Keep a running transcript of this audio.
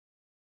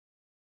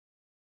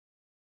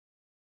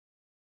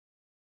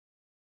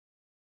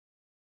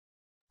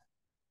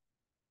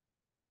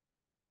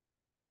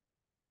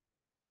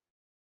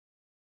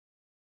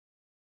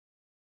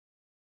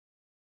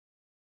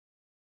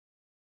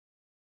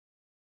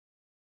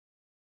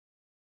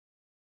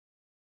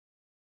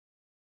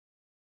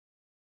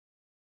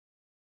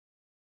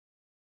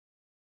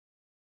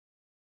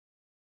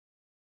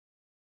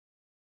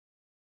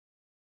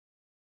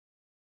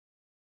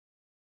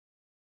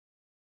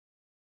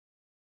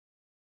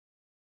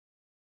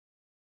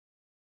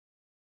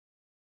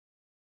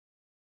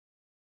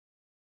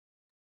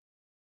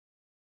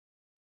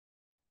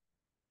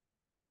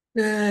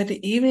Good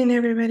evening,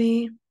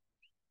 everybody.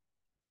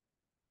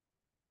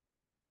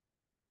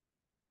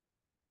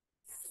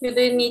 Good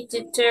evening,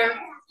 teacher.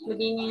 Good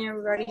evening,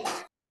 everybody.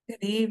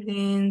 Good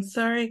evening.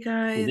 Sorry, Good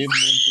guys. evening,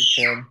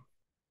 teacher.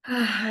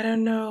 I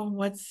don't know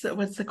what's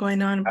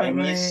going on, Hi, but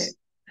Miss.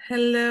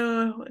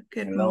 hello,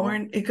 good Hello.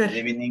 morning, Good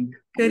evening.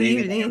 good Good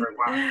evening, evening.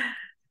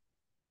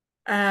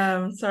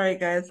 everyone. Sorry,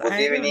 guys. Good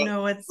I don't evening.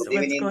 know Good what's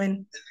evening.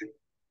 going.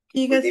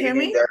 Can you Good guys hear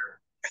evening, me? there.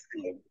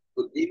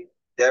 Good evening,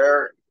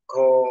 their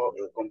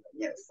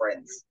company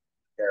friends.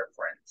 Their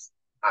friends.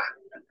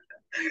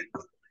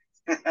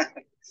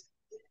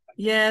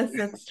 Yes,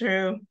 that's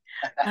true.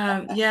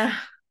 Yeah.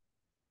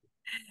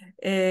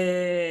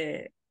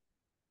 Uh,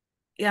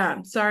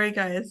 yeah. Sorry,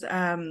 guys.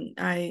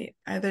 I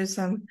there's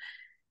some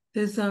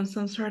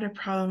sort of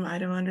problem I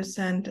don't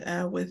understand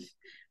with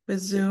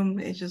Zoom.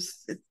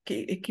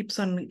 It keeps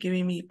on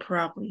giving me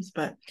problems,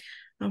 but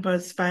I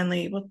was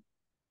finally able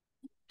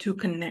to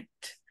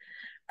connect.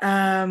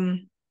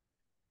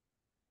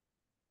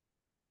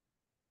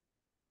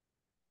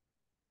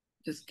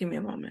 Just give me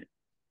a moment.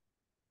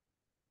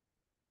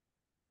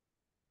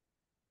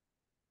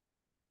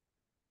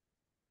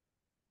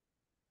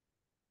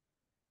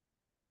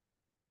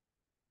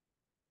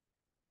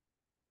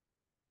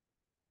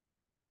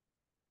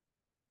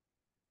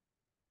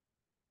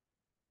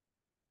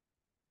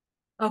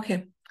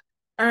 Okay.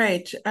 All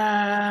right.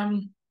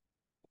 All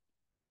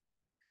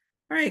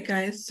right,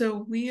 guys.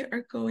 So we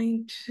are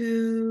going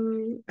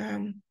to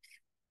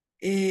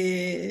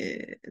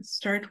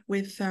start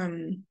with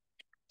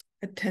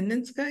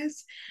attendance,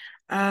 guys.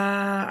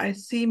 I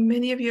see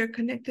many of you are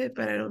connected,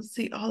 but I don't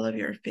see all of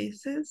your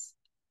faces.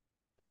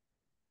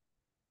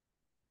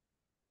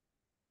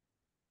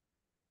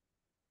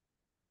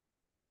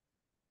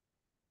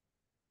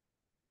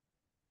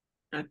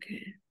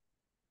 Okay.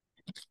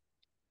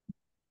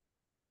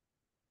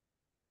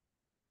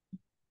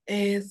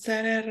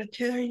 Sarah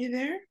Rachel, are you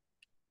there?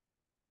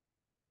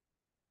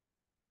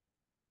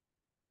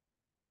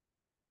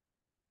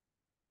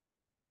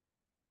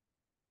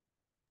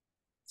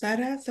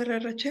 Sara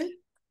Rachel.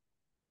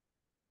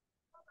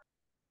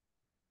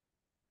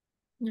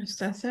 ¿No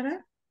está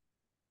Sara?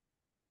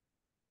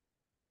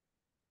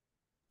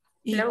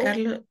 Y Hello.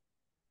 Carlos.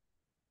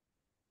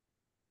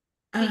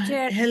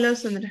 Teacher. Hello,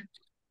 Sandra.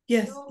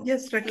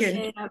 Yes,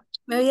 Raquel.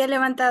 Me había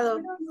levantado,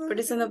 por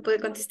eso no pude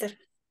contestar.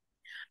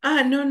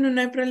 No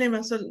hay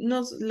problema.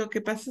 No, lo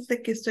que pasa es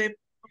de que estoy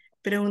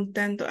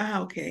preguntando.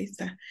 Ok, ahí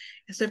está.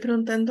 Estoy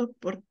preguntando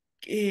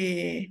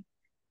porque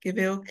que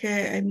veo que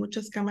hay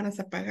muchas cámaras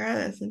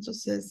apagadas,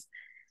 entonces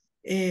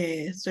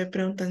estoy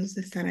preguntando si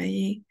están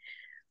ahí.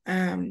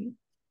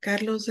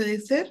 Carlos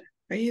Eliezer,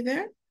 are you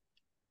there?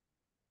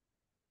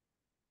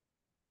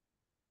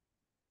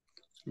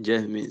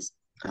 Yes, Miss.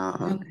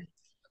 Okay.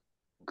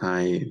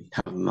 I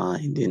have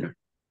my dinner.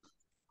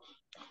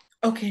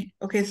 Okay.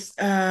 But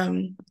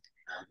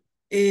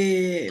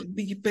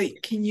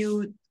can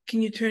you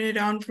turn it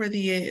on for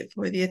the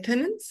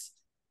attendance?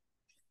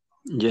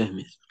 Yes,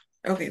 Miss.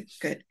 Okay,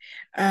 good.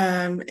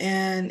 And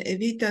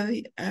Evita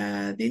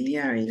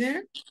Dilia, are you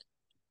there?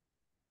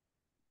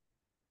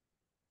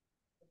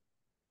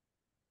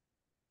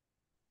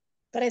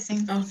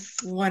 Present. Oh,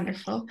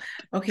 wonderful.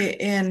 Okay,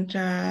 and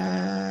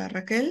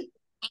Raquel,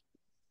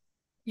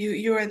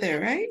 you are there,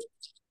 right?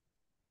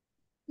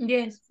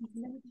 Yes.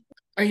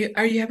 Are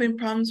you having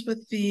problems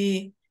with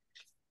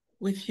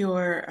with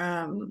your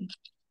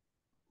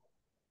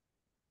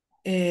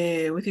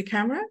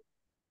camera?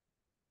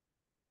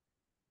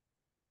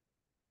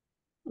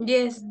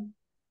 Yes.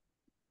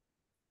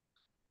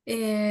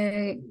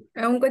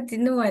 Aún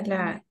continúa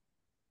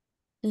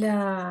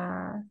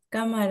la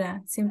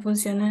cámara sin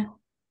funcionar.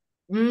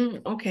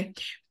 Ok,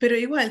 pero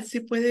igual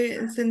si puede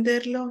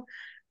encenderlo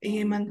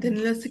y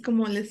mantenerlo así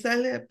como le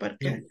sale,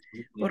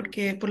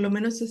 porque por lo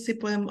menos así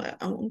podemos,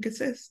 aunque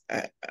sea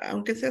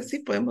así,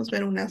 podemos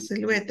ver una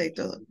silueta y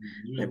todo,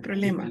 no hay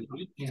problema.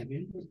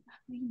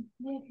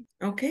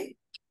 Ok,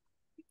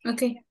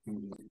 Okay.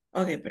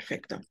 okay,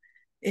 perfecto.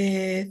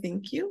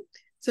 Thank you.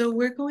 So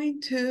we're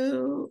going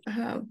to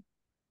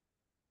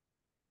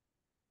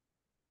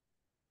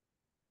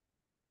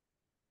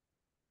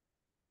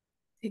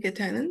take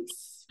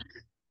attendance.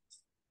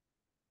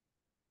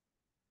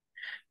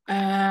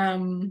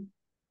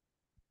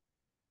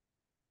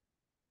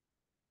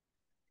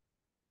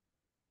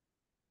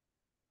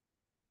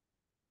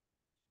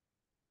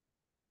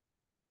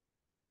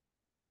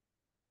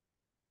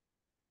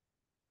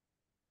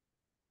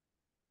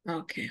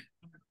 Okay.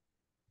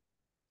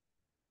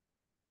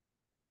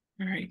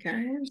 All right,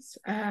 guys.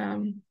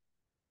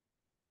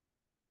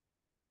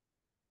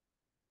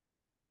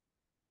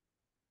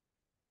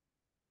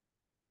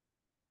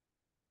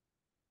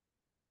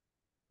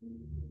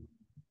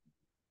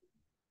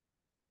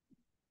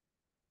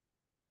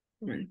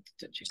 Un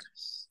momentito,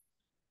 chicos.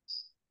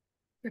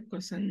 La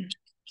cosa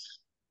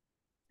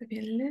está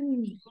bien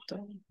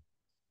lento.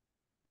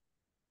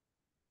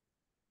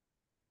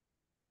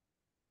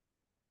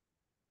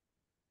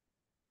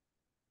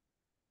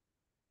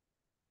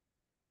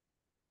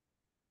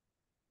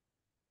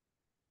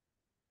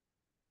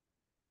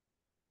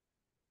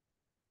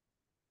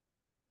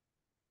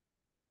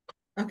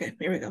 Okay,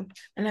 here we go.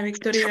 Ana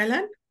Victoria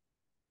Galán.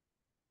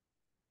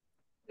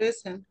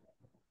 Present.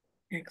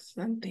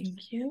 Excellent,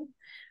 thank you.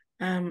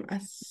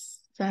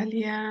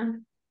 Azalia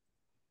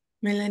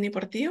Melanie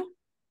Portillo.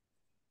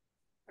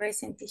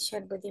 Present, teacher.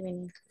 Good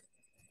evening.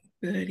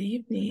 Good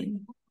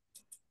evening.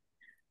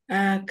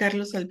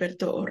 Carlos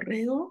Alberto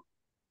Orrego.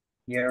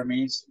 Here,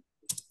 Miss.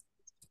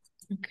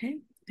 Okay,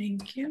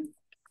 thank you.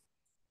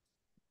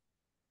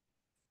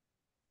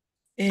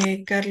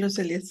 Carlos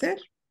Eliezer.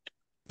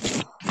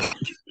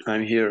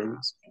 I'm here,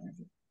 Miss.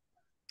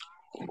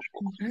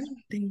 Okay,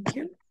 thank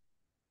you.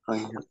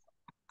 I'm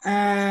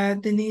here.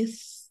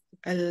 Denise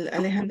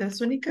Alejandra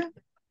Zúñiga.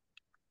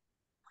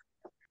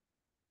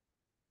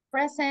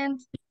 Present.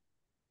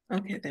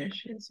 Okay, there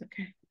she is.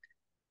 Okay.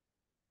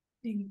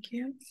 Thank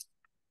you.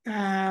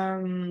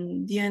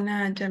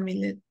 Diana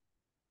Jamilet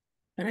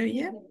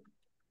Maravilla.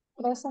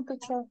 Present,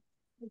 teacher.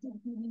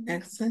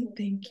 Excellent,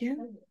 thank you.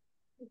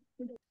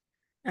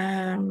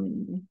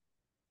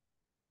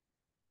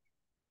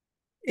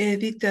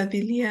 Edith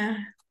Adelia,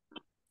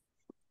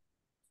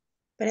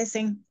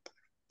 Present.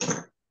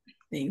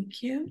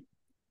 thank you.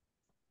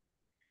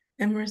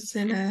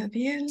 Emerson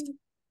Adiel.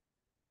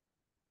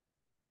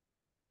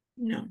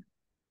 No.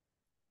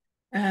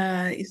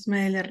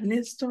 Ismael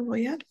Ernesto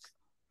Boyat.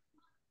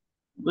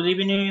 Good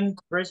evening,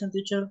 present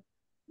teacher.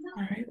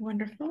 All right,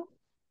 wonderful.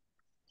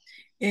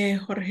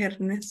 Jorge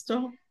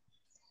Ernesto.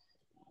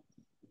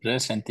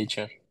 Present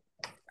teacher.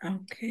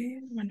 Okay,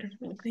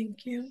 wonderful,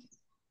 thank you.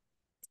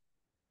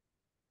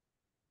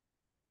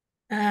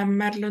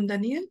 Marlon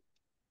Daniel.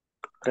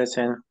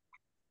 Present.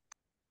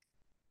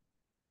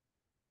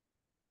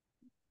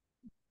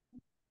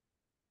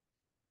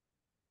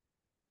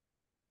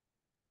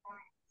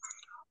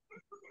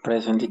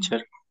 Present,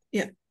 teacher.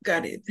 Yeah,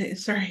 got it.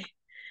 Sorry.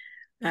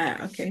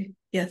 Okay,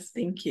 yes,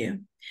 thank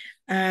you.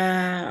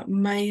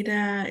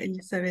 Mayra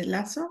Elizabeth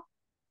Lazo.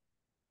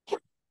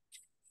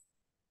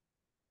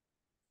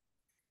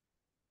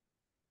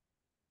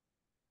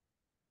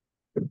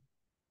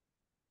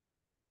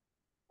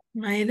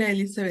 Mayra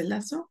Elizabeth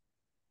Lazo.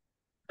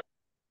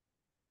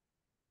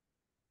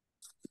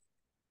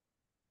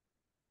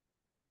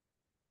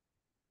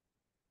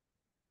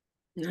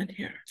 Not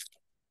here.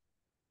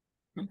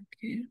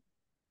 Okay.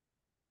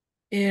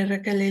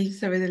 Raquel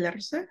Elizabeth de la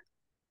Rosa.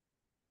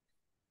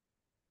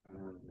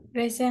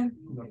 Present.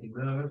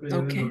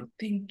 Okay,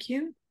 thank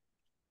you.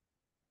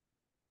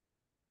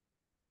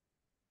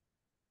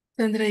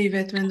 Sandra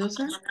Yvette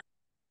Mendoza.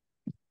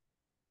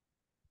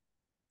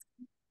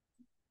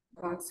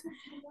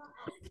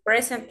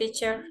 Present,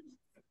 teacher.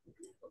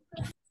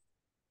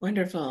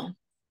 Wonderful.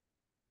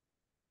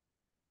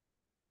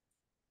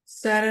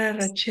 Sara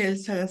Rachel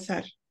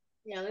Salazar.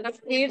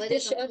 Here,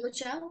 teacher.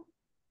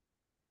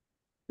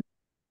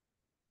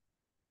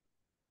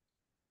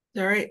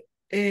 Sorry.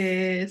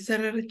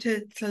 Sara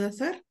Rachel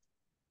Salazar.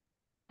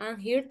 I'm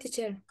here,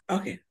 teacher.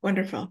 Okay,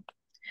 wonderful.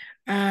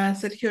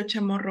 Sergio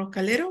Chamorro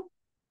Calero.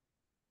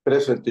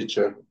 Present,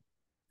 teacher.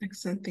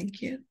 Excellent,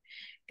 thank you.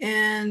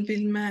 And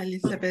Vilma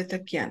Elizabeth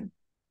Akian.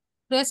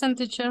 Present,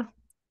 teacher.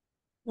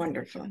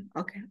 Wonderful.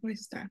 Okay,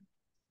 where's that?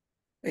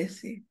 I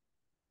see.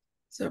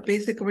 So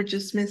basically we're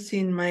just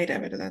missing Mayra,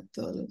 ¿verdad?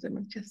 Todos los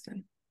demás ya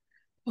están.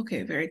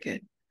 Okay, very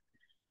good.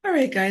 All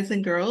right, guys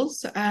and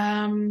girls.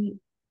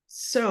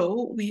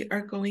 So we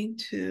are going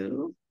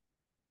to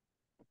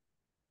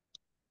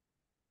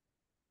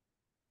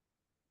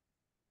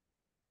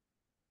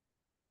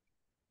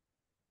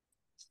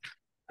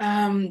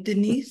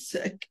Denise,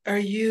 are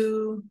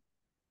you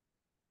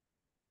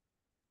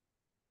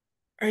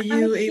I'm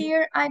able?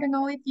 here. I don't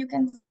know if you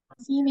can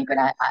see me, but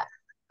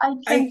I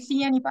can't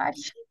see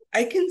anybody.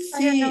 I can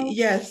I don't know see,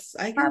 yes,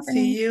 I can happening.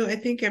 see you. I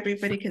think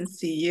everybody can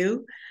see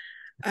you.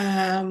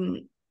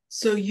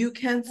 So you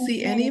can't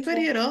see Okay,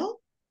 anybody okay. at all?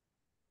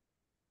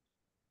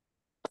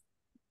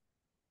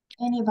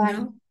 Anybody?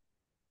 No?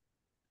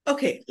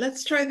 Okay,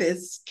 let's try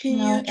this. Can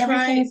No, you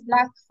everything try? is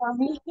black for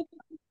me.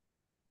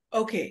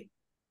 Okay.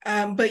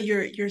 But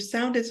your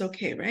sound is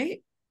okay,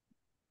 right?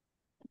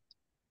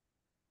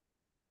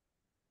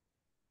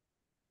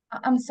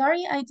 I'm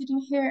sorry, I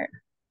didn't hear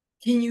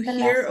Can you the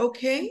hear last.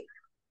 okay?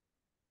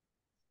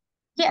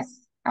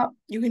 Yes. Oh,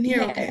 You can hear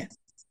yes. okay.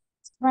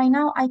 Right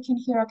now I can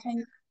hear okay.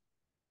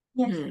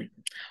 Yes.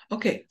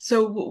 Okay,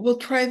 so we'll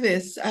try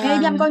this.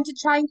 Maybe I'm going to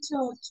try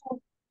to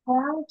go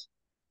out.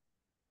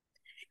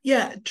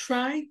 Yeah,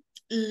 try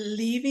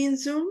leaving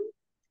Zoom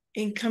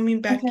and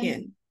coming back Okay.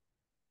 in.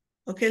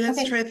 Okay, let's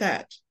Okay. try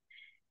that.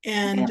 Okay,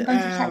 And I'm going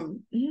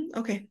to try.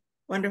 okay,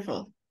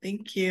 wonderful.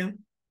 Thank you.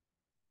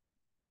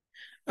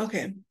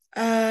 Okay.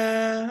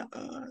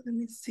 Let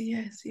me see.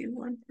 I see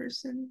one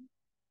person.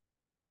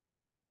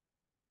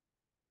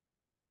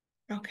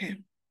 Okay.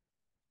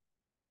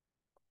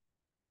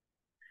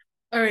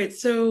 All right,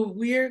 so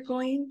we are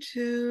going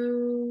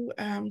to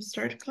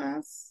start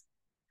class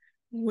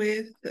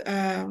with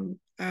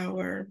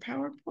our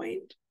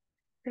PowerPoint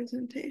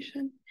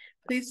presentation.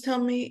 Please tell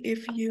me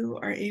if you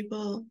are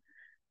able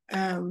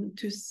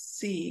to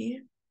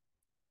see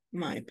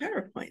my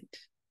PowerPoint.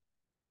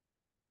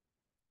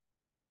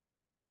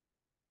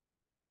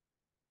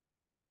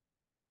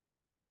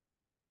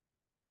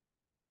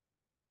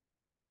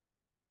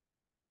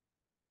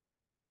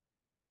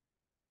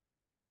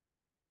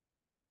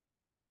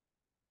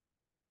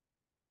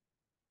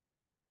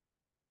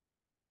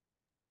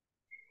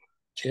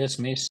 Yes,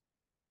 miss.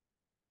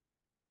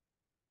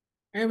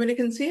 Everybody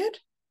can see it?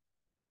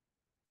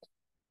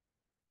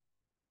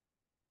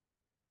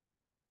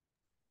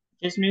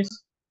 Yes, miss.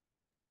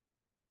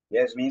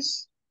 Yes,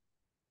 miss.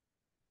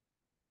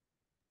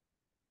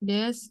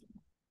 Yes.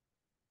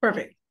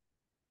 Perfect.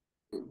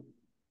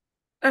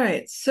 All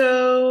right,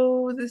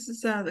 so this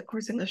is the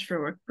Course English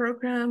for Work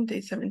program,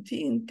 day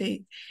 17.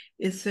 Date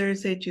is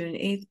Thursday, June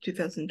 8th,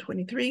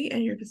 2023,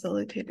 and your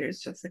facilitator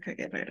is Jessica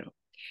Guerrero.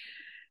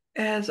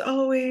 As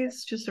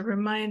always, just a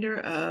reminder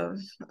of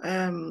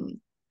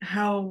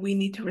how we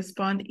need to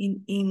respond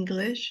in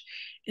English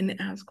and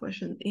ask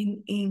questions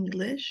in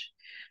English.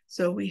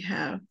 So we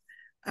have,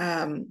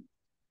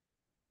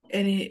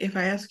 if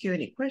I ask you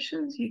any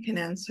questions, you can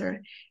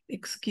answer,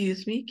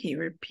 excuse me, can you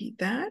repeat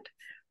that?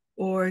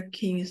 Or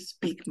can you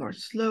speak more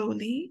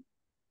slowly?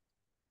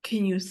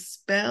 Can you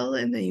spell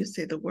and then you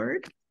say the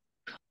word?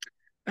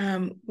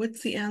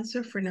 What's the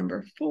answer for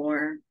number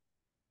 4?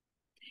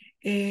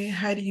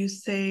 How do you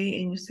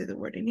say, and you say the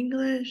word in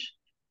English?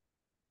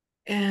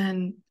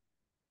 And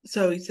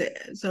so you say,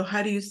 so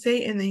how do you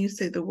say, and then you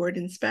say the word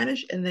in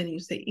Spanish, and then you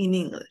say in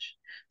English.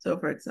 So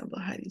for example,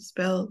 how do you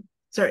spell,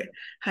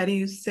 how do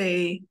you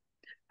say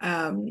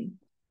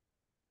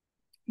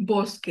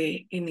bosque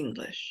in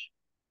English?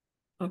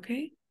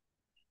 Okay.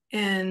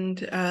 And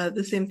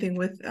the same thing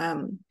with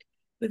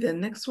the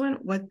next one.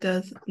 What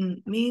does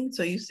mean?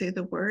 So you say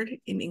the word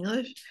in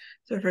English.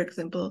 So for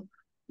example,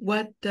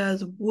 what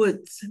does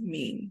woods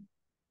mean?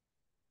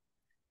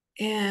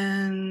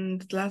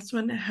 And last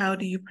one, how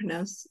do you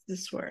pronounce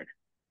this word?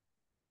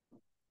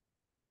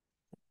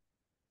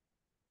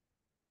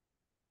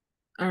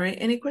 All right,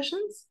 any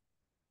questions?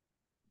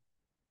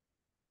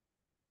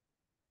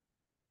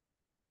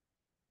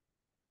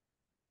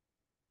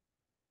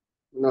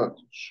 No.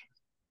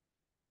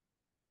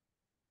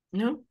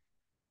 No?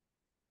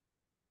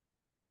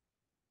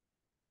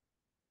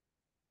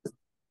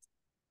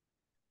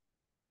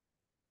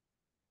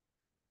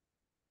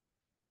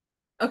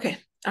 Okay,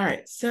 all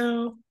right,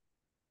 so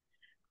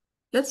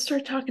let's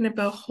start talking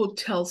about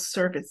hotel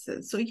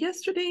services. So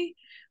yesterday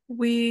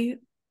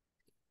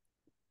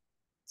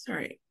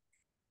sorry,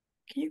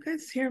 can you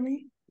guys hear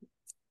me?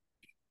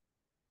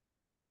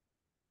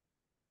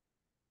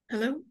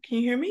 Hello, can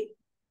you hear me?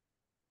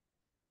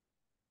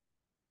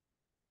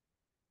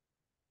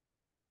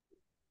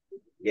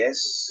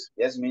 Yes,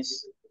 yes,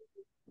 miss.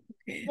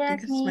 Okay, I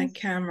think Yes, it's my miss.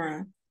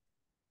 camera.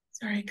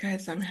 Sorry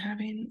guys, I'm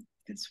having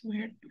this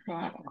weird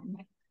problem.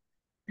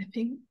 I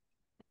think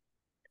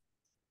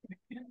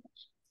the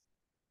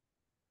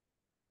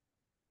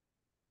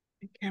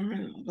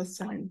camera all of a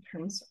sudden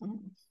turns off.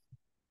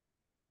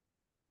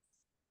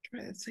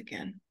 Try this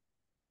again.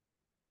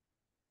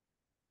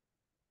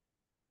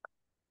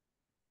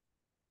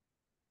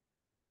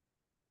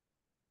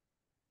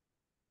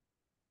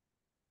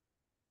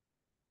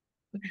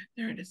 Okay,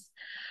 there it is.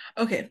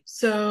 Okay,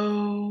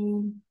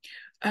 so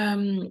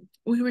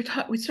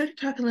we started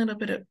talking a little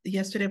bit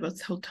yesterday about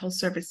hotel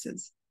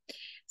services.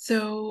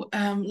 So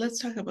let's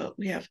talk about,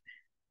 we have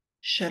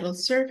shuttle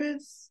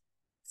service,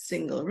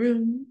 single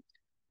room,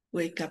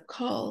 wake up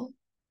call,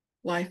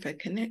 Wi-Fi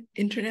connect,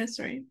 internet,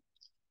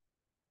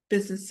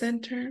 business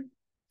center,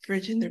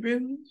 fridge in the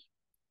room,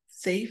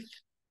 safe,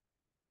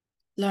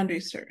 laundry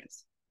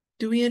service.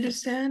 Do we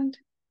understand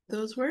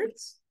those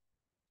words?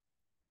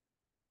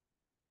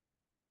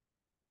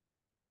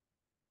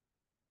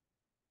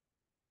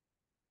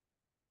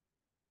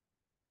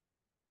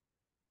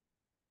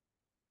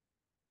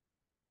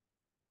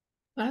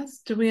 Class,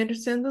 do we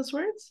understand those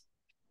words?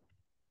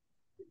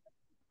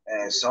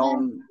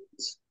 Some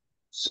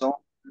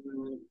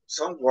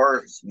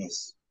words,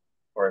 miss.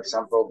 For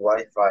example,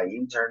 Wi-Fi,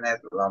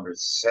 internet, laundry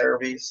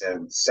service,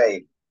 and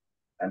safe.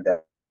 And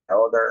the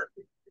other,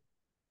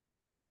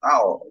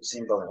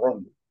 single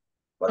room.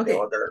 But Okay. the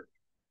other,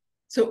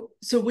 So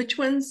which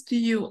ones do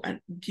you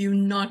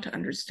not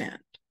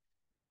understand?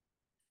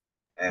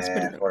 Let's put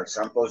it that for way.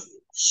 example,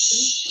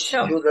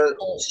 shuttle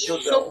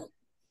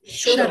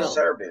Shuttle.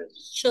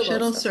 service.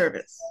 Shuttle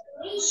service.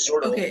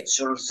 Okay.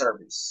 Shuttle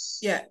service.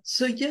 Yeah.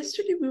 So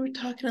yesterday we were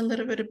talking a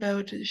little bit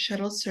about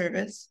shuttle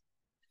service.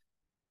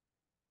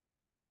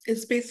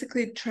 It's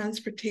basically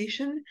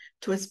transportation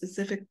to a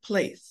specific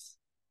place.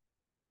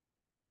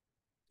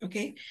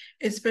 Okay.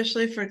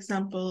 Especially, for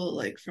example,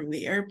 like from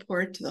the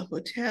airport to the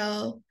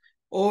hotel,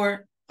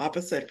 or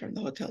opposite, from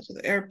the hotel to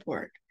the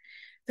airport.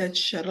 That's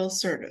shuttle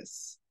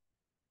service.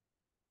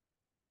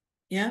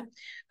 Yeah.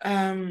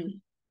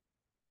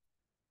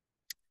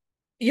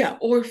 Yeah,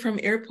 or from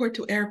airport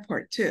to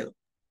airport too.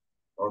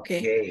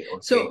 Okay.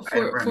 So I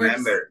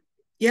remember.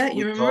 Yeah,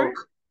 you remember?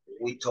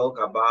 We talk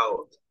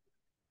about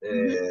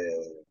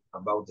the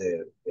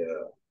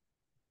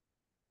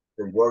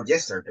word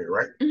yesterday,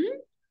 right?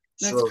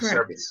 That's Shuttle correct.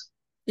 service.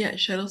 Yeah,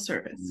 shuttle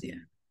service. Yeah.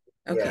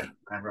 Okay. Yeah,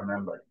 I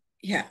remember.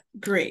 Yeah,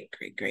 great.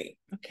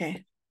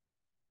 Okay.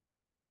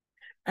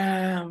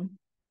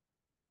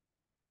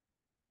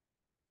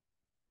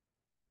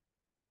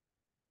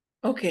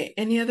 Okay,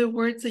 any other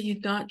words that you're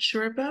not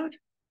sure about?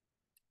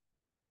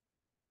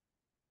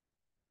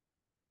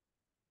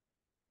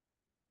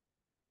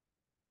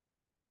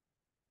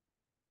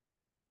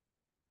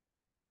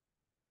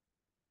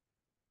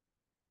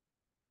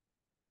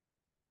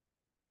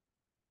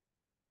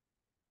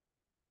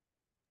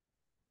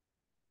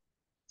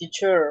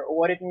 Teacher,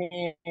 what it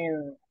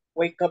mean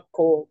wake up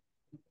call?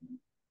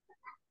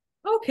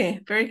 Okay,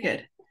 very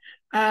good.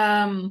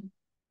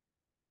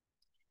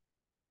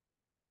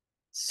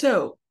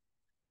 So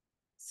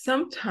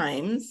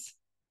sometimes,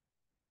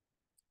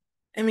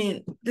 I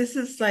mean, this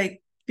is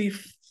like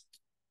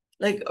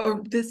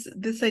or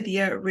this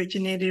idea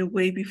originated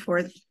way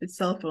before the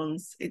cell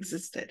phones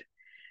existed.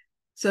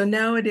 So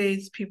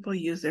nowadays people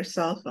use their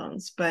cell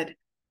phones, but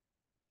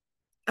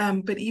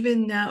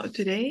even now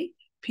today,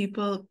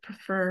 people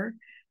prefer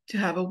to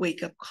have a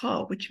wake-up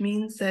call, which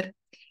means that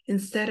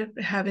instead of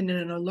having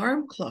an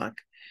alarm clock,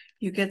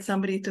 you get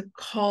somebody to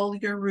call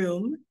your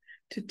room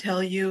to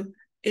tell you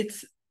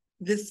it's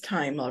this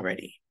time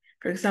already.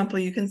 For example,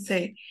 you can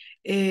say,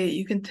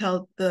 you can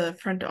tell the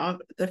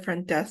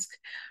front desk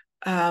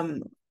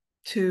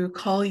to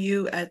call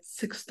you at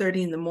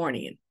 6:30 in the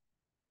morning.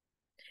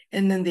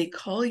 And then they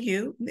call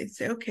you and they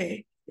say,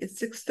 okay,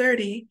 it's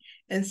 6:30.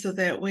 And so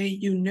that way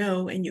you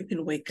know and you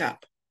can wake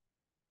up.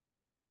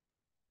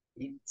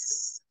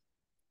 It's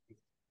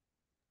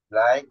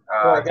like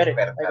Oh, I got it.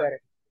 I got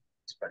it.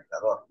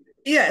 despertador.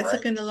 Yeah, it's right?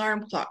 like an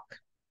alarm clock.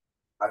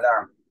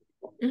 Alarm.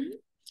 Mm-hmm.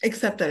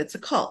 Except that it's a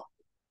call.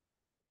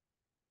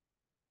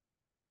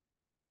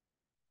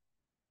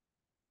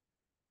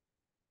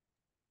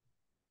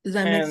 Does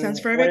that make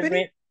sense for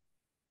everybody?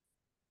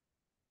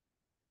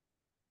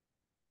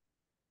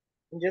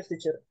 Yes,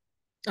 teacher.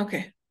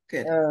 Okay,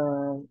 good.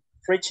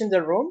 Fridge in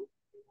the room?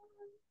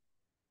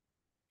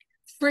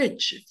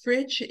 Fridge.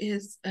 Fridge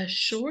is a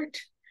short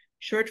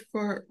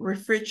for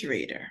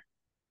refrigerator.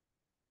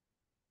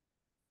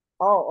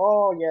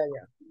 Oh,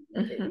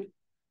 yeah. Okay. Mm-hmm.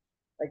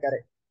 I got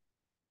it.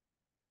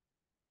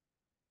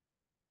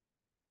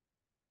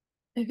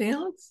 Anything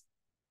else?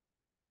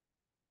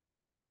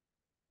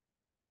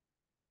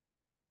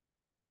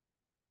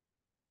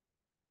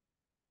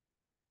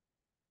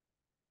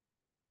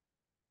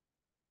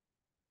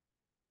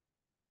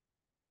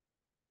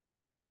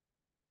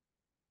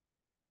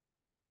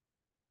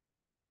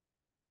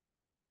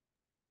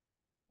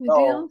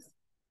 Anything else?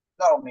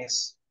 No,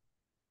 miss.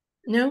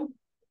 No?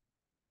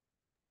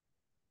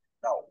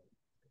 No.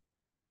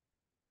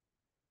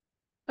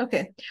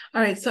 Okay.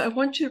 All right. So I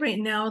want you right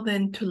now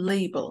then to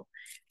label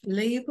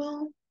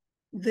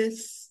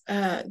this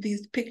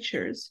these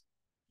pictures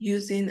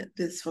using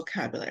this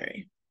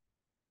vocabulary.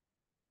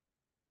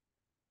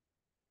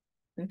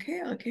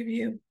 Okay, I'll give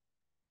you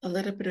a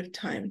little bit of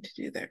time to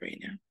do that right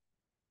now.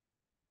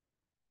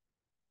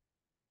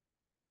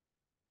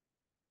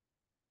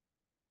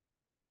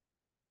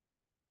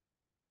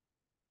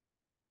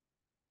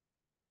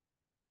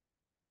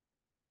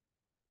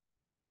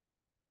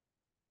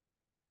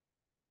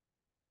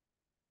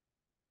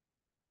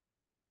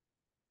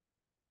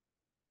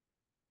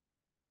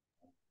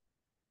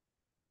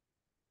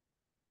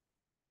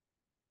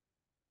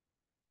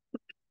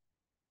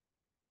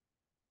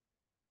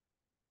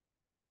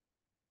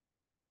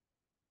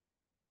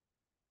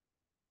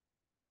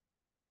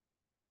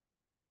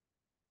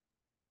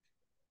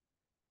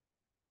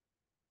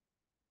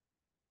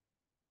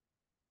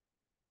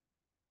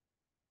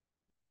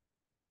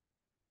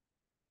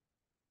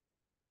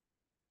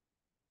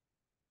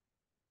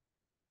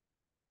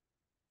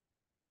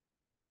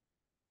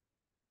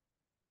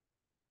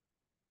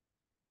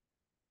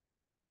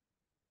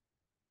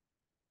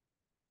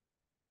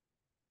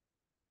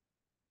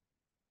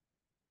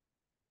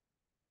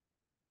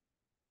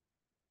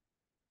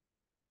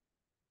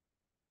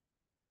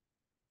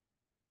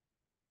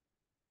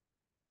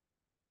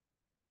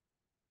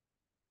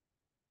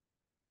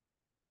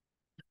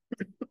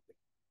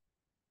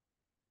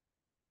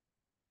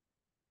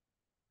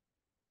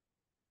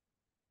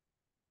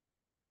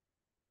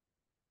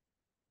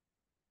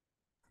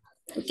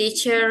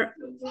 Teacher,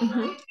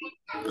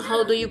 Mm-hmm.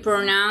 how do you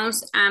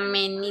pronounce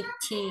amenities?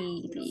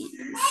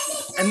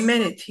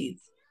 Amenities.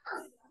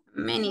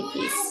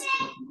 Amenities.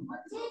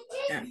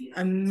 Yeah,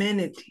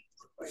 amenities.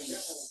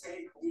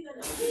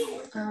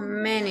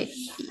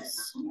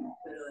 Amenities.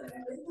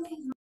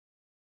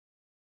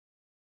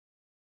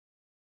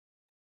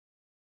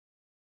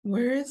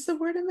 Where is the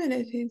word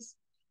amenities?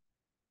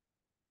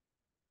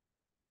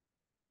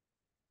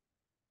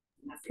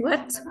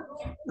 What?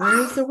 Where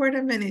is the word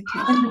amenities?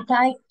 In the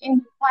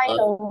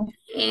title.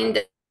 In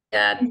the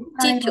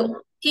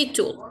title.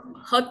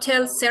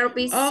 Hotel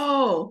service.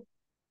 Oh,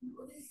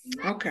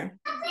 okay.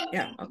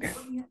 Yeah, okay.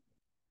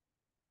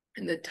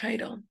 In the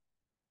title.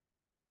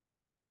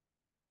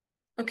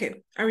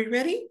 Okay, are we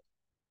ready?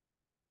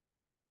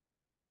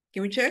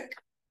 Can we check?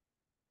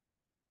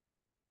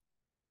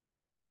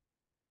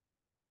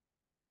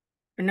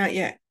 Or not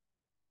yet?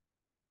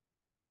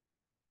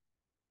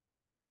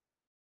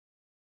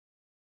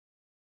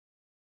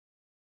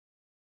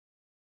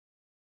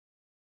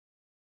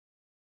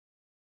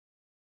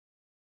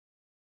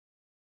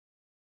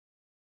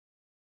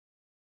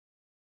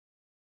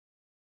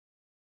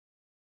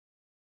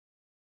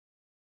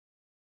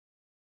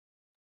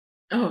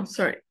 Oh,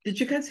 sorry. Did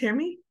you guys hear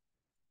me?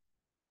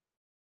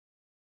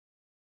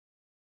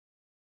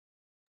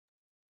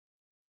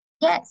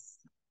 Yes.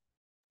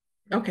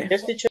 Okay.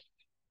 Yes, teacher.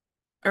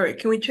 All right,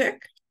 can we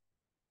check?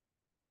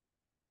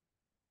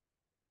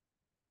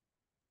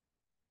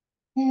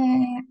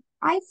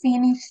 I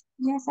finished.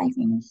 Yes, I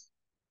finished.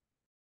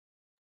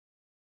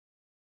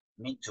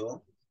 Me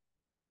too.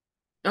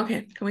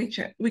 Okay, can we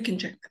check? We can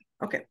check.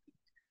 Okay.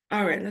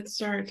 All right, let's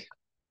start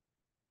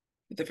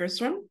with the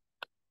first one.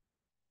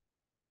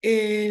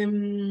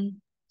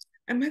 I'm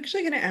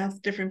actually going to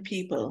ask different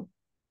people.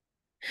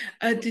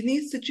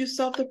 Denise, did you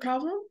solve the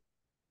problem?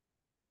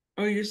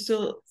 Or you're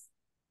still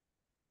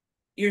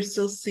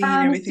seeing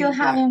I'm everything still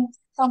black? having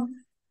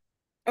some.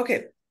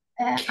 Okay.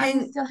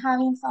 I'm still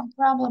having some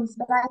problems,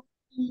 but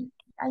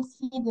I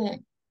see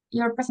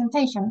your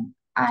presentation.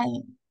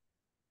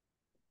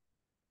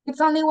 It's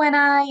only when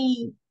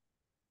I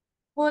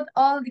put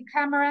all the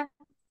camera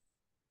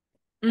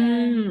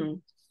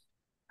and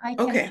I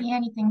can't Okay. see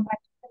anything, but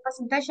the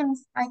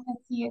presentations I can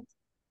see it.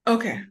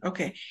 Okay,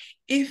 okay.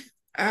 If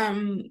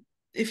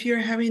you're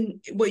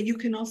having, what you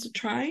can also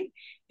try,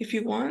 if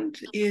you want,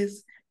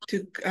 is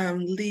to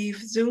leave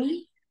Zoom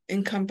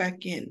and come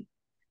back in.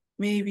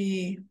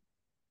 Maybe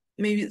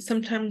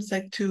sometimes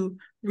like to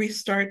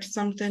restart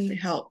something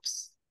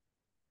helps.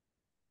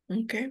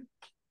 Okay.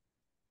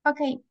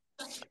 Okay.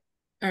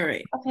 All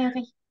right.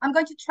 Okay. I'm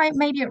going to try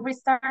maybe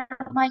restart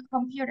my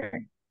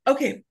computer.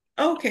 Okay.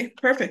 Okay,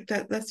 perfect.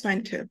 That's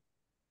fine too.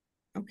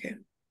 Okay.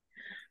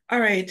 All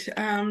right.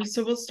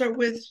 So we'll start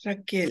with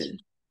Raquel.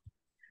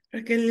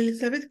 Raquel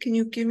Elizabeth, can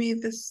you give me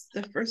the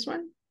first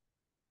one?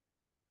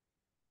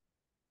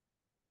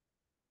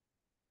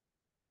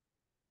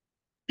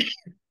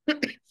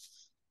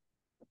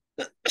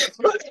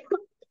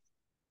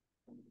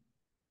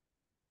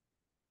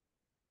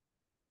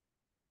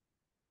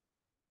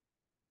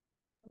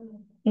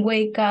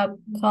 Wake up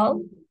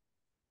call.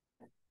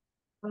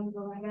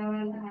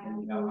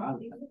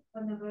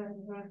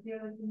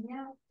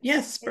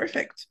 Yes,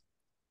 perfect.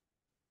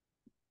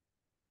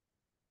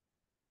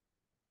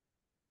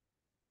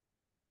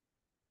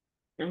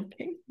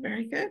 Okay,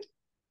 very good.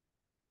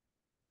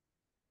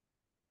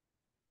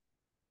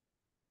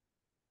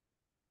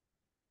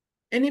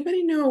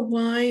 Anybody know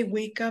why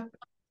wake up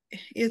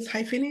is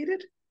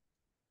hyphenated?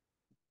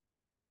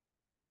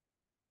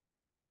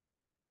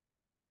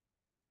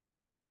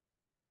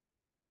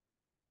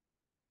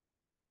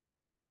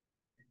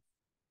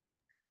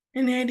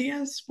 Any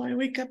ideas why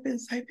wake up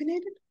is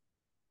hyphenated?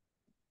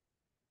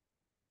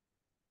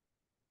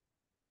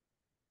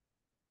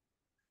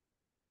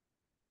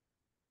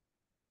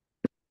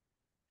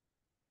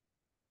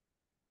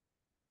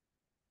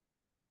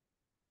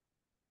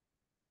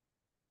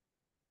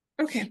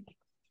 Okay,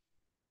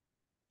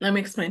 let me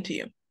explain to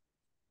you.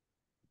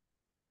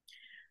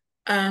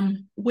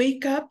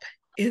 Wake up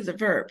is a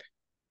verb,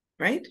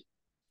 right?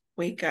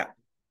 Wake up.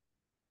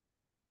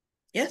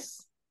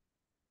 Yes.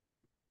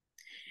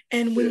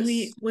 And when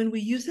we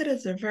use it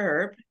as a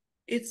verb,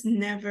 it's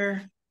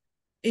never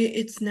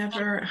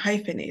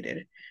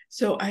hyphenated.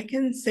 So I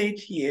can say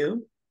to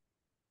you,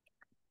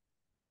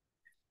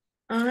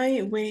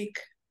 I wake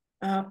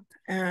up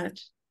at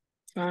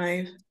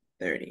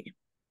 5:30.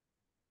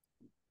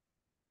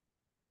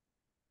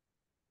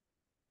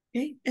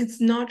 Okay, it's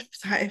not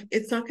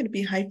going to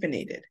be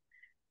hyphenated.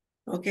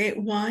 Okay,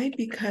 why?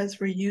 Because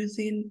we're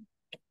using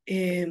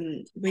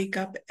wake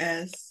up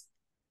as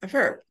a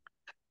verb.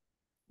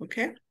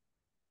 Okay,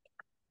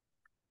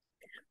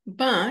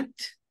 but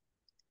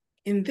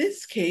in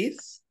this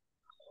case,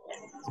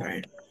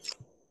 sorry,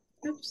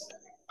 oops.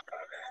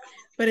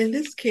 But in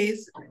this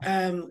case,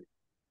 in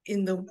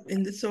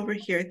this over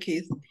here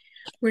case,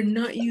 we're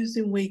not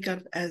using wake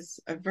up as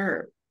a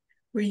verb.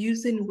 We're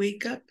using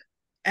wake up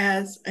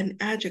as an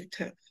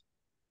adjective.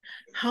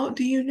 How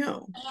do you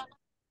know?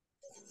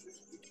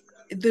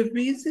 The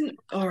reason,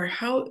 or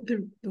how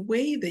the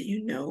way that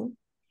you know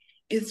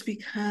is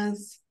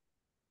because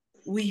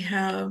we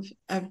have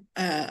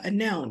a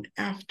noun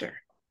after.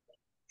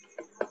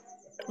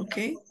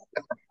 Okay,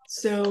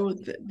 so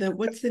the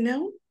what's the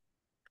noun?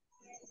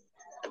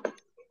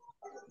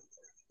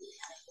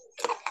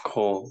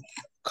 Call.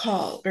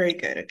 Call. Very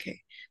good. Okay,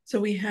 so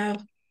we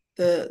have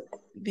the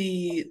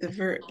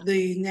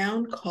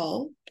noun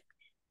call,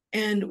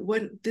 and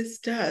what this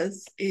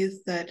does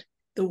is that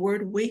the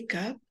word wake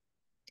up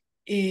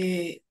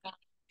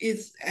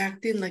is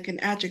acting like an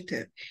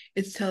adjective.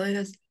 It's telling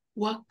us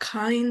what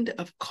kind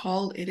of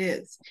call it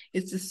is.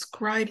 It's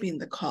describing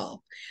the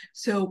call.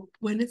 So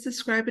when it's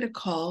describing a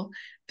call,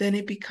 then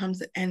it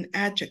becomes an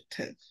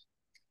adjective.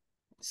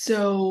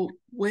 So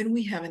when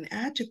we have an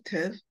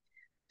adjective,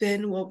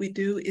 then what we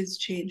do is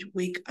change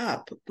wake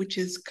up, which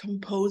is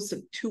composed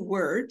of two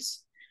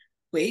words,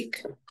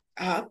 wake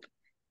up.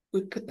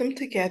 We put them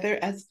together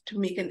as to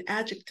make an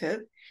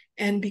adjective.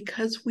 And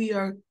because we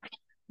are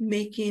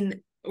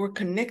making or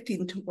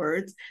connecting to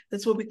words,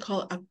 that's what we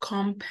call a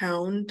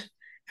compound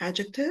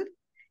adjective.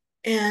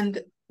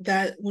 And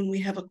that when we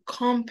have a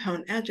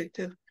compound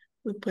adjective,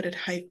 we put it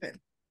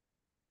hyphen.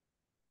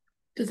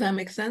 Does that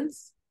make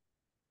sense?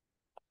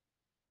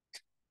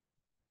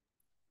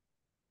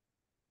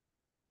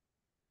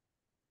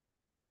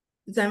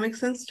 Does that make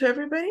sense to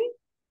everybody?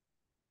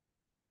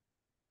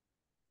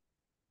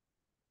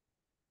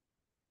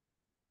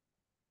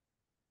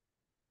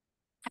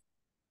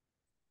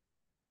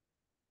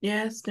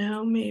 Yes,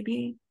 no,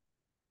 maybe.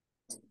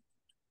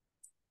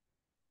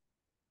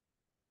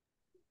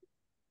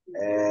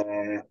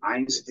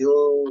 I'm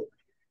still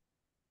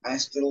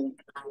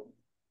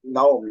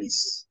no,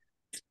 miss.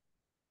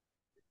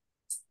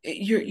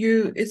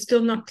 It's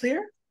still not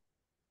clear?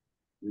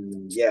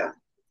 Yeah.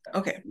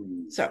 Okay,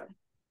 so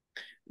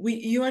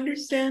you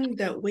understand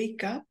that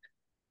wake up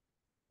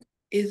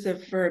is a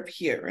verb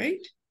here,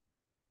 right?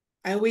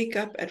 I wake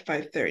up at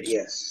 5:30.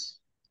 Yes.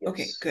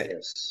 Okay, good.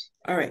 Yes.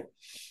 All right.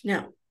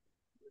 Now,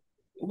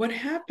 what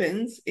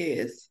happens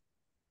is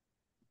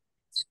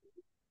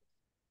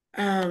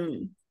hold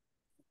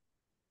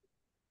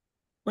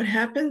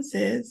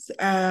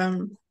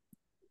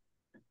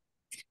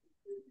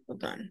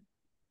on.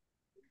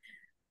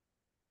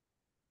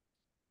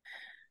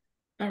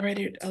 I'll write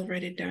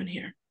it down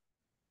here.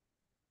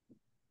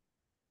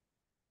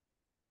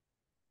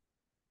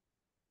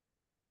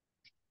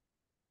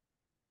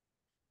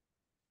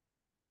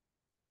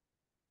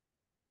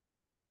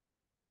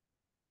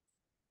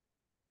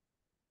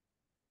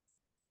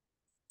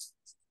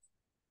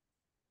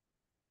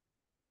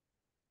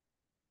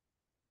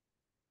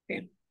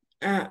 Okay.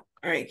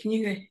 All right,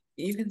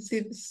 you can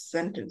see the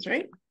sentence,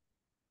 right?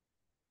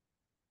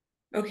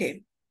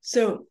 Okay,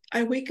 so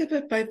I wake up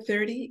at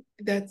 5:30.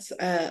 That's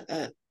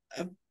a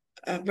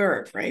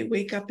verb, right?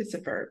 Wake up is a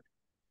verb.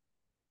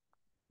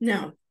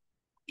 Now,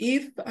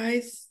 if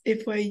I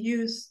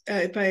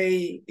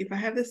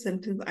have the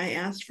sentence, I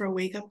asked for a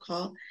wake up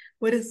call,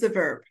 what is the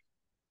verb?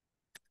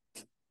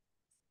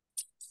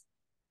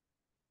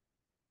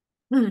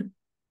 The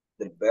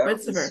verb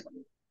What's the verb?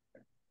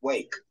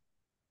 Wake.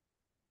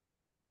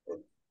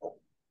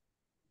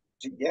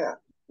 Yeah,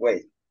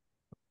 wait.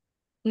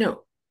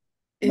 No,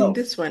 in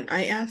this one,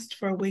 I asked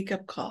for a wake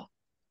up call.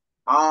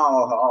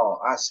 Oh,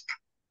 ask.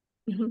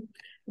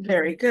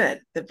 Very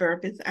good. The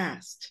verb is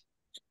asked.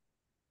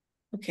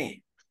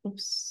 Okay.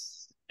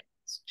 Oops.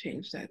 Let's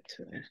change that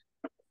to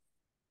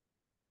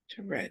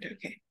red.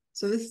 Okay.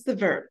 So this is the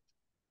verb.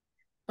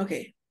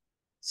 Okay.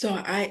 So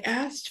I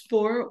asked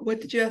for, what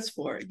did you ask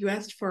for? You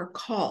asked for a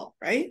call,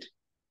 right?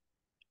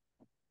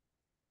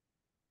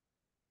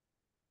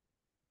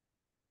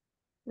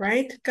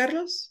 Right,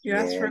 Carlos? You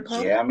asked for a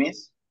call? Yeah,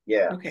 miss.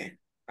 Yeah. Okay.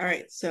 All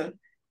right. So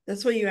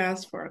that's what you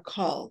asked for, a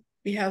call.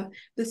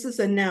 This is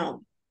a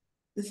noun.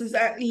 This is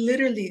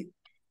literally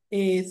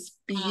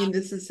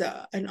this is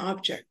an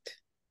object,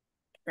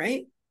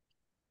 right?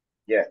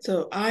 Yeah.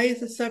 So I is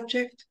the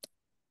subject,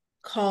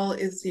 call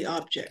is the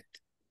object,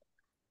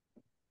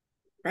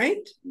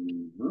 right?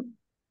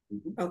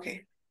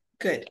 Okay,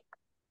 good.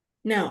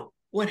 Now,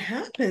 what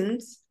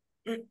happens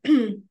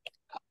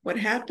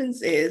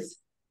is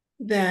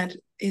that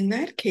in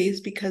that case,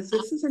 because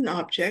this is an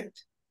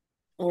object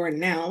or a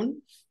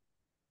noun,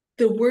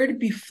 the word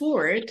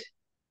before it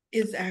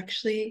is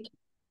actually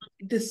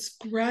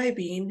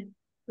describing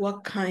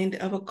what kind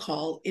of a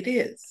call it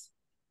is.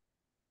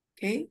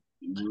 Okay,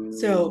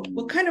 so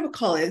what kind of a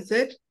call is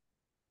it?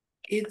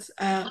 It's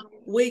a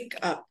wake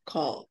up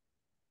call.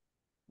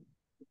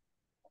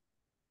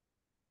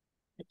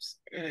 Oops,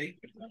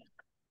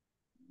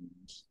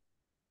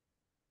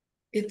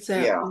 it's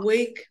a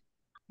wake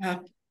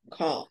up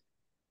call.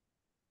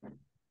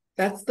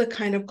 That's the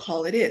kind of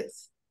call it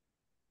is.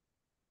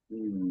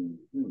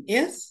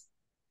 Yes?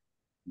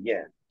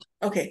 Yeah.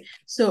 Okay,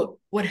 so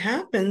what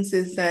happens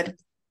is that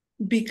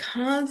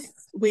because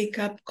wake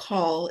up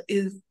call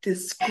is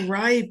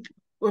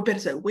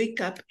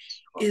wake up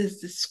is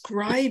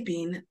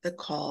describing the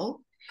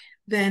call,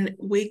 then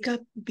wake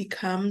up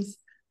becomes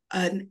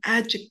an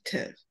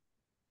adjective.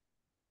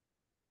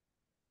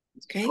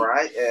 Okay.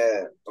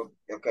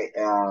 Okay.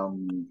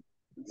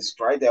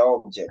 Describe the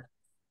object.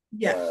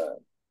 Yeah.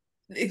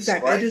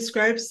 Exactly. It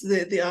describes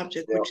the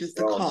object, which is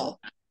the call.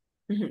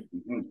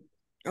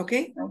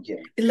 Okay.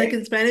 Okay. Like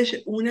in Spanish,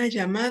 una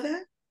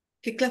llamada.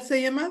 ¿Qué clase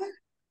de llamada?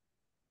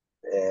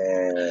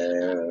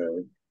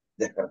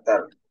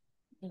 Despertar.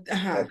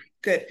 Ajá,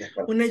 good.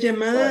 Una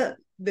llamada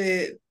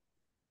de...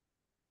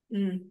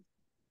 What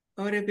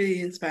would it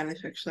be in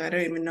Spanish, actually? I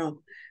don't even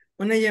know.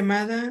 Una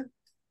llamada...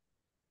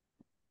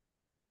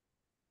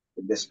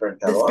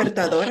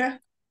 Despertadora.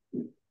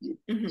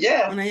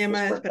 Yeah. Una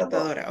llamada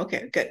despertadora.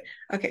 Okay, good.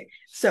 Okay,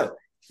 so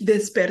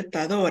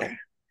despertadora.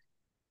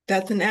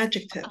 That's an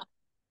adjective.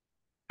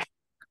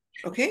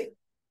 Okay?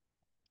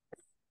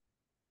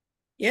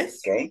 Yes?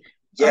 Okay.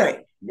 Yeah. All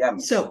right. Yeah.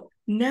 So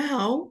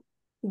now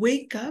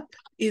wake up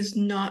is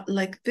not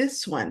like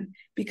this one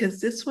because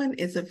this one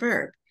is a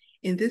verb.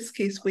 In this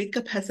case, wake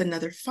up has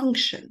another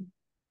function,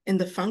 and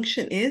the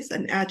function is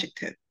an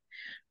adjective.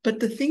 But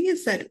the thing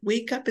is that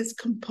wake up is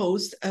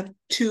composed of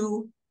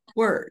two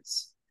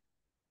words,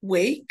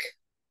 wake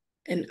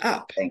and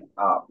up.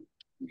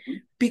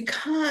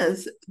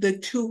 Because the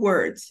two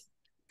words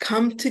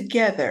come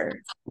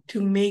together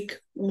to make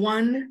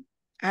one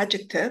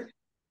adjective,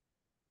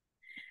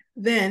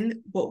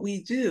 then what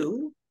we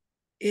do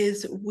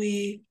is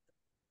we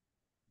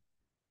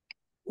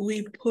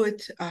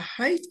put a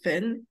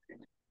hyphen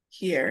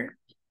here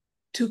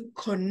to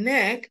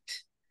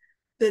connect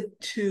the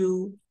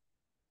two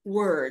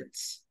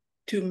words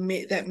to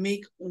make that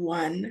make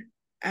one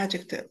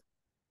adjective.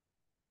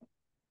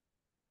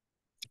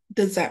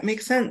 Does that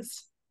make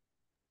sense?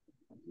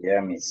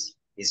 Yeah, miss.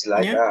 It's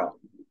like Yeah.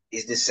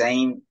 It's the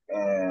same.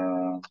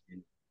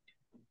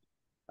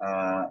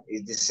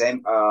 It's the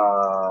same.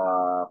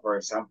 For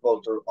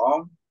example, turn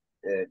on,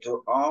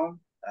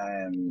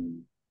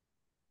 and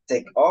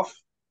take off.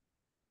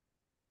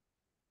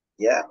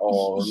 Yeah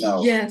or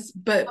no? Yes,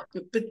 but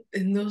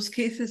in those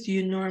cases,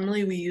 we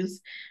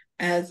use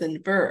as a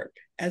verb.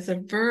 As a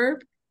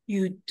verb,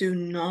 you do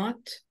not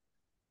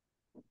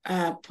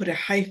put a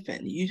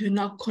hyphen. You do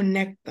not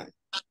connect them.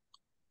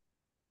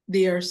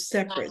 They are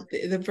separate.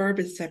 The verb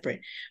is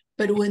separate.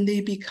 But when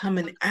they become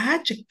an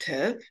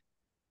adjective,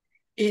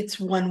 it's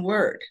one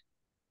word.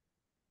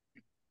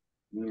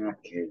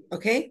 Okay.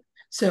 Okay?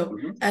 So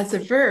as a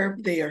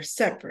verb, they are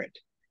separate.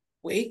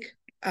 Wake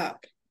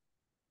up.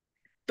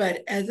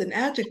 But as an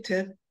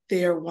adjective,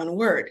 they are one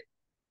word.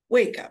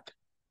 Wake up.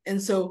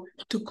 And so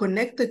to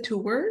connect the two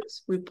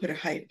words, we put a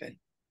hyphen.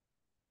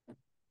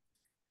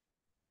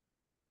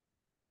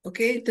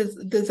 Okay,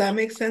 does that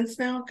make sense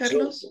now,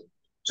 Carlos?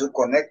 To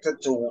connect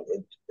it to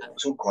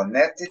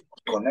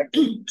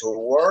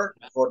word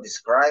for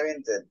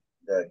describing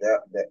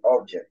the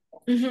object.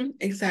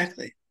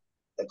 Exactly.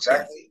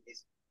 Exactly.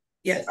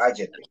 Yes. The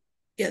adjective.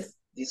 Yes.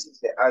 This is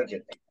the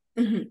adjective.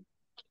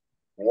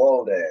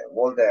 All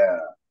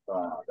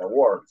the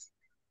words.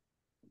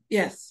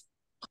 Yes.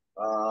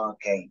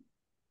 Okay.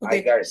 Okay,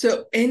 I got it.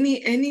 so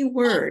any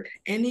word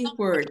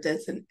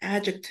that's an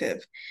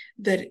adjective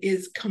that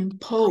is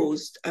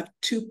composed of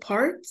two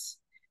parts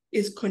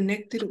is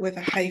connected with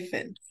a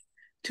hyphen.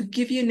 To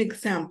give you an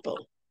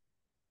example,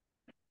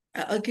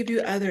 I'll give you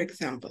other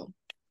example.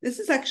 This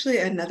is actually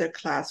another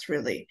class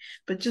really,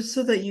 but just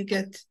so that you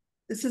get,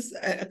 this is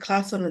a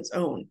class on its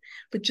own,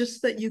 but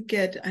just so that you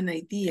get an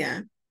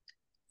idea,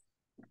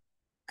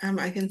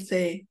 I can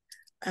say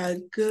a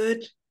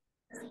good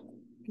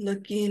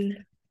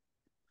looking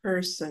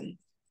person.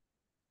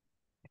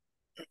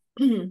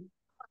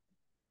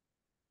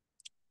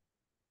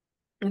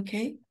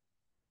 Okay,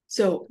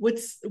 so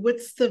what's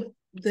the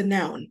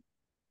noun?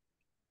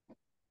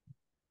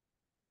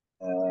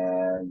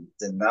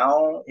 The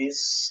noun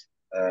is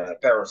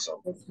person.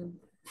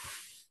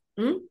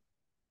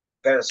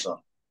 Person.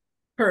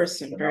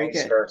 Person, very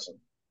good. Person.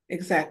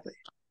 Exactly.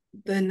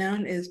 The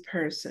noun is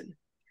person.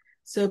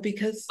 So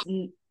because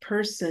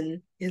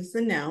person is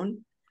the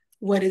noun,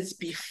 what is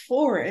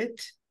before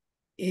it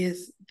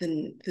is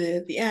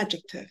the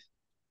adjective,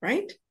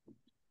 right?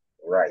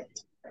 Right.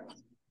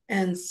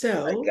 And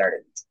so I got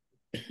it.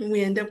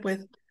 We end up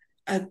with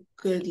a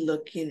good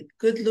looking.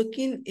 Good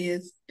looking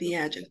is the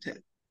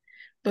adjective.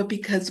 But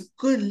because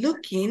good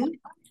looking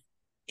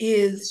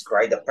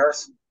describes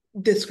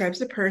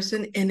the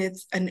person, and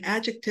it's an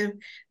adjective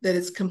that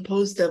is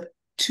composed of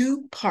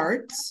two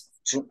parts.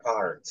 Two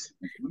parts.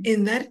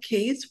 In that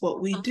case,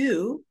 what we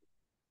do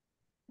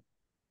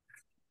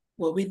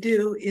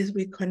is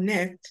we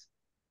connect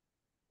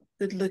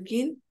good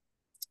looking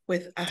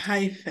with a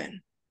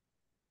hyphen.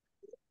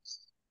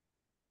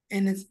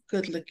 And it's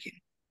good looking.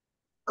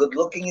 Good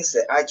looking is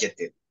the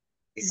adjective.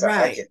 It's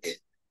right. An adjective.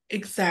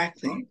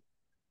 Exactly.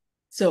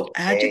 So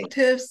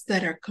adjectives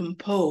that are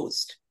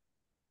composed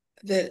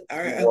of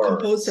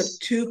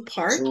two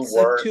parts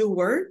of two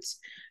words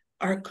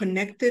are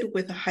connected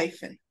with a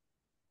hyphen.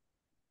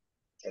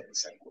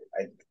 Exactly.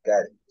 I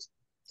got it.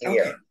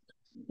 Clear. Okay.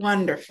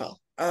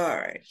 Wonderful. All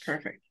right.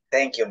 Perfect.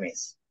 Thank you,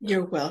 Miss.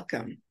 You're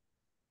welcome.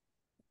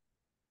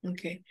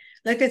 Okay.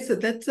 Like I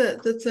said, that's a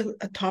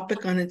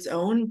topic on its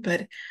own,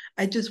 but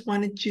I just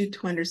wanted you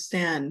to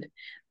understand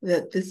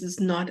that this is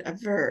not a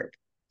verb.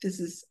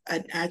 This is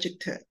an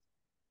adjective.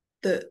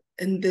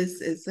 And this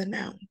is a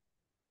noun.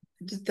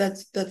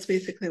 That's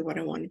basically what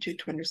I wanted you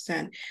to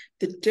understand.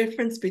 The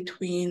difference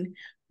between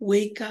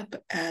wake up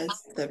as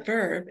the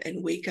verb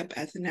and wake up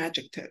as an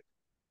adjective.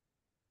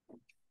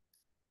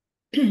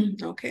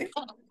 Okay.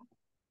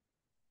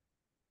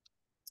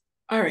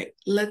 All right,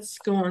 let's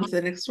go on to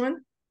the next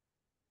one.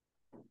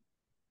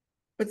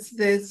 What's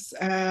this?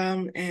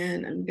 And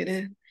I'm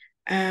gonna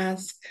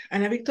ask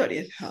Ana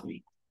Victoria to help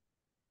me.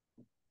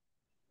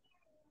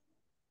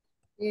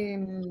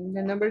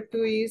 The number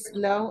 2 is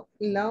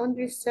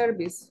laundry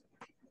service.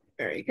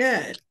 Very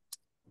good.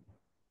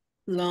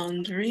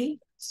 Laundry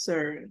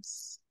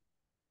service.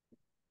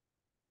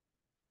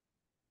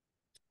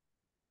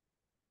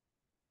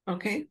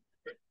 Okay.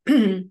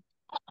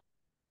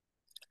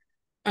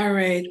 All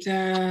right.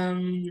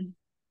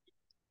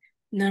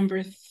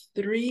 Number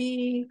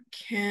 3,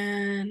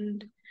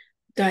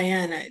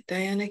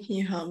 Diana, can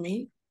you help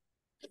me?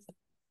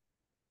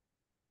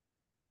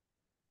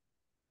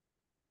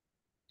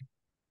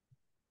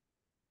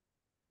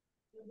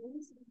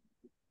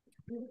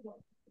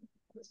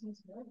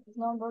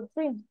 Number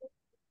 3.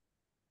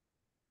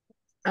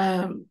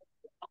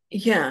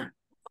 Yeah,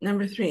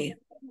 number 3.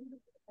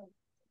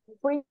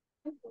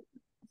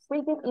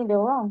 Fridge in the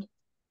room.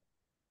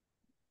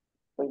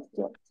 Fridge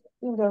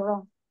in the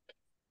room.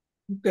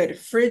 Good.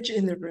 Fridge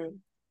in the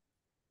room.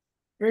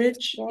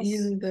 Fridge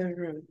Yes. in the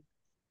room.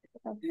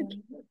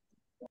 Okay.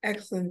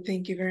 Excellent.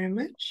 Thank you very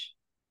much.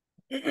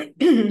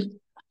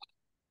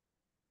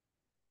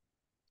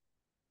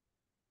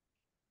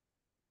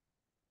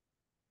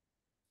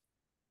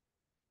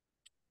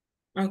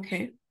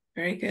 Okay,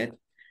 very good.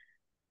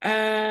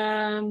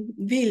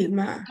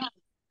 Vilma,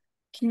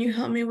 can you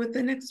help me with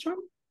the next one?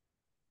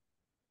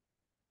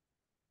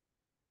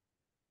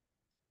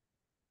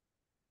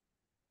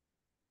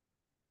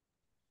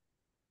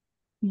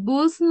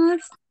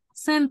 Business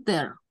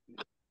center.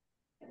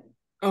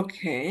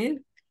 Okay,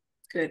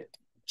 good.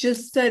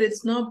 Just said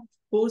it's not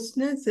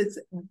business, it's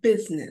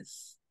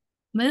business.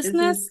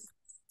 Business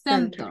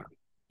center.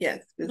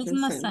 Yes, business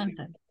Business center.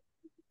 center.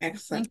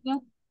 Excellent. Thank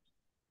you.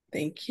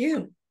 Thank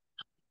you.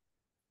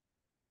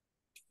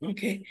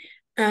 Okay.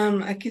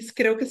 Aquí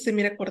creo que se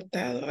mira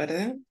cortado,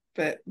 ¿verdad?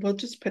 But we'll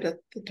just put at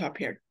the top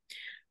here.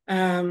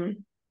 Sarah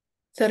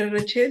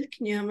Rachel,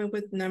 can you help me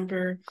with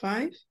number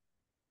 5?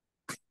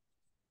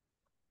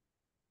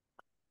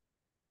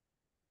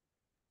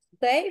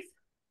 Safe.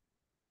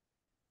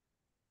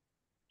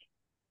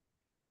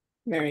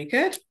 Very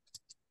good.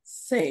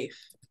 Safe.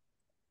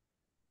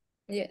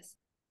 Yes.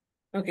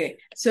 Okay,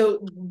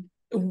 so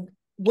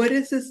what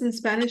is this in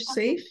Spanish,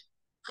 safe?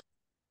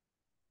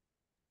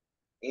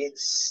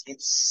 It's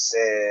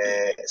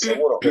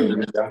seguro.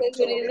 Seguridad.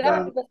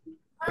 Seguridad.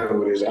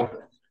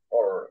 Seguridad.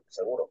 Or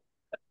seguro.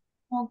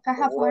 O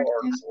caja Seguro or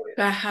fuerte. seguridad.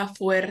 Caja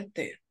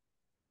fuerte.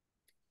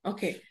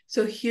 Okay,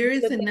 so here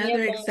is Lo another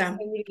tenía con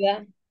example.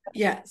 seguridad.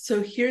 Yeah,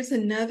 so here's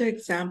another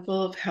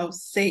example of how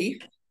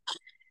safe,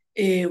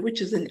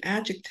 which is an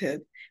adjective,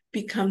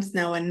 becomes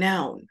now a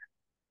noun.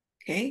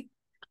 Okay,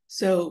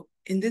 so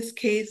in this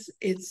case,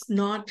 it's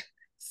not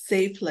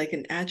safe like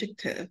an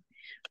adjective,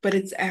 but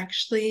it's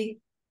actually,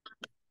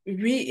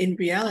 in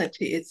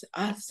reality, it's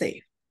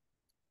unsafe.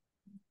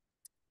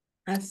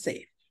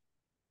 Unsafe.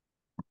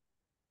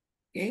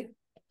 Okay,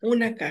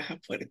 una caja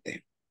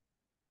fuerte.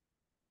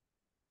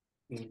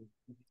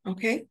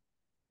 Okay,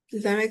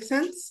 does that make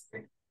sense?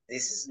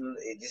 This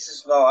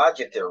is no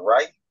adjective,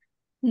 right?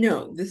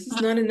 No, this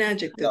is not an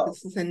adjective. No.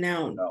 This is a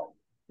noun. No,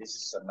 this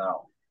is a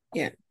noun.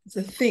 Yeah, it's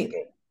a thing.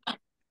 Okay.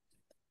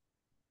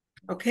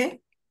 Okay.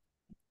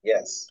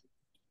 Yes.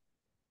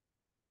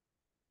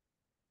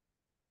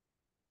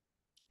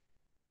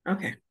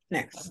 Okay,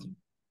 next.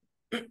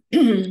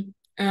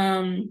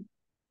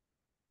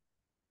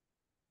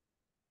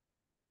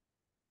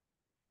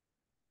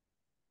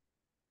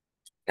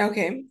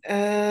 Okay,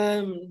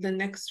 the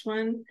next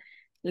one,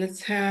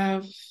 let's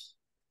have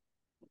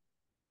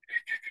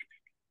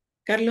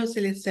Carlos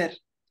Eliezer.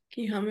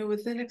 Can you help me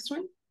with the next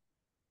one?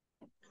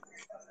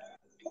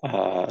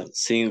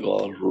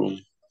 Single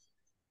room.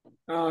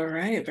 All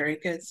right, very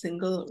good.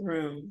 Single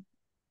room.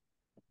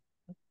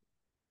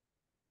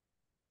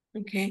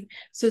 Okay,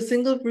 so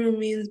single room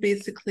means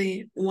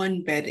basically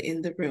one bed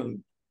in the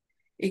room.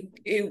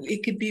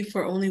 It could be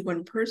for only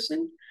one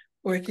person,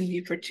 or it can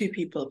be for 2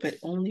 people, but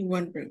only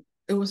one room.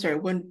 Oh, sorry,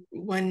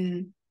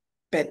 one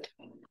bed.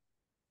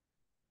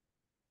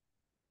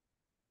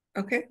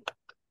 Okay.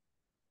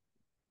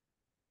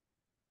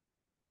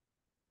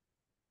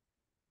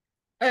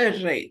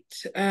 All right.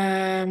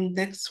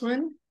 Next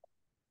one,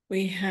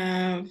 we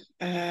have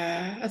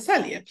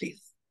Azalia,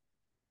 please.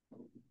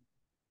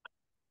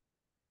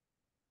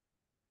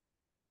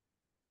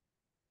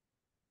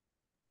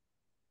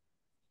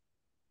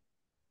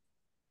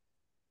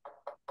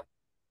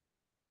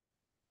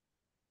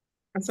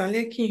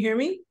 Azalia, can you hear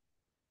me?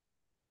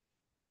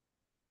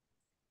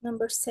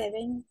 Number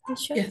 7,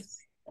 teacher.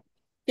 Yes.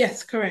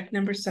 Yes, correct.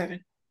 Number 7.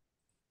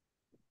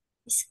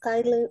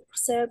 Skyler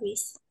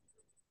service.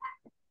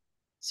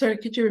 Sorry,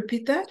 could you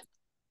repeat that?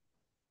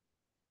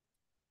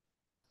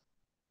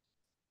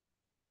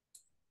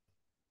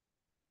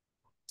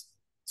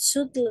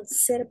 Shuttle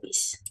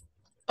service.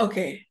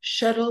 Okay,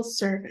 shuttle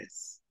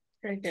service.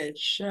 Very good.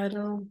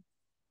 Shuttle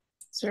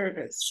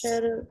service.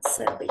 Shuttle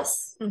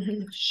service.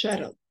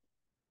 Shuttle.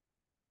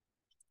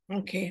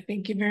 Okay,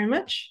 thank you very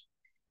much.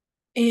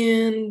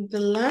 And the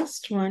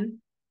last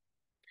one,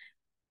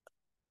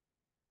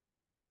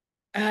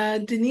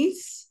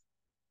 Denise,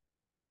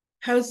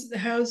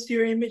 how's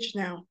your image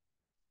now?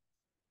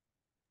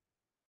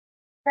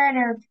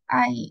 Better.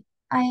 I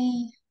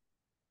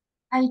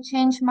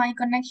changed my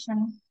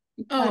connection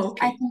because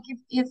okay. I think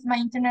it's my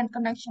internet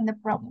connection the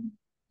problem.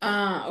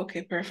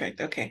 Okay, perfect.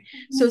 Okay.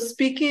 So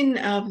speaking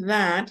of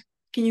that,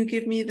 can you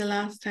give me the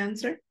last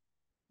answer?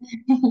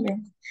 Yes.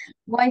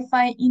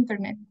 Wi-Fi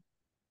internet.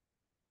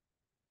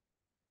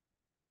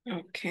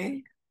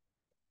 Okay.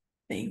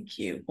 Thank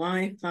you.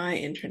 Wi-Fi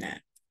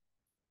internet.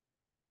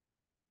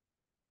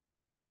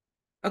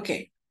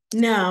 Okay.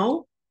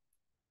 Now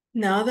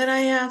that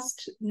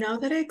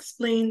I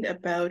explained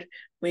about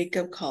wake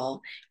up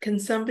call, can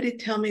somebody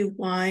tell me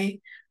why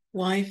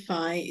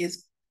Wi-Fi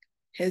is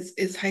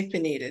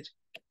hyphenated?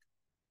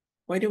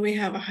 Why do we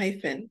have a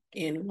hyphen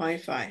in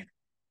Wi-Fi?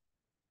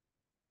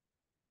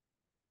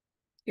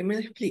 ¿Qué me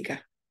lo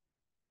explica?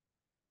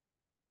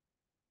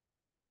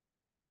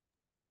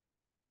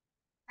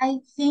 I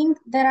think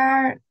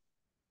there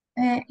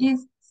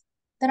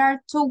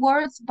are two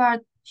words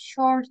but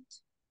short,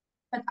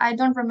 but I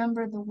don't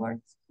remember the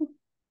words.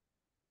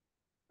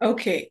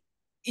 Okay,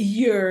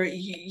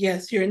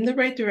 yes, you're in the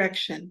right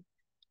direction.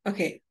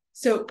 Okay,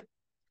 so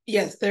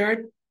yes,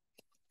 there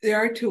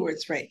are two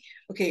words, right?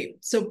 Okay,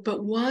 so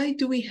but why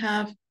do we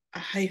have a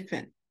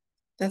hyphen?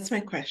 That's my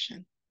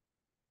question.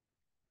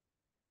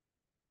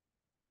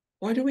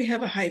 Why do we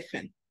have a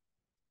hyphen?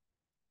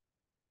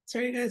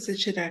 Sorry, guys, it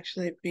should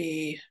actually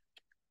be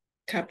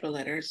capital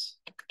letters.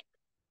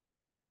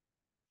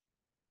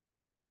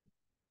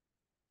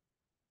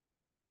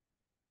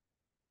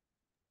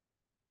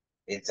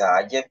 It's an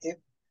adjective?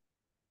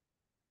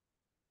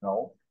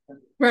 No.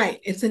 Right,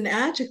 it's an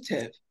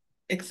adjective.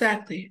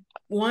 Exactly.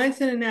 Why is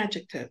it an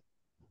adjective?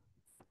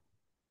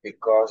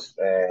 Because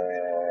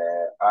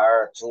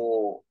are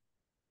two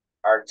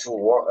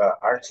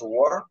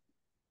word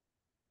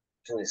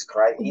to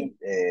describe the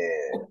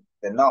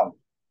noun.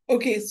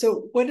 Okay,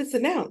 so what is the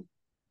noun?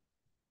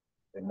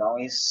 The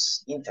noun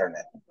is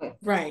internet.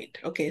 Right.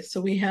 Okay,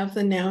 so we have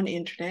the noun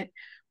internet.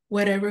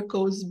 Whatever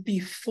goes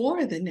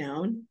before the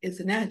noun is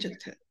an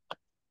adjective.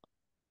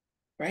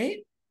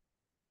 Right?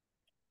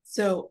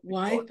 So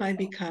Wi-Fi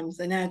becomes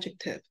an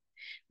adjective.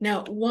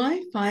 Now,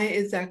 Wi-Fi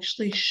is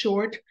actually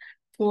short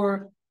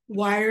for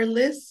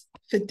wireless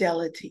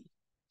fidelity.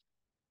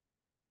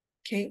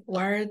 Okay,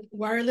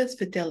 wireless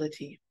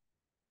fidelity.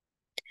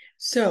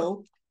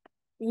 So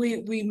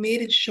we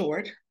made it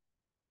short.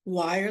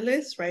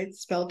 Wireless, right?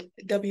 Spelled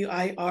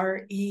W-I-R-E-L-E-S-S,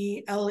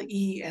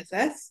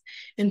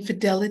 and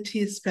fidelity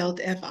is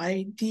spelled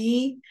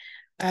F-I-D-E-L-I-T-Y,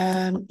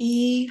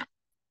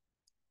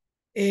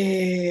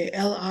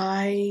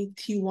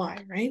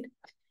 right?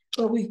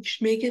 But we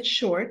make it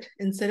short.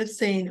 Instead of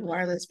saying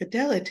wireless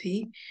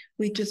fidelity,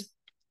 we just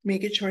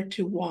make it short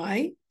to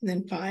Y and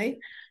then phi.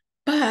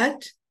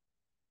 But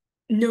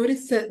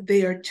notice that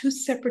they are two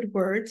separate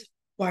words,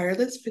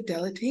 wireless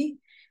fidelity,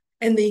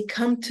 and they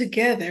come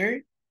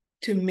together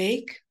to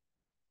make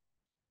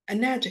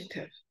an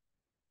adjective.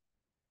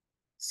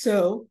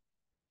 So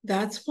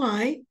that's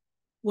why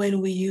when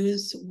we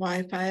use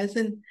Wi-Fi as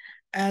an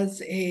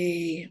as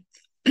an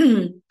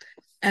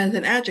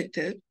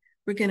adjective,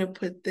 we're going to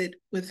put it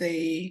with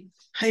a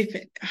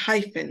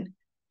hyphen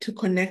to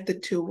connect the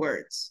two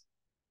words.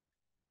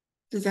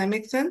 Does that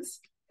make sense?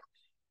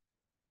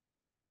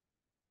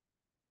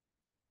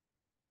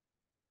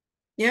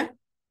 Yeah?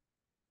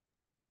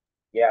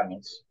 Yeah,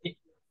 means.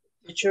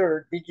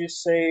 Teacher, did you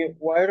say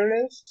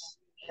wireless?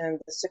 And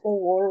the second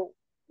word,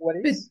 what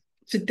is?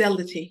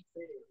 Fidelity.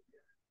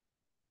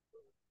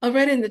 I'll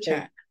write it in the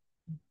chat.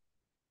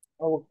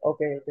 Oh,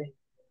 okay.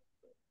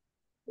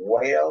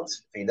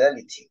 Wireless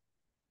fidelity.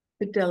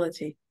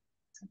 Fidelity.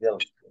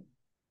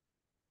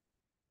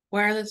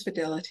 Wireless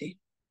fidelity.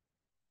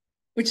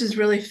 Which is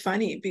really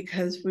funny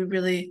because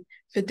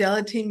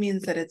fidelity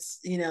means that it's,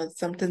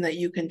 something that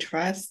you can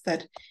trust,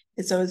 that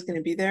it's always going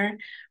to be there.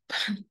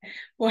 But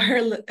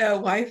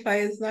Wi-Fi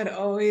is not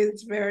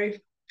always very,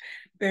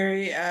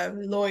 very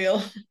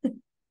loyal.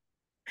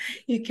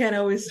 You can't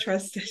always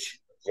trust it.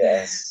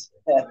 Yes.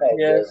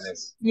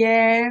 Yes.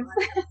 Yes.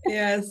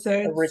 Yeah, so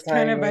Every it's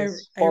kind time of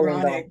it's falling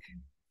ironic. down.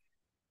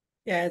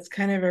 Yeah, it's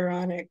kind of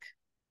ironic.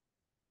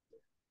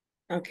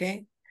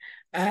 Okay.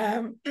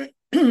 Mm-hmm.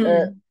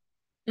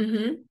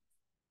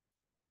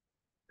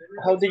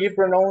 How do you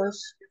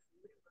pronounce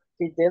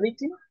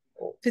fidelity?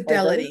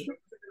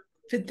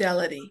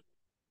 Fidelity.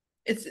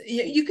 It's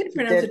you can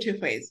pronounce it two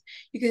ways.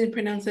 You can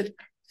pronounce it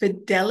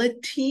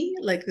fidelity,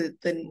 like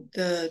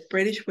the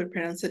British would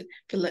pronounce it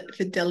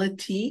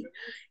fidelity,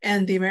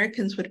 and the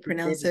Americans would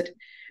pronounce it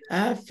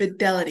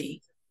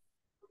fidelity.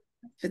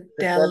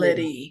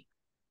 Fidelity.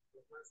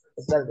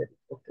 Fidelity.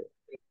 Okay.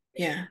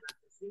 Yeah.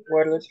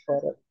 Wireless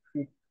fidelity.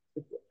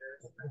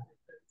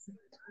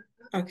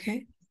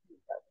 Okay.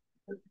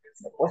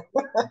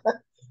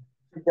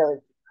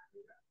 Fidelity.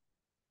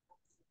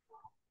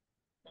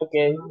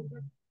 Okay.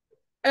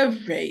 All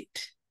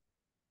right.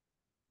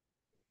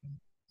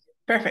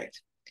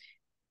 Perfect.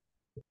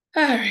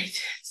 All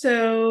right.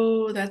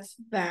 So that's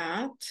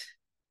that.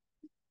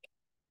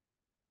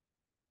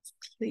 It's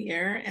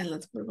clear. And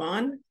let's move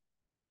on.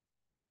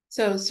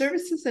 So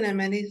services and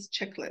amenities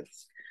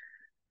checklist.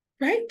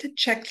 Write a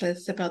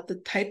checklist about the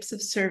types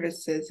of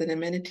services and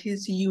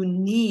amenities you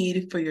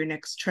need for your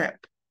next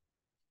trip.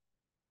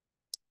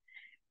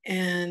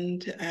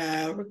 And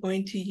we're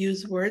going to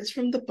use words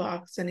from the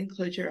box and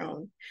include your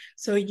own.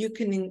 So you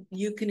can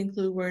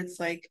include words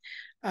like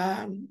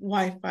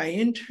Wi-Fi,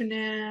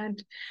 internet,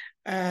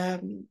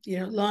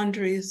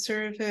 laundry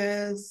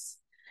service,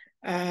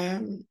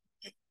 I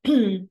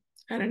don't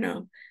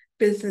know,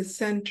 business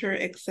center,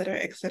 et cetera,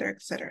 et cetera,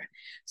 et cetera.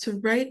 So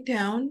write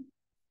down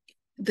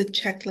the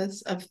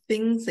checklist of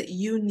things that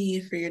you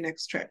need for your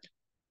next trip.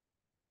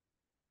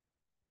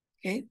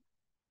 Okay,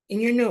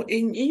 in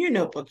your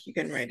notebook, you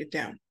can write it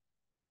down.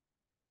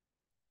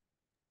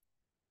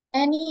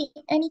 Any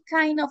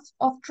kind of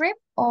trip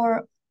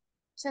or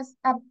just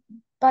a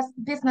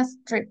business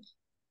trip?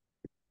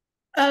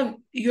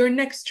 Your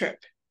next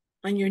trip.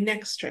 on your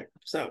next trip.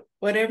 So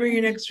whatever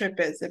your next trip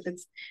is, if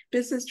it's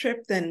business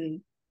trip,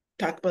 then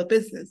talk about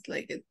business,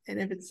 like it, and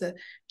if it's a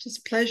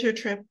just pleasure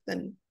trip,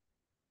 then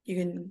you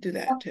can do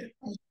that too.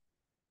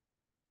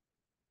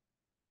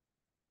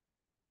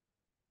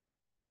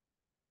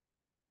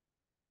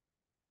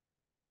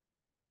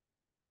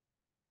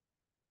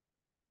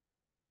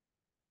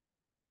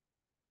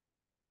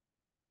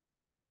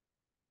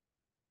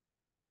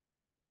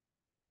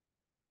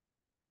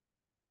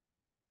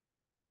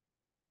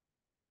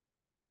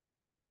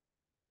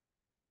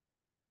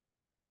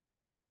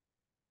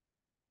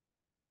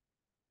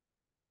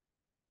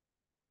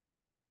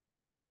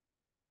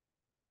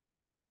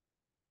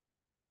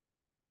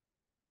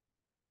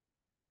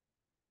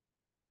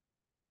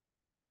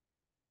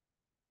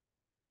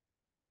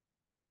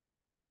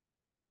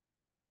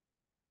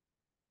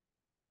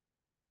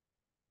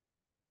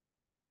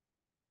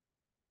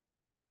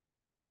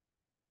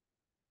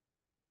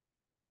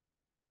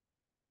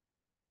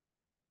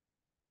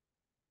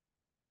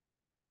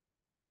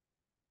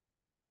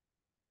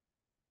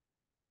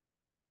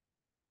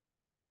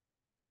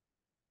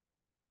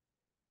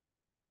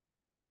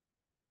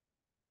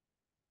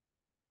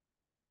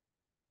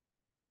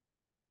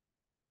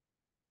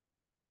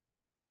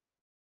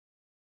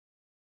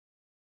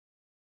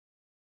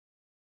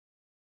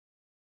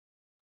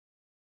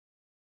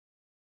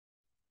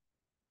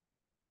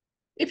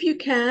 If you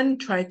can,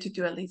 try to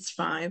do at least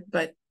 5,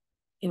 but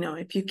you know,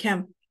 if you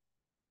can't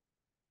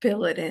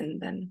fill it in,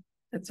 then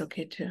that's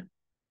okay too.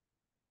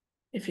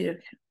 If you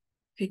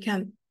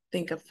can't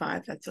think of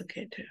 5, that's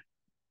okay too.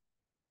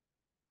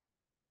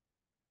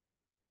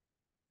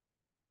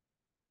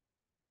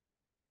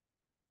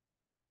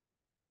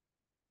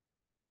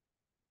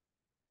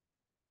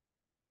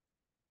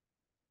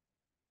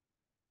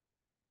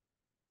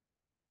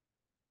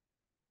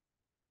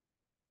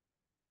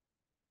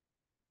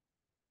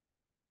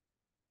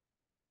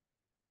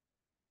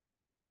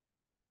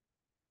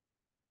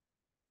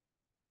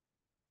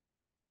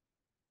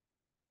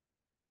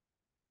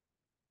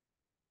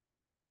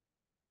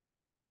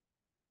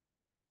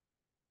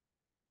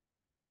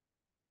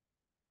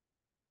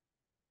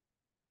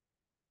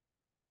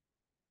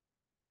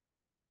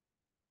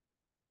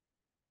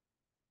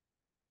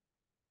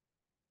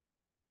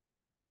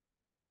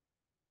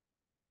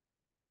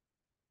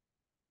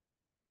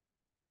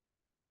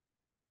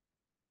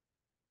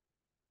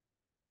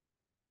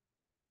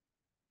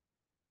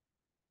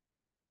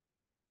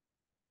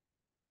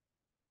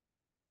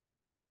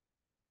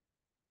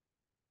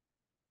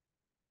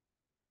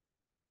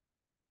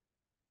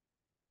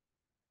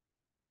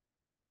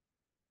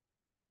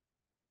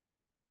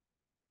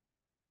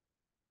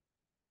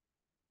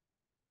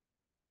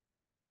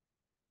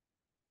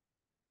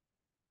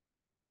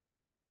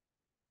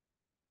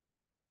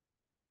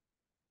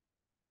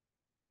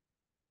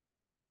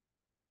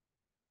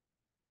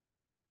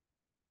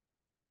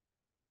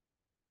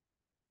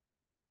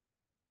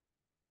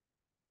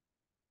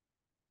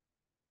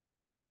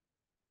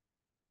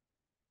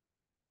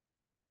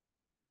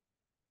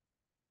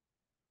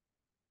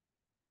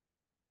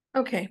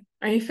 Okay,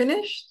 are you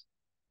finished?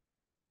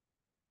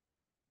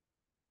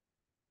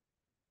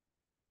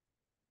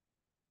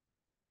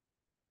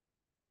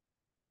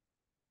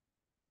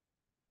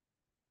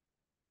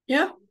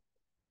 Yeah?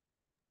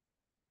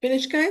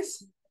 Finished,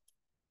 guys?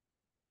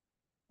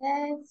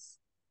 Yes.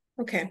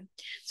 Okay,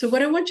 so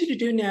what I want you to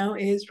do now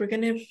is we're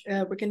gonna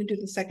do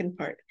the second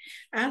part.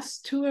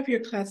 Ask 2 of your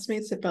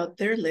classmates about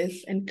their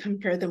list and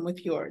compare them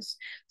with yours.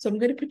 So I'm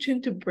gonna put you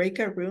into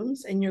breakout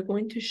rooms and you're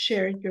going to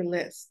share your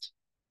list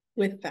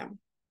with them.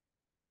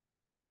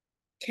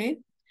 Okay?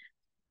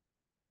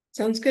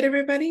 Sounds good,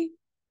 everybody?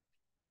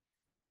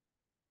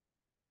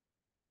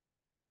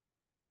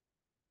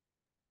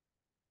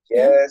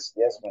 Yes,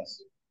 yes,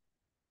 miss.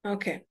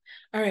 Okay.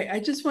 All right. I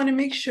just want to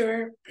make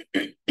sure,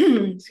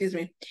 excuse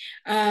me.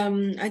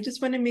 I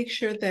just want to make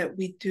sure that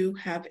we do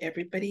have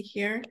everybody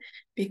here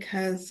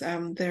because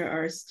there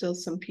are still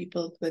some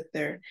people with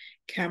their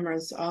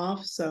cameras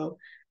off. So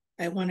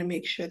I want to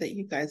make sure that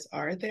you guys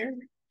are there.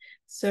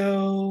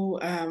 So,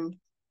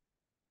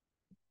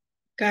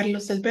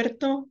 Carlos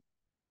Alberto,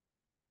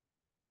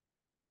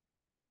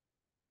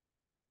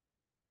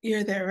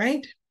 you're there,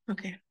 right?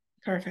 Okay,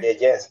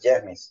 perfect. Yes,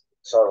 yes, miss.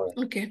 Sorry.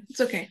 Okay,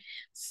 it's okay.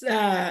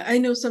 I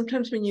know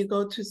sometimes when you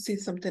go to see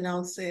something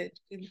else,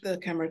 the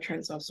camera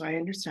turns off, so I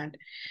understand.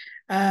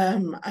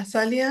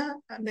 Azalia,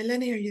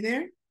 Melanie, are you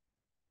there?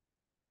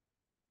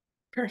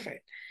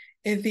 Perfect.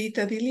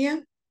 Evita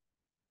Dilia?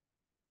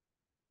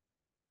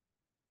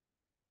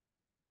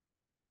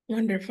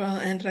 Wonderful.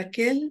 And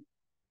Raquel?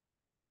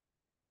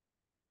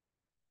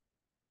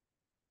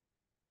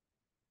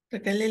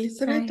 Raquel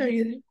Elizabeth, are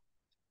you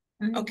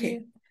there?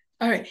 Okay.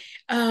 All right.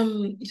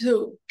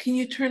 So can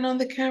you turn on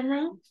the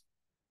camera?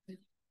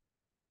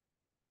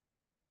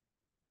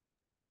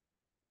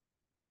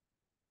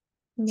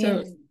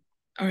 Yes. So,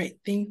 all right,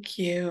 thank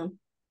you.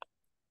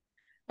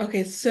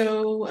 Okay,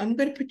 so I'm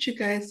going to put you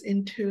guys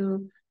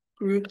into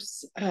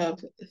groups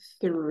of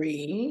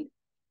 3.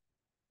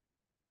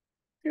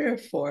 There are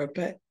 4,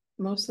 but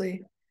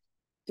mostly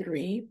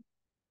 3.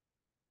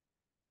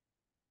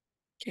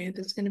 Okay,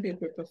 there's going to be a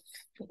group of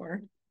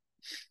 4.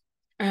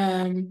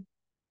 And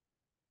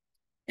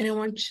I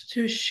want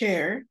you to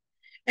share.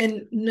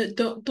 And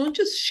no, don't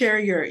just share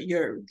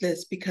your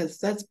list because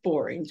that's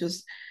boring.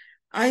 Just,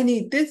 I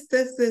need this,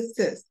 this, this,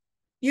 this.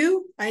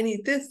 I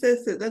need this,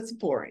 this, this. That's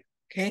boring,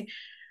 okay?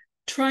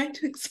 Try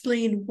to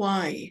explain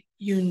why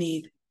you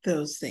need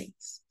those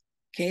things,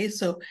 okay?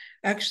 So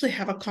actually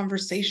have a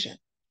conversation,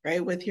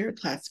 right, with your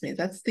classmate.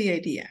 That's the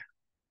idea,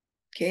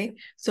 okay?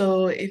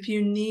 So if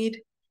you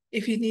need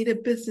a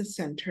business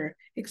center,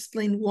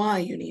 explain why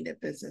you need a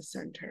business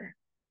center,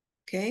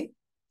 okay?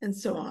 And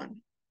so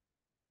on.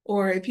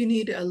 Or if you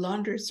need a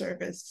laundry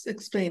service,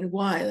 explain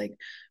why. Like,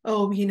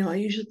 oh, I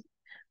usually,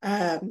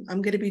 I'm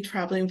going to be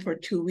traveling for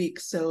 2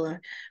 weeks, so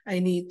I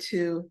need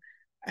to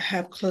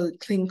have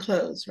clean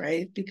clothes,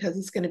 right? Because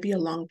it's going to be a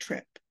long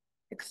trip,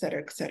 et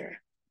cetera, et cetera.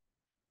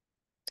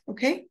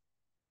 Okay?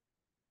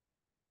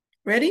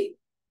 Ready?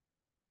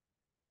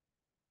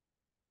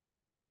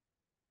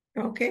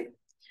 Okay.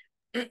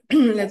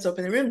 Let's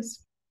open the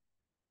rooms.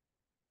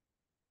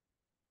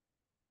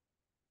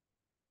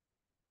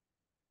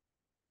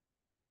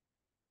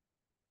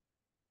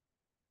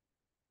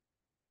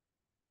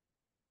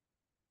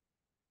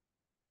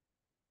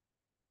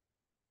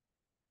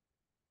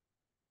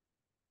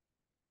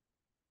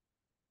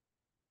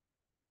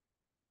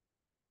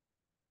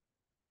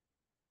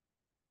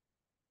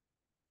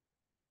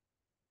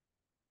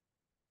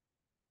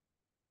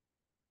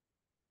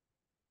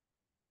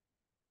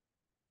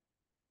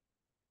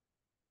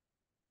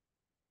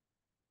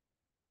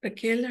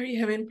 Raquel, are you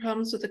having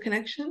problems with the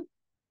connection?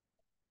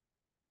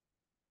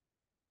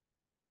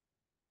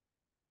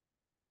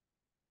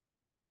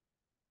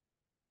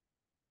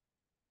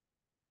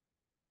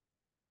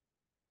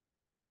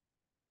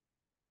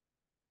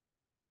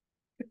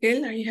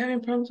 Raquel, are you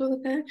having problems with the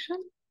connection?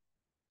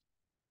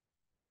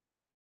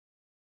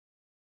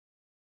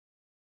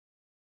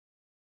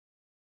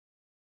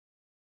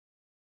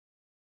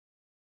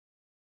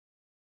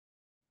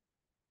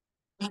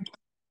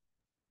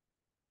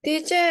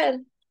 Teacher,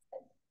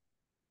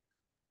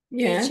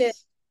 Yes. teacher,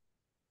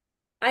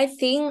 I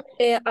think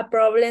a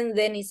problem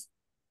then is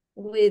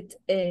with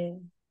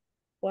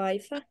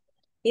Wi-Fi,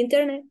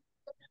 internet.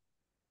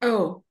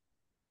 Oh,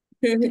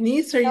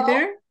 Denise, are you Hello?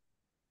 there?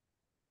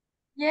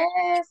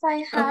 Yes,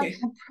 I have Okay.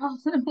 a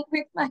problem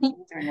with my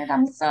internet.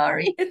 I'm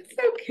sorry. It's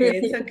okay.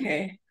 It's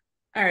okay.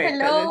 All right,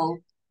 but Hello?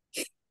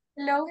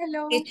 Hello,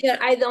 hello. Teacher,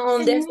 I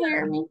don't Can you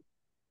hear understand me?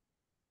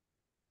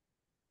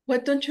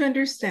 what don't you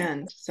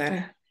understand,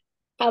 Sarah?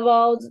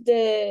 about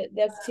the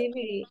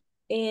activity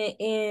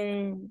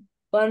in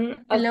one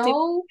activity.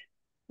 Hello?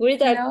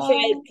 Read a Hello?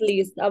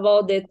 checklist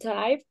about the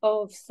type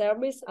of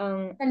service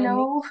and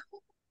Hello?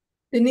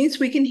 Denise,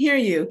 we can hear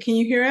you. Can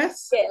you hear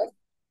us? yes.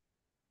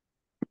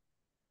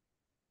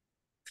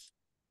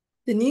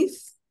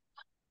 Denise?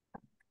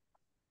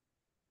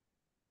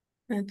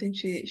 I think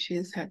she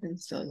is having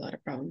still a lot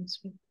of problems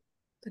with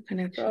the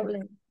connection.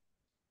 Problem.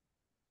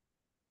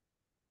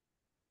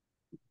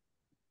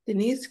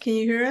 Denise, can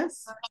you hear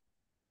us?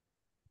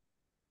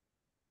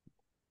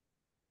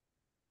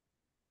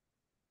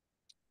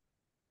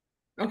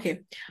 Okay.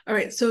 All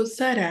right. So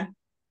Sarah,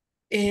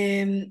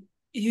 you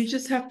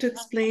just have to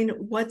explain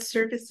what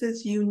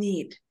services you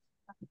need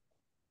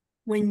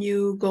when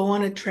you go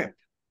on a trip.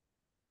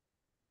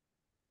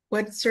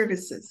 What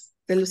services?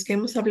 De los que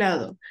hemos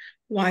hablado.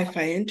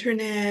 Wi-Fi,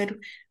 internet,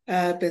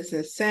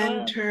 business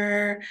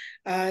center,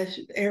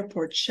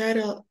 airport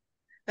shuttle,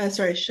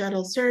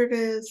 shuttle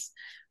service,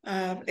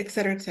 et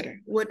cetera, et cetera.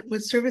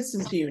 What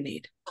services do you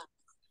need?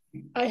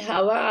 I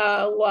have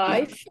a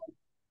wife.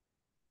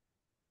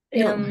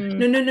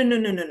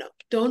 No.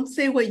 Don't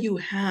say what you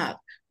have.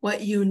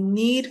 What you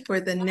need for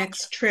the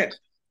next trip.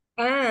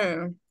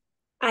 I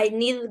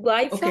need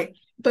Wi-Fi. Okay,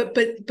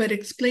 but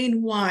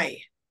explain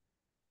why.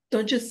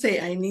 Don't just say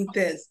I need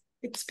this.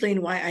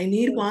 Explain why. I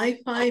need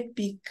Wi-Fi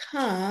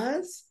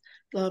because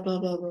blah blah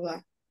blah blah blah.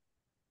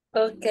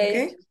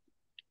 Okay.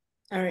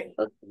 All right.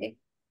 Okay.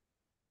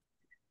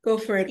 Go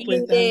for it In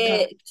with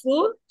the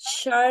two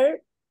share.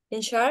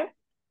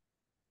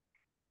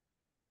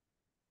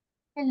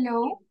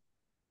 Hello?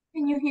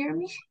 Can you hear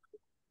me?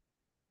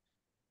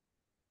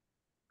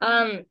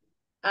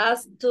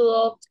 Ask two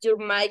of your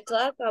my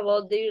class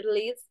about their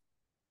list.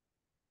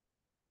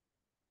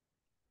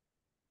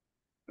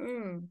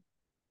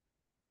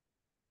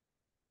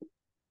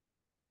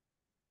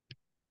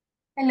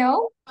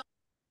 Hello?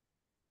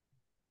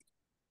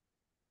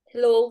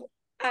 Hello,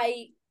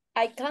 I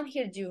can't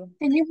hear you.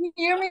 Can you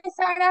hear me,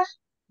 Sarah?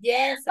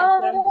 Yes, I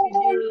can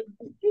hear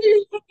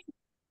you.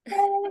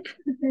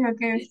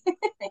 Okay.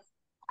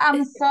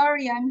 I'm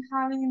sorry, I'm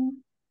having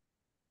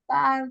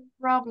bad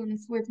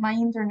problems with my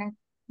internet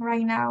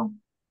right now.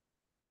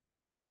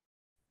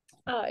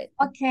 All right.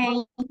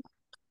 Okay.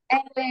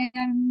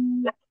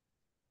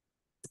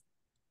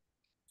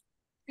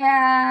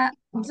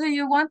 Do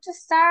you want to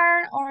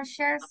start or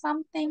share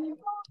something?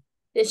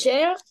 The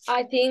share,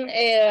 I think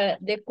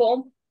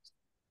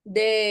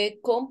the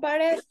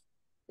compare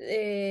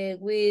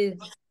with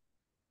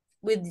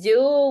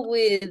you,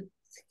 with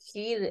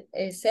here,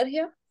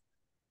 Sergio.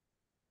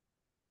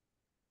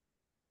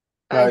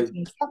 I Hi.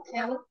 think.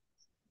 Okay.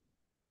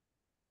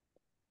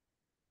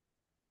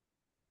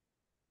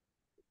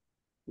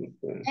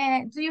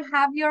 Do you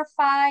have your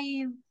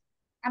 5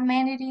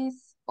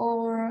 amenities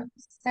or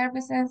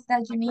services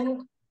that you need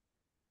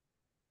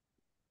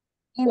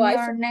in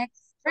Wi-Fi. your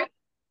next trip?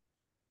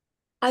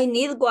 I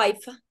need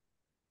Wi-Fi.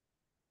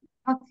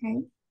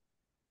 Okay.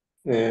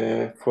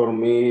 For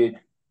me,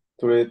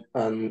 treat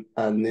and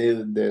I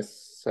need the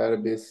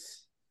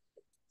service,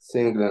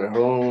 single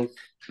room,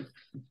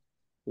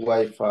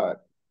 Wi-Fi,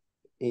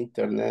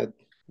 internet,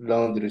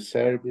 laundry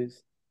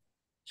service,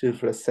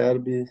 children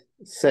service,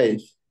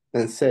 safe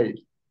and safe.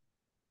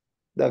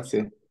 That's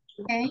it.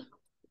 Okay.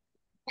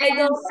 I And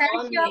don't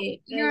want Sergio,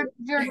 it. your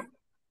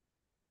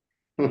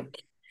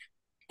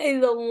I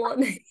don't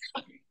want it.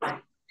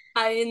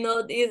 I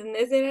know it's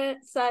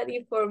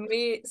necessary for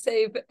me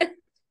save.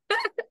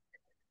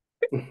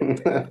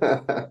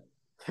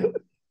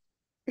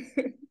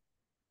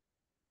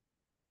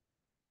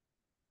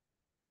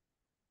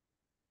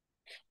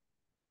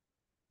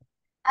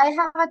 I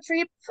have a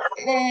trip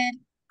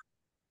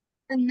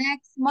the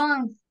next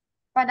month,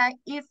 but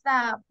it's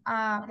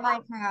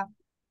like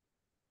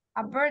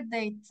a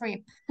birthday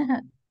trip.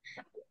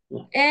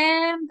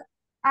 And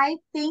I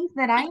think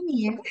that I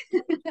need,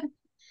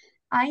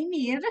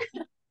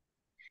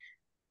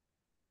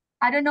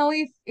 I don't know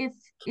if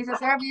it's a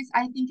service,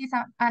 I think it's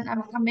an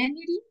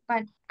amenity,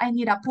 but I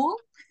need a pool,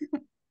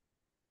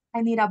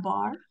 I need a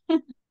bar.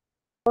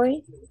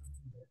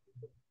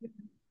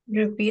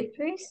 Repeat,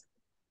 please.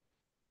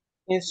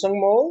 In some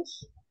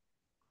malls,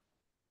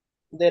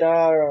 there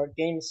are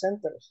game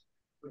centers.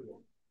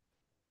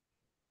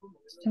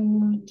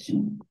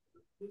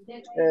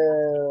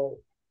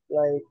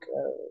 Like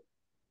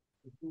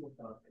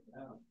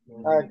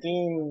a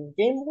game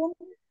room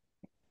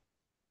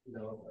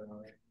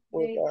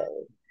with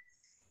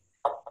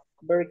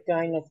very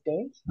kind of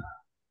games.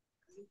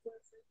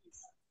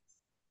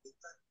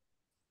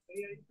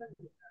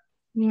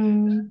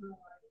 Yes.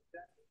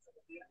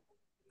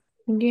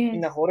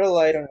 In a hotel,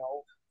 I don't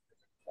know.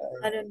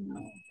 I don't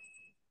know.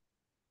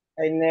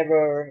 I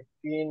never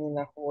been in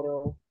a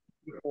hotel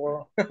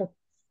before,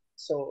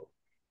 so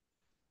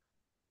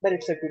but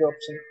it's a good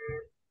option.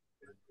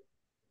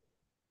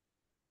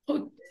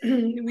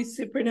 We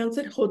say pronounce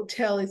it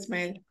hotel,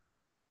 Ismael.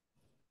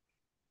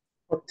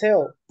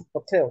 Hotel.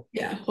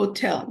 Yeah,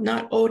 hotel,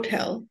 not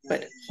hotel,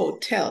 but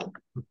hotel.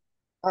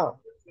 Ah,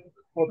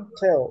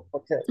 hotel.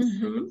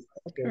 Mm-hmm.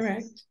 Okay.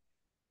 Correct.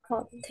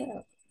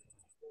 Hotel.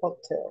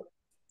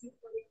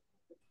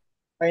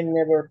 I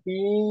never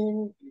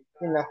been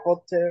in a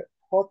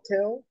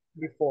hotel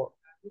before.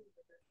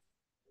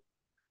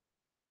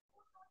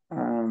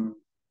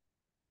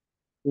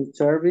 Food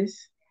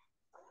service.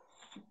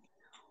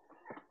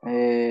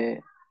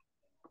 It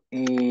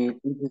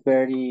is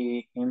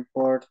very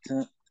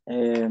important.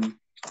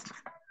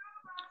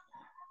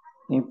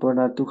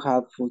 Important to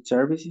have food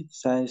services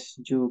since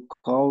you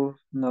could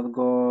not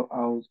go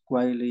out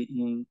quietly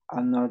in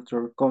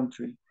another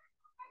country.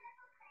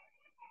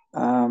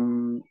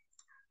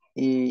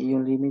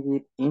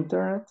 Unlimited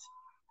internet.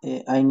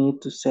 I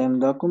need to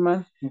send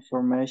document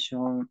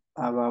information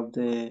about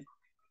the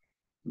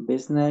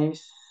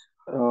business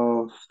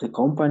of the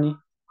company.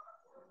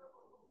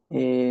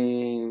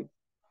 A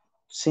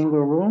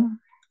single room.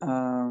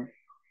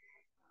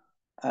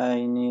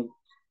 I need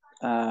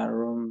a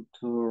room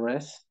to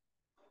rest.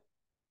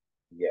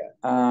 Yeah.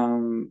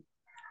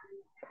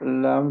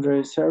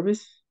 Laundry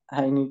service.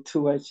 I need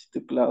to wash the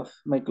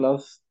clothes, my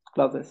clothes.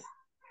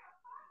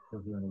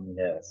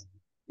 Yes.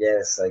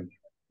 Yes.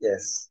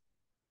 Yes.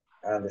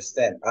 I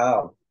understand.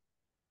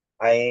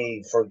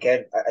 I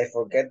forget. I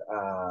forget.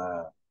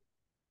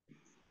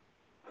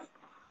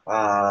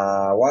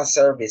 One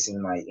service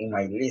in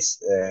my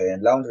list.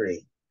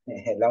 Laundry.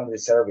 Laundry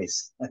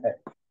service.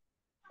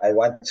 I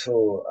want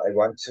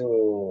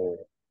to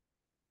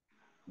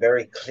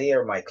very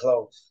clear my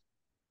clothes.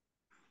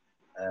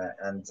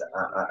 And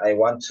I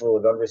want to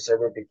laundry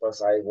service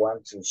because I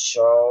want to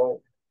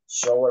shower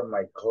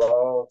my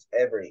clothes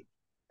every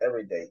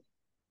day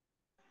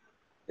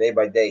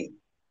by day,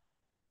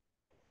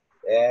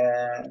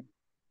 and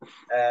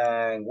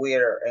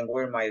wear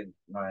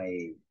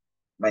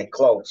my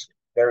clothes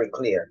very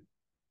clear.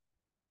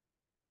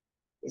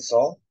 It's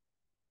all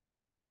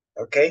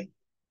okay.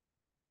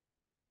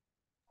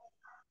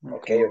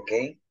 Okay.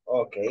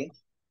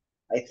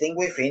 I think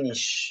we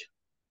finish.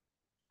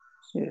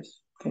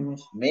 Yes,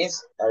 finish.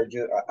 Miss, are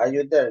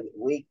you there?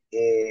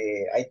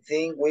 I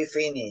think we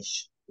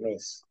finish,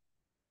 Miss.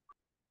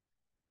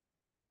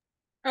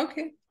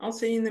 Okay, I'll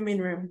see you in the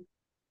main room.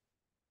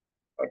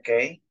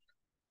 Okay.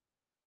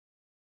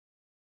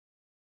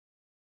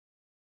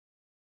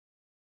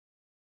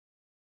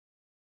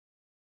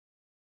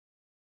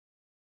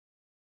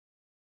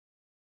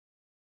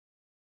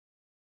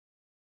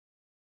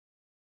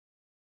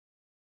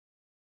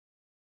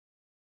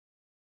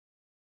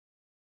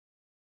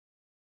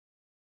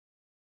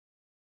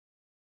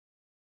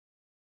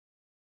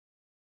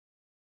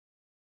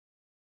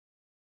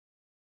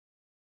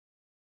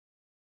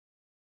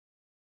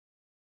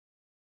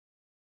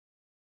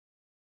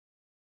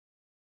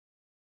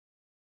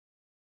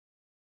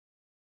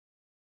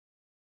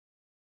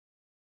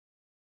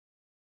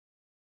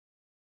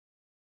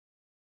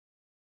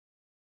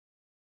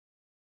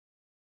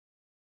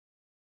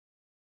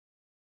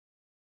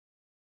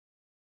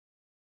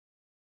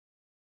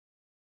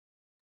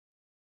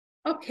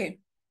 Okay.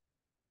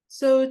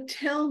 So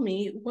tell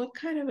me, what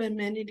kind of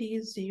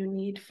amenities do you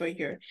need for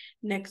your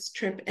next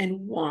trip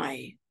and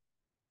why?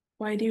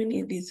 Why do you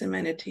need these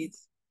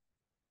amenities?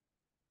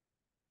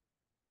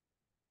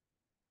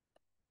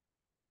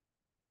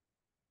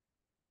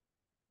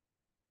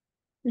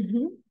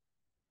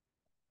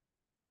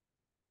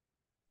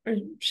 Or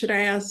should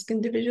I ask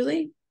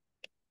individually?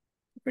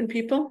 Different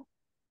people?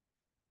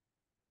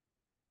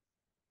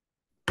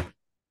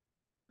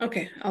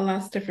 Okay, I'll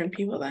ask different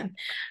people then.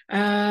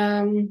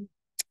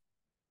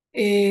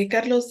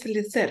 Carlos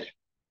Licer,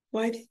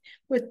 what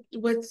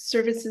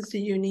services do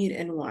you need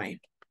and why?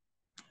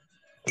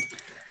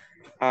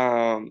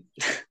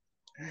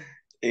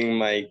 In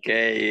my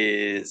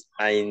case,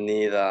 I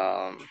need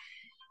a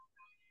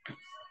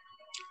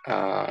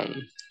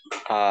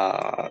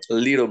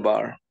little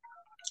bar.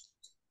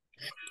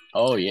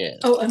 Oh, yeah.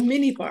 Oh, a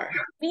mini bar.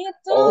 Me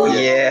too. Oh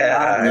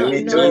yeah, No,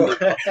 me no. too.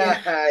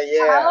 An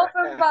Yeah.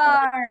 open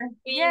bar.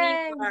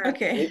 Yay.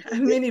 Okay, a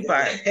mini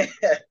bar.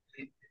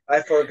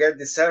 I forget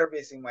the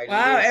service in my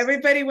Wow, list.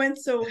 everybody went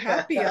so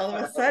happy all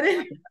of a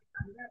sudden.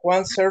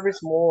 One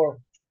service more.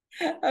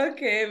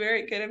 Okay,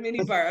 very good. A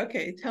mini bar.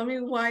 Okay, tell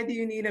me, why do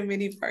you need a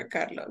mini bar,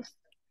 Carlos?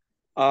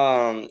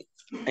 In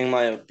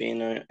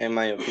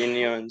my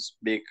opinions,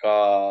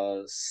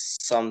 because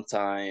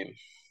sometimes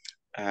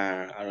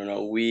I don't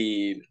know,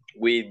 we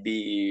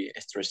be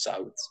stressed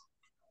out.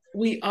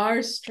 We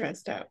are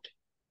stressed out.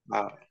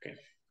 Okay.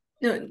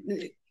 No,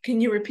 can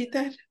you repeat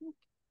that?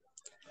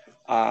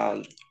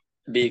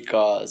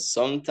 Because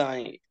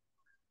sometimes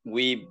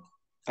we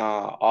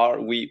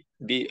are we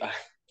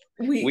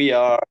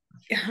are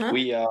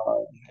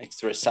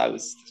stressed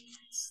out.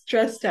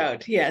 Stressed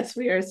out. Yes,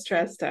 we are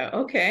stressed out.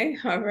 Okay,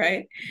 all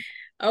right.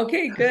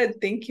 Okay, good.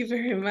 Thank you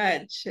very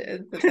much.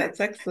 That's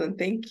excellent.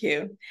 Thank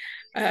you.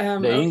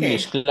 The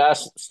English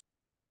class.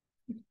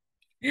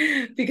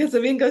 Because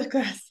of English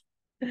class.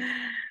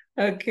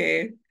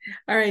 Okay.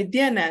 All right,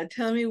 Diana,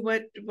 tell me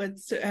what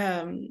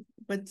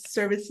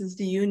services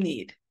do you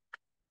need?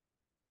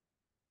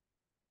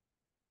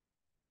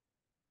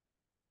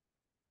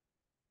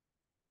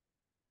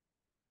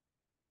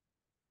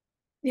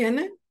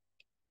 Diana?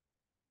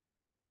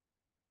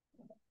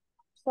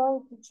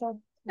 Sorry to check.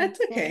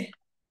 That's okay.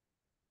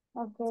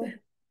 Okay.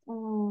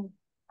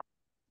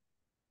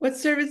 What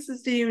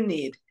services do you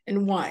need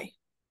and why?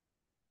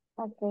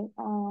 Okay.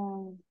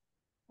 I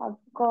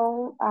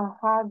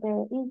have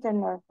the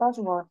internet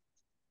password.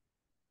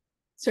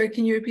 Sorry,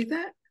 can you repeat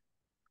that?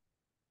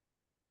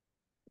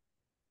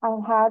 I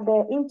have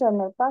the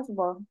internet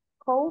password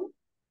code.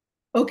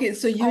 Okay,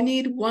 so you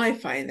need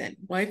Wi-Fi then.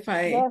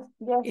 Wi-Fi. Yes.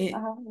 Yes.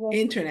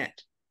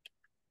 Internet.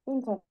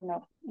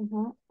 Internet.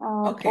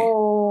 Okay.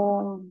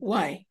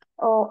 Why?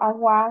 Oh, I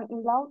want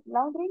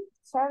laundry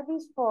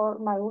service for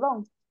my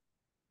room.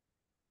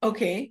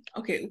 Okay.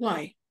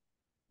 Why?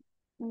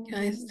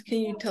 Can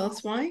you tell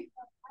us why?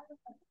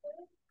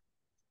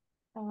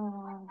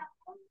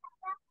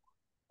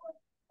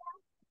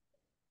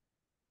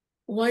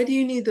 Why do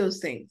you need those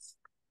things?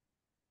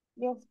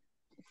 Yes.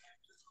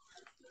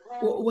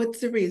 What's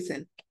the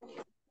reason?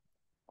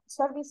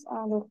 Service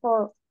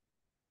for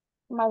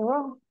my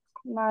room.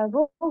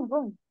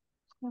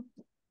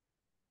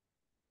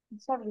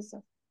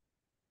 Services.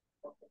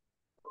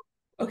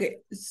 Okay,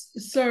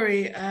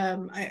 sorry.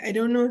 I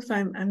don't know if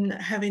I'm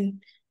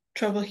having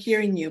trouble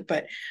hearing you,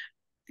 but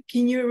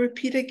can you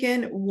repeat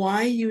again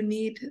why you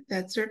need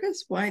that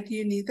service? Why do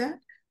you need that?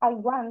 I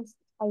want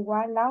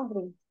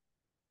laundry.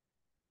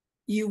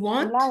 You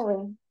want?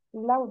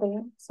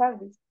 Laundry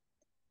service.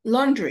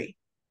 Laundry.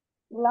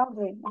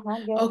 Laundry.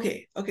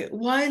 Yes. Okay.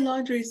 Why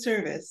laundry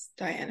service,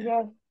 Diana?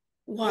 Yes.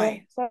 Why?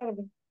 Yes,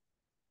 service.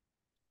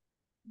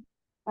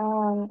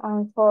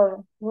 And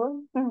for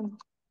room.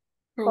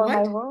 For what?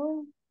 My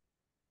room.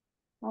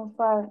 And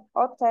for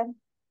hotel.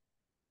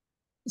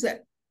 O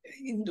sea,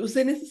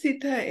 usted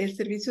necesita el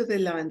servicio de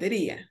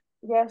lavandería.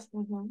 Yes.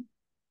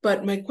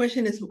 But my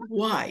question is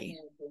why?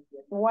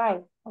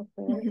 Why?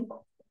 Okay.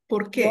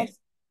 ¿Por qué? Yes.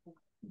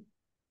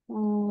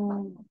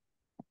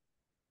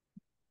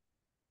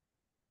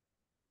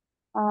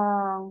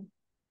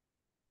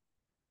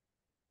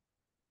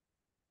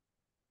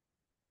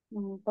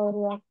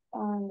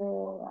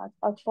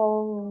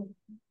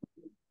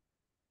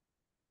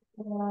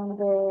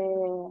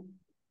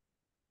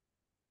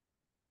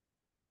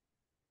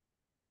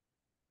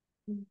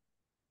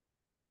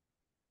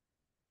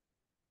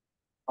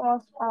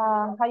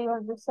 How you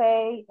want to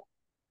say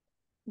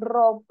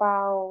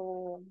ropa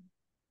o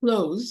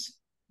Clothes.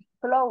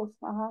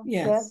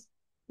 Yes.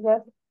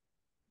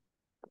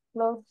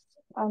 Clothes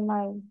and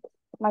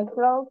my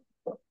clothes.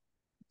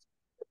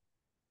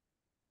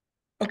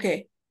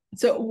 Okay,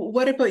 so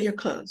what about your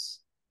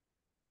clothes?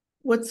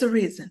 What's the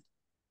reason?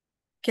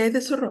 ¿Qué hay de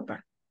su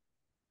ropa?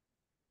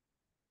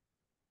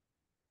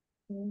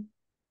 And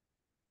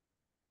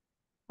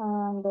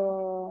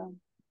the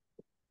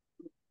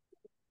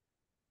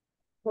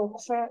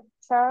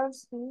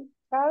shirts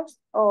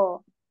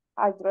o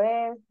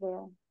address,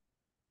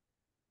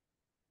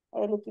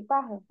 el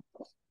equipaje.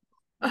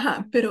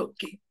 Pero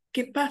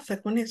 ¿qué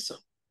pasa con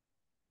eso?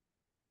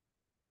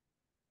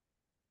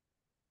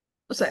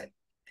 O sea,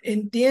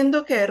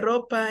 entiendo que hay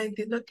ropa,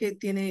 entiendo que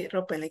tiene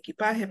ropa en el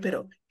equipaje,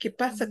 pero ¿qué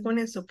pasa con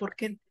eso?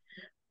 Porque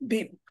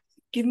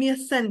give me a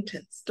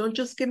sentence. Don't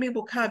just give me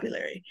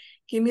vocabulary.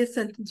 Give me a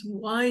sentence.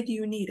 Why do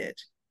you need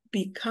it?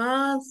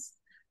 Because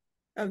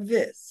of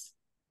this.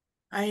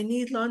 I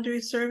need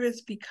laundry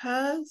service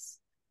because.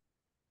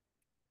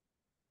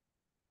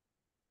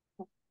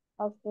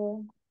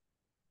 Okay.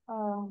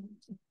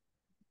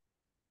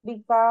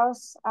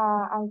 Because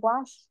I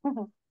wash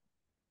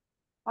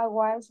I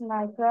wash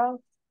my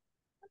clothes,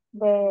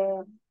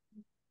 the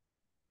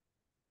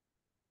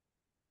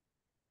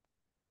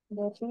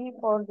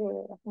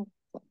people,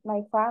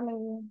 my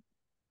family.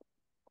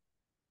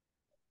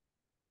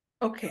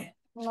 Okay.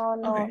 No,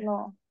 Okay.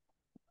 no.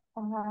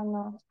 Ajá,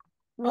 no.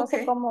 No sé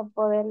Okay. cómo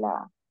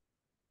poderla.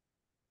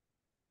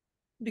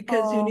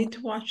 Because you need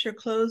to wash your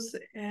clothes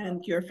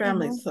and your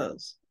family's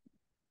clothes.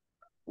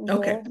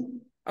 Okay. Yes.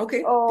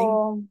 Okay.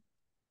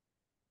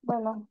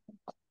 Bueno,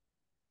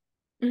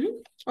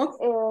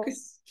 Okay.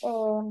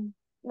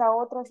 la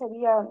otra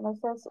sería, no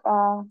sé,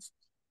 a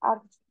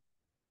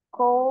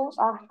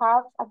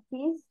have a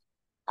kids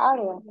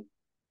area.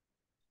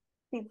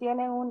 Si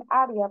tienen un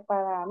área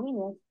para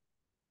niños.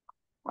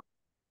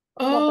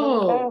 La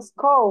pregunta es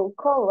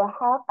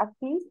have a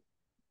kids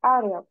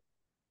area.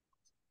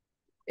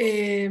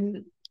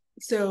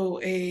 So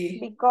a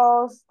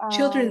because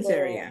children's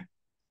area.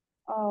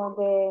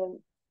 The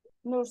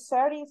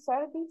nursery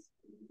service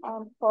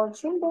for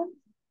children.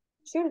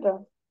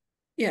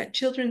 Yeah,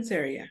 children's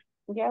area.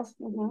 Yes.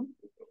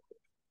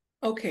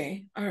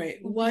 Okay, all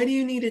right. Why do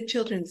you need a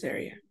children's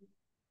area?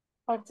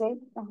 Okay.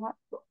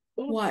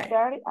 Why?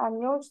 There a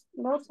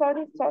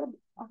nursery service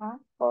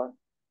for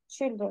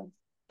children.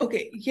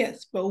 Okay,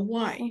 yes, but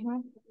why?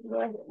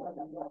 Yes.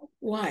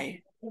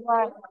 Why?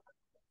 Why?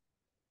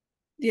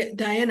 Yeah,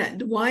 Diana,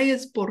 why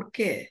is por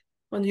qué.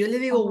 Cuando yo le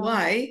digo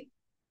why,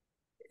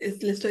 le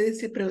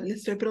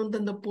estoy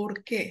preguntando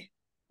por qué.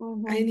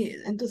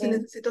 Entonces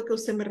necesito que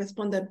usted me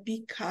responda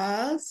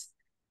because,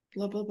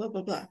 blah, blah, blah,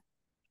 blah, blah.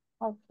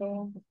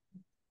 Okay.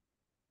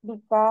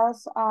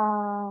 Because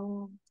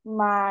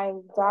my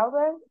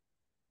daughter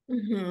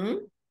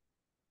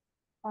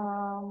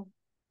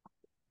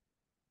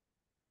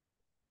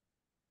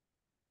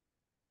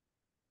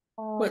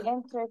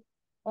entered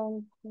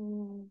en,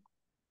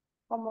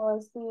 ¿cómo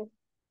decir?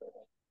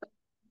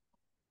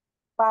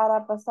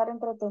 Para pasar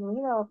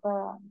entretenido o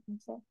para, no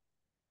sé.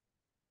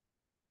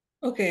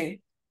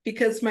 Okay,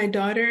 because my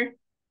daughter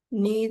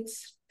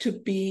needs to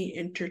be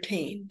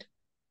entertained.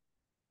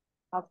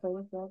 Okay,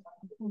 yes.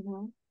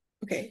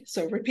 Okay,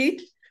 so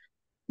repeat.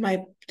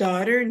 My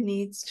daughter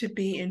needs to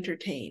be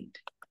entertained.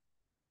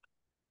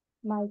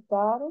 My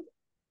daughter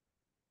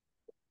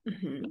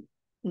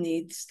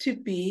needs to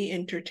be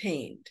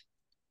entertained.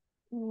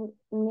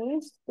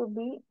 Needs to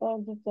be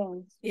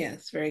entertained.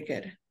 Yes, very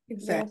good.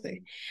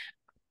 Exactly. Yes.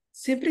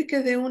 Siempre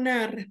que dé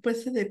una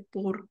respuesta de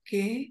por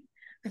qué,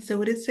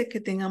 asegúrese que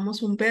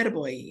tengamos un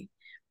verbo ahí.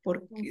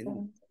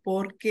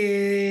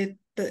 Porque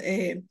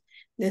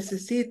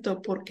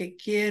necesito, porque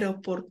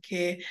quiero,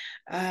 porque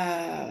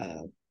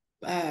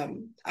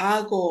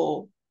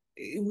hago.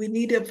 We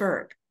need a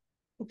verb.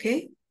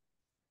 Okay?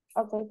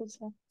 Okay,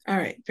 teacher. All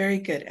right, very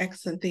good.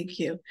 Excellent. Thank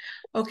you.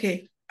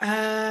 Okay.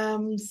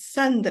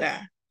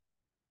 Sandra,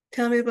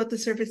 tell me about the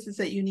services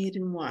that you need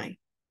and why.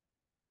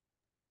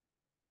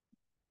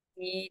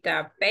 Need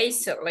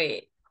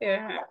basically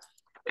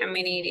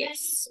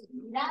amenities,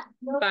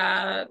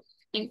 but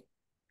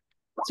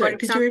sorry,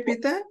 could you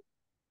repeat that?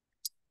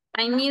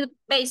 I need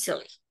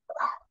basically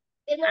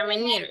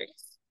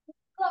amenities.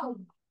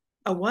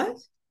 A what?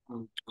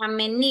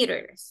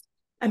 Amenities.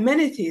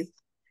 Amenities.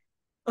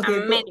 Okay,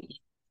 amenities.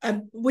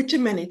 But, which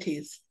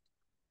amenities?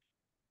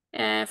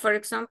 For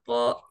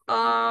example,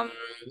 I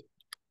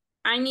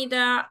need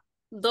a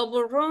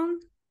double room.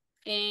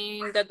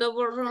 In the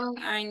double room,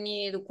 I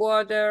need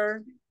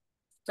water,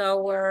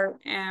 shower,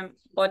 and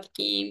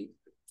potty,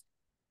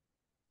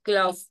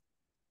 cloth,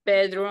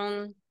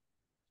 bedroom,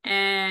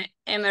 and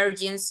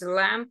emergency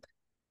lamp,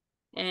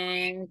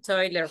 and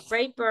toilet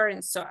paper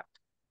and soap.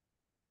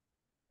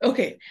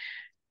 Okay.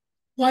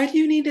 Why do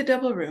you need a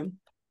double room?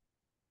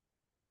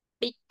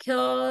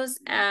 Because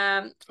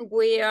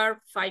we are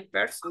 5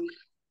 persons.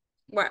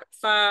 Well,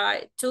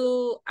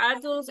 2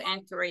 adults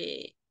and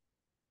 3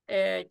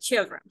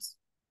 children.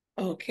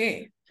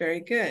 Okay,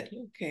 very good.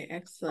 Okay,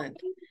 excellent.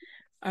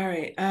 All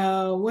right.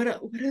 What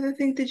other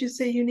thing did you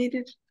say you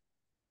needed?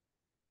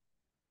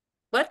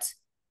 What?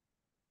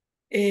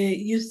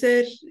 You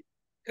said,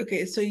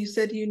 okay, so you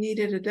said you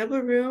needed a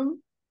double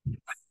room,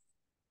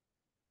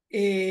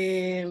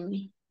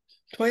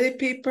 toilet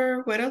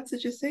paper. What else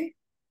did you say?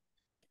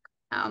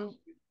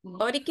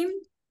 Bodykin.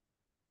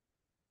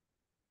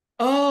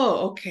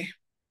 Oh, okay.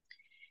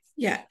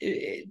 Yeah.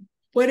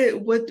 What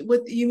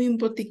you mean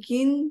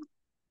botiquín?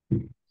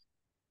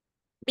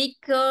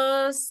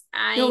 Because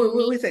No,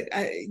 wait a sec.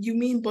 You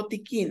mean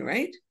botiquín,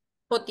 right?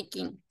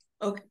 Botiquín.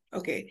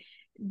 Okay.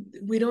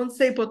 we don't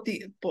say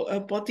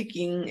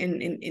botiquín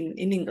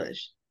in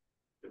English.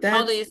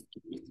 How do you?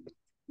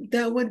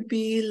 That would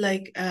be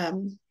like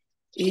an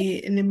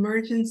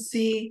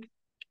emergency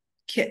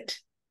kit.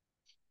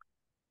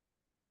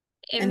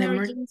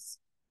 Emergency.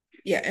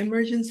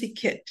 Emergency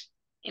kit.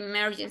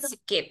 Emergency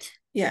kit.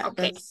 Yeah,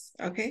 okay. That's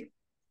okay.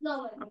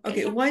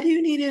 Okay, why do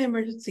you need an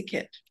emergency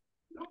kit?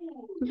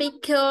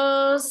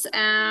 Because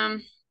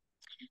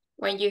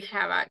when you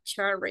have a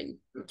children,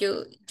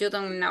 you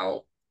don't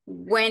know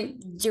when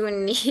you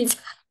need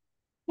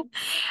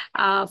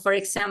for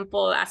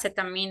example,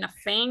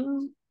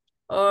 acetaminophen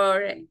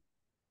or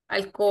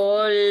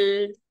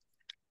alcohol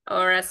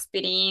or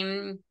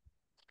aspirin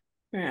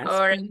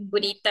or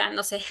curita,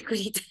 no sé,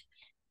 curita.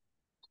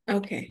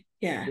 Okay,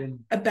 yeah,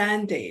 a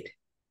Band-Aid.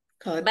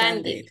 Call it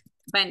Band-Aid.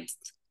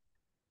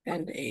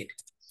 Band-Aid.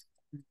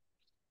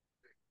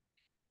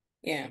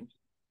 Yeah.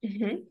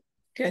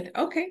 Good.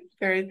 Okay.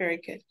 Very, very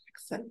good.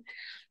 Excellent.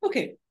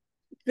 Okay.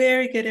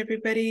 Very good,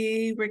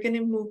 everybody. We're going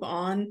to move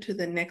on to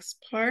the next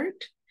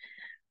part.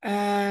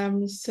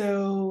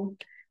 So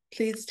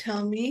please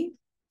tell me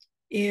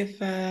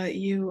if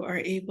you are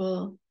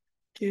able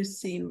to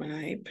see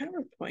my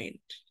PowerPoint.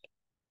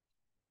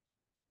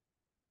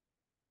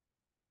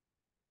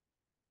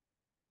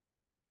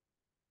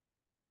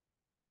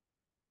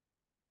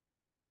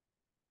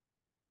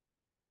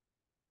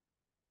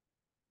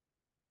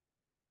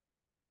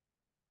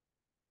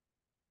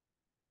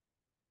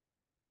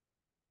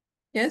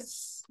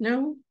 Yes?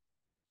 No?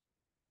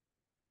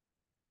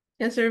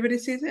 Yes, everybody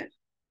sees it?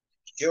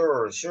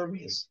 Sure,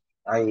 miss.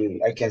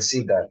 I can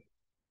see that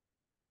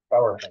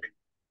PowerPoint.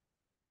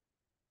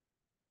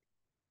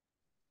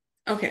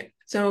 Okay,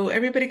 so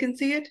everybody can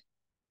see it?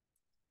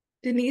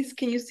 Denise,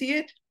 can you see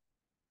it?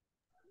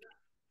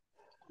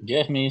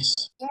 Yes, miss.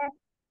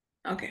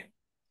 Okay,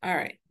 all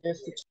right.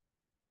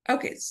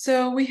 Okay,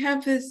 so we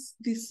have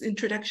these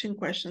introduction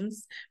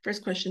questions.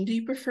 First question, do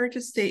you prefer to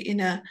stay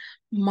in a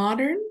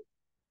modern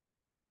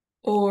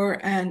or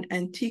an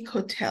antique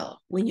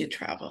hotel when you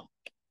travel?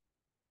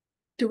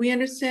 Do we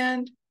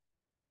understand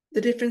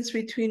the difference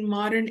between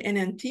modern and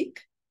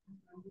antique?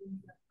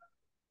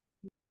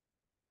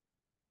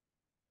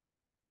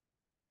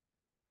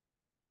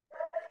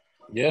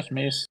 Yes,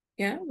 miss.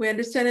 Yeah, we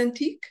understand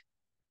antique?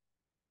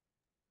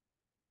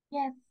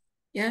 Yes.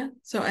 Yeah,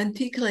 so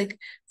antique, like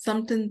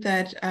something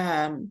that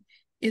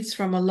is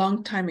from a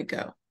long time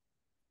ago.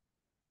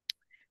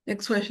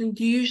 Next question,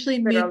 do you usually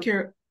make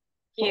your...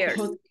 years.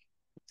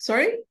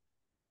 Sorry?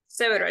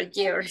 Several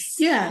years.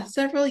 Yeah,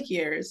 several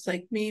years,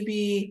 like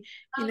maybe,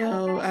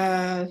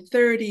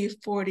 30,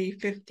 40,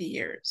 50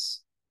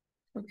 years.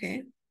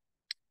 Okay.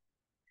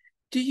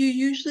 Do you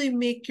usually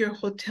make your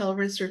hotel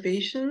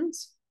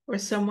reservations or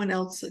someone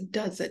else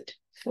does it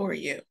for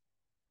you?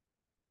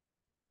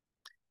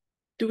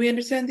 Do we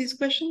understand these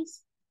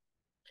questions?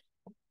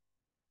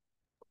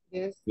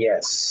 Yes.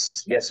 Yes,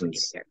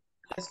 miss.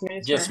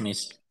 Yes,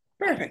 miss.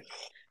 Perfect.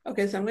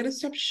 Okay, so I'm going to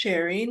stop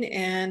sharing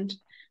and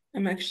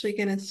I'm actually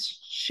going to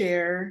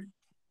share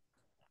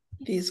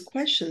these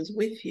questions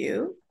with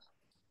you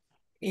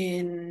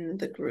in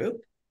the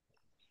group.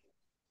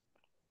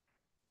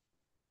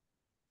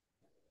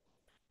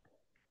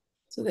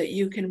 So that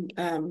you can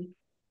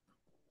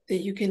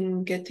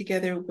get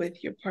together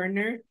with your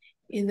partner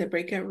in the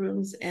breakout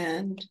rooms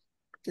and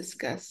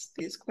discuss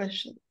these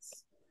questions.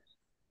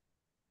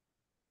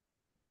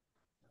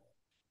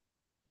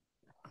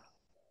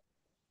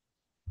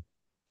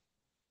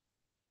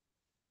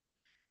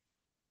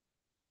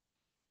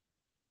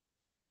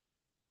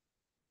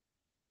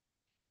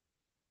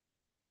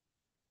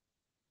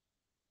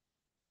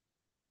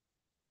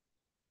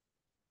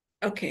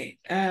 Okay,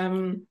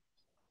 I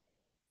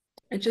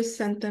just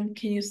sent them.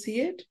 Can you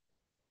see it?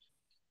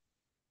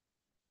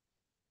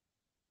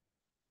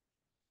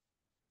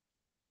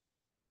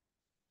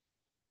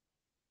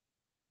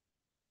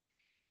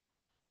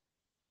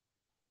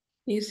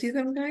 Can you see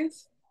them,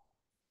 guys?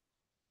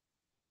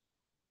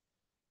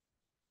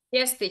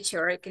 Yes,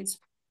 teacher, I can see.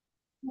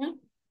 Yeah.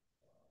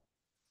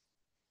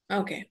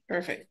 Okay,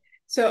 perfect.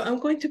 So I'm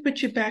going to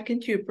put you back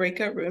into your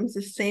breakout rooms,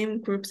 the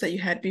same groups that you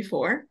had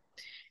before.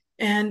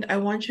 And I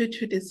want you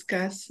to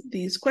discuss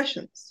these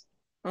questions,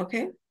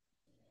 okay?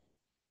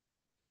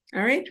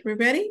 All right, we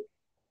ready?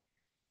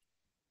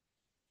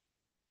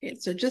 Okay,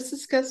 so just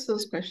discuss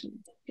those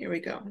questions. Here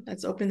we go.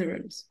 Let's open the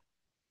rooms.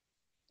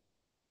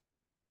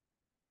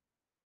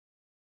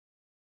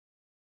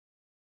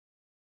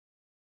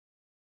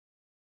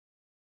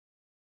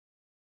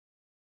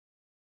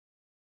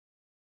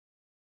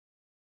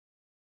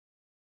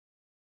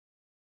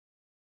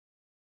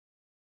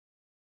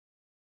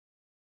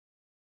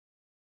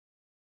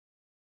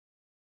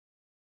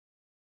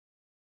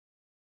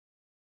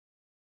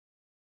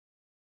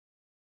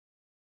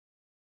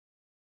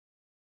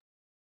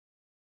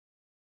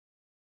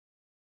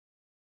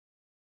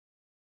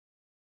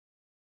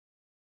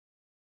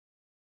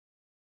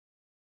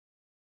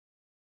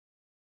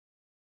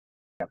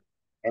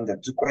 And the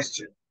two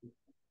questions.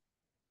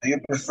 Do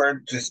you prefer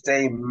to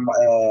stay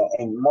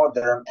in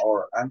modern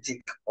or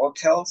antique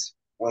hotels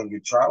when you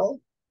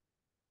travel?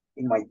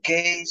 In my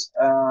case,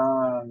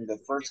 the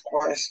first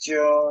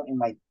question, in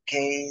my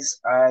case,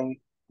 I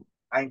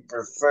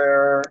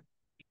prefer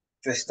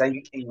to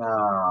stay in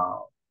a,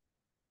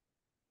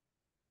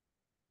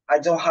 I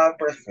don't have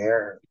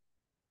prefer,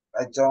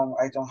 I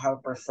don't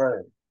have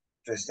prefer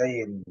to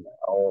stay in,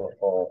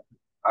 or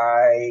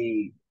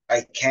I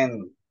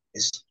can,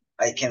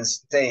 I can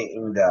stay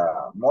in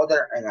the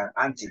modern and an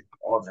antique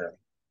order.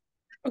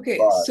 Okay,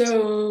 but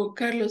so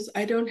Carlos,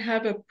 I don't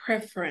have a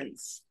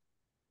preference.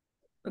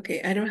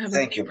 Okay, I don't have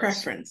thank a you, miss.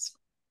 preference.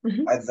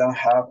 I don't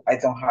have a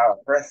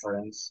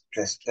preference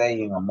to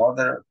stay in a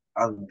modern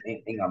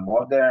in a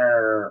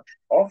modern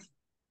of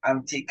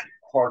antique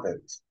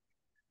hotels,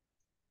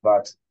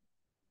 but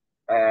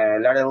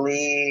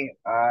lately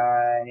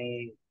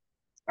I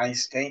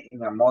stay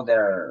in a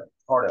modern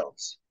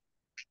hotels.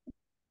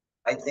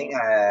 I think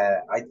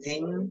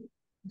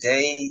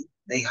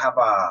they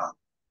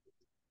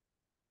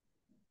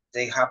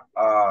have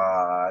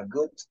a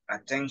good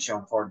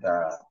attention for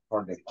the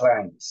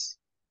clients,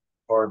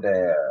 for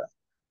the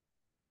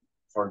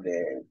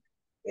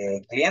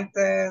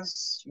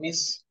clientes,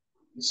 Miss.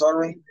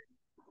 Sorry,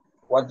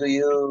 what do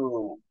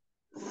you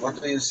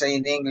say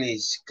in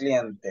English?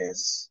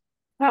 Clientes.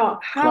 How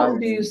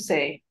do you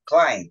say?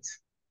 Client.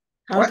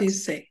 How What? do you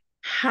say?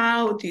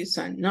 How do you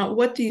say? Not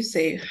what do you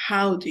say?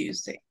 How do you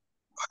say?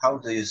 How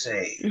do you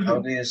say? How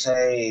do you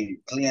say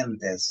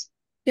clientes?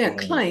 Yeah,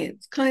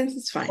 clients. Clients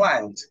is fine.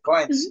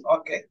 Clients.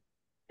 Okay.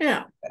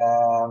 Yeah.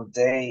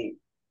 They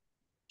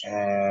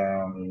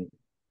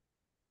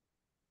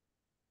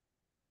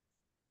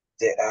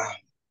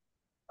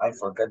I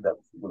forget the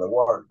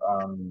word.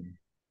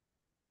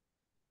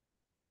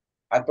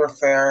 I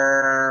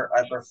prefer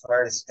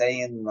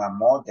staying in a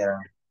modern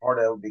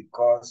hotel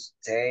because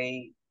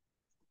they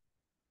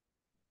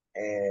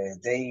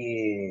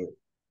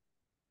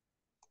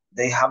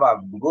have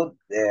a good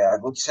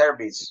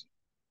service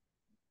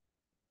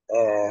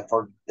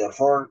for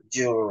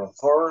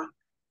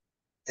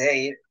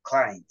their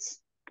clients.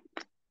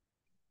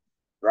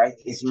 Right,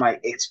 it's my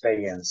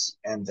experience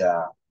in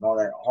the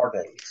modern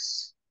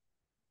hotels.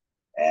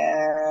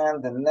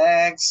 And the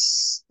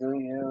next, do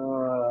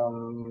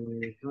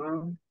you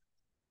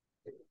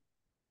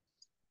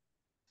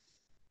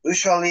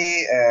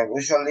usually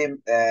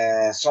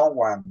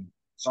someone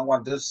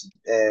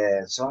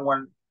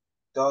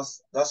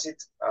does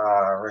it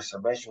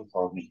reservation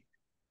for me,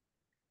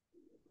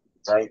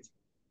 right?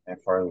 And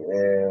for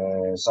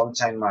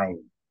sometime my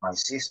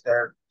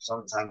sister,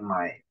 sometime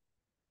my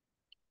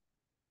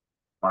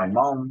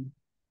mom,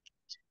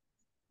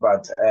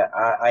 but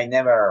I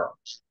never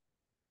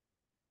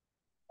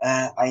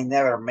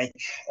make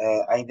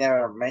I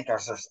never make a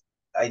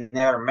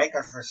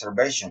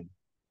reservation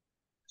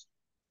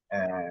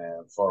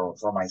for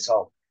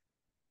myself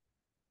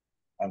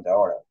and the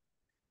order,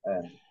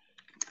 and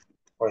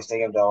for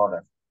staying in the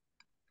order.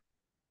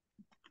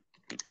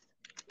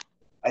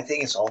 I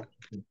think it's all.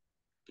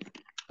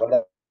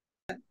 But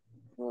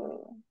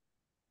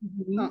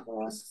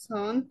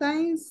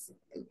sometimes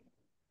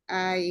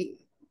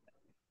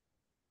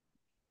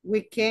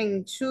we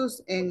can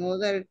choose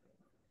another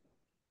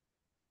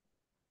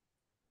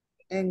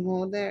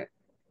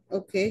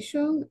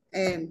occasion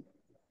in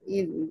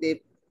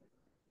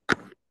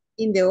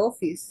the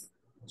office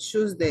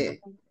choose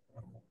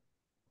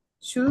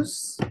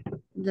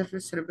the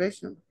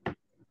reservation.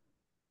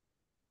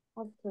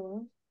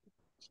 Okay.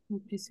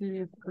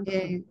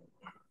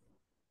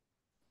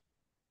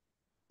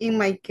 In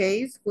my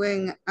case,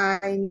 when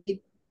I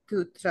need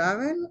to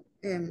travel,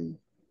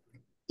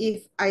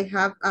 if I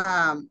have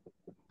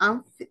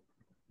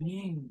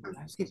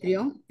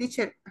anfitrión,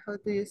 teacher, how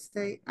do you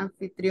say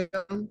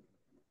anfitrión?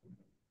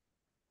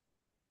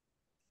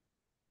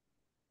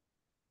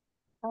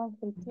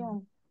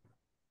 Anfitrión.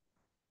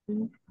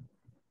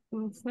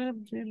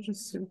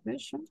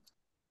 Reservation.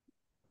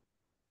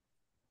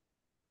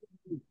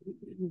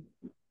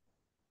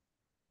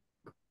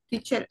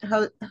 Teacher,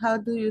 how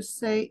do you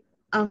say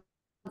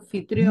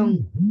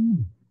anfitrión?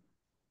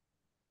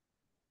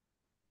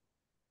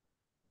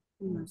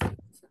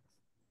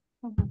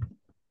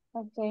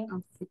 Okay.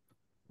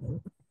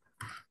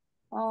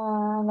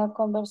 The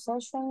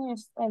conversation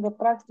is the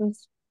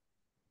practice.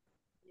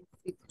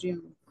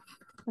 Anfitrión.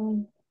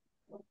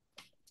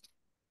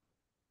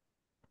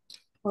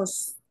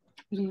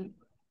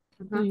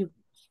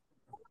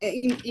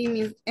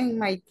 In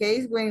my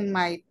case, when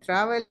my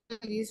travel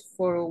is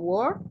for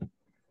work,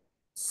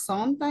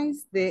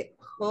 sometimes the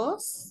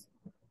host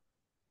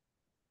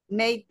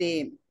made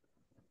the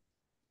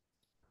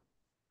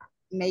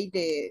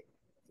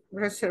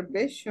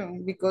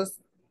reservation because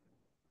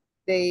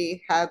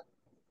they had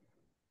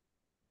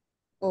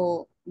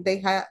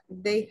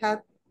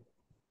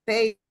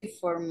paid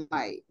for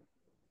my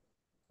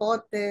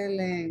hotel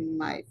and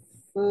my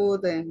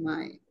food and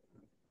my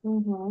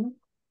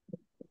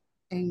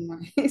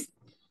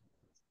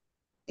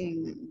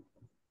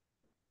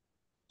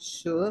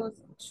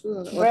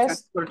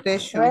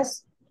transportation.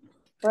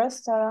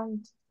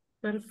 Restaurant.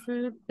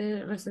 Prefer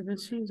the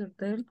reservation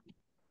hotel.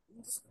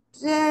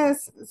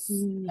 Yes.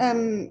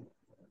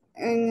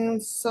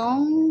 And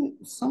sometimes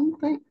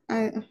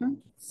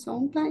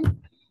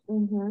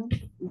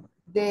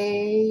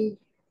they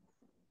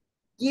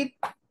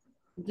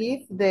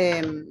give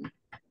them,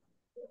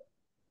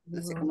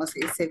 no sé cómo se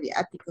dice,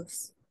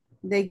 viáticos.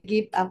 They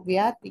give a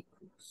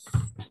viáticos.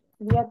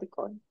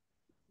 Viático.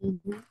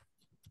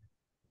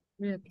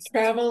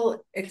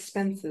 Travel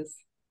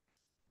expenses.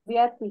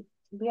 Viáticos.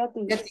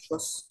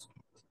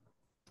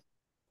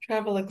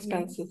 Travel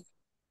expenses.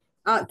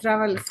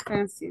 Travel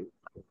expensive.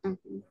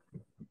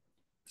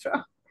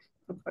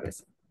 Por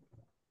eso.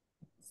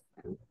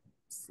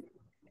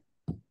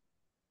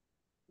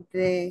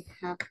 They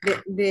have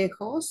the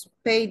host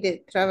pay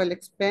the travel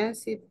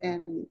expenses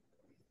and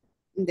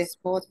the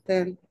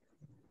hotel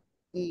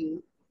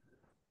in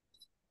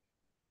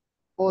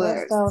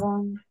others.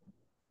 Restaurant.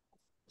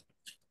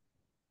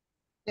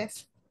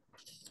 Yes.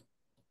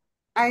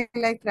 I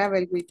like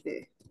travel with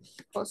the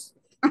host.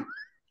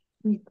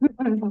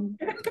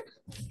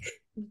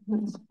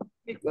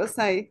 Because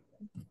I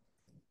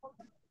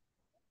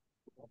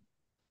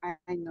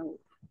know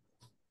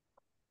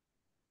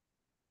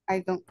I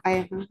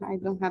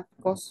don't have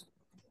cost.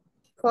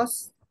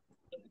 Cost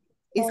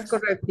is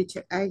correct,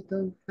 teacher. I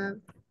don't have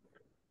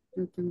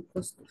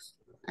costos.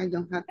 I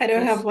don't have. I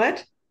don't have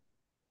what?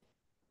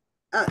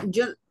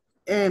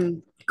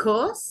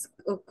 Cost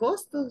or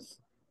costos.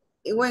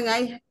 When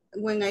I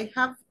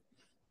have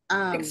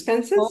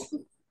expenses.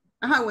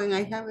 When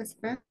I have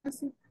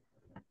expenses,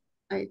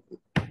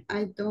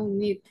 I don't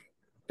need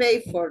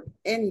pay for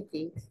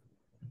anything.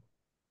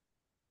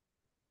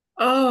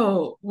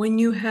 Oh, when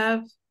you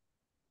have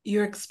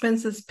your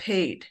expenses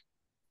paid.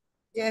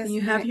 Yes. When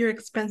you have your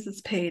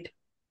expenses paid.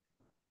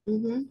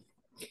 Mm-hmm.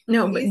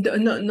 No, but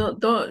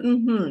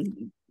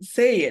don't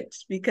say it,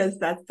 because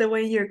that's the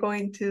way you're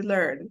going to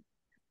learn.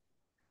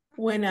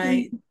 When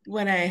I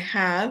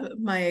have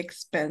my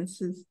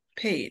expenses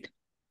paid.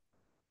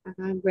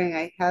 When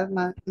I have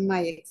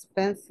my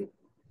expenses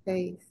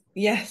paid.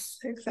 Yes,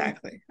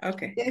 exactly.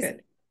 Okay, yes.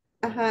 Good.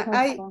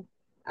 I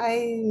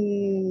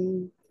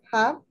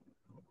have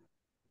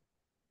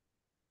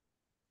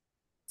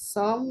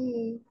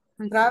some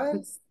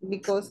travels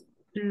because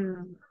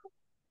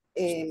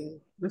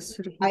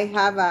I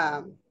have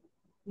a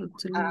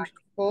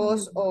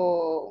course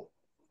or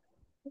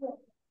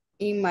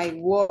in my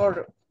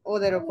work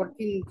other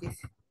opportunities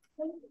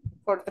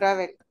for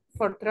travel.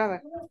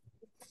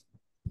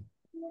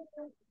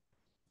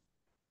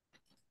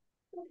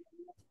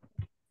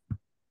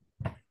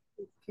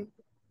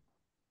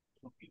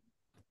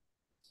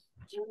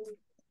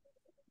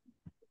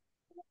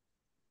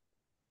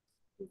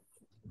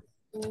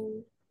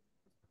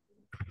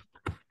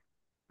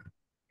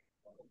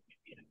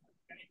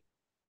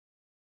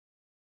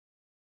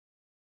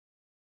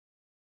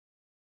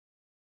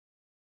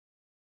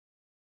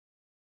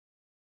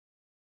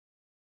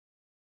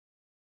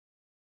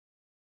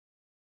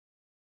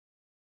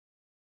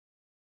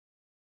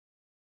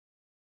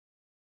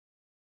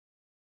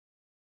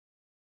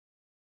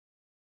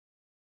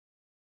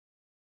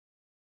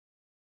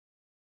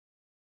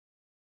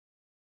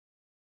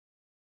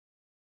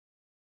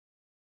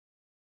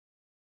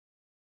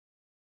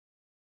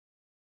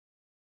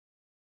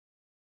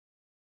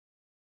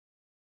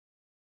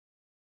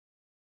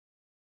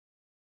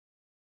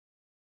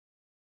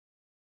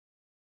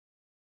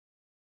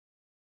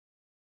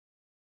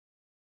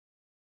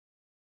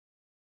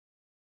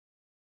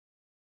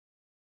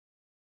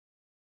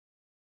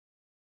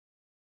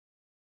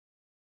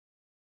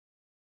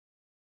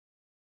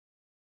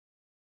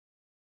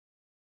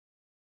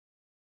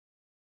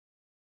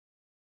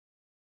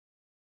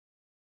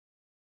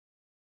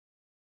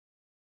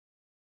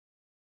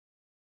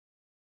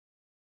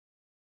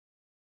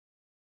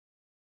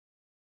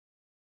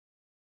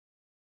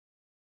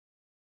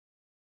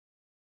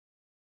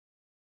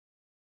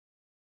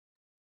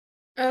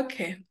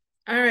 Okay.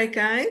 All right,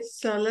 guys.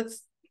 So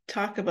let's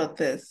talk about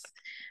this.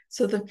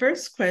 So the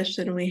first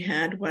question we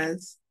had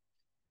was,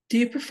 do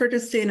you prefer to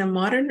stay in a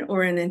modern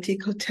or an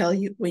antique hotel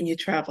when you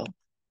travel?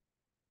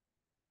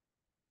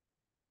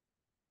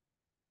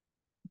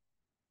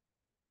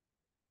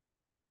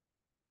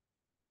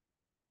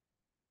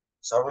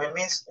 Sorry,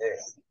 miss.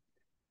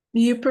 Do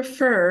you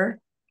prefer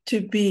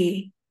to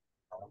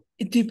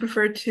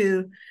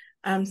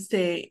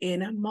stay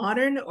in a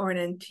modern or an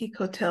antique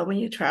hotel when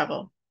you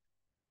travel?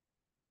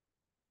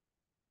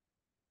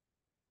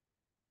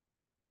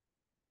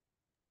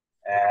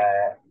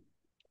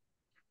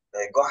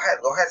 Go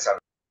ahead, Sal.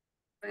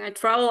 When I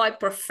travel, I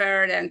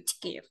prefer the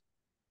antique.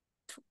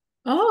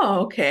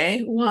 Oh,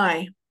 okay.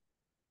 Why?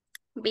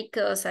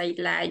 Because I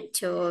like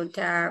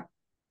the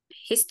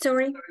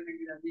history.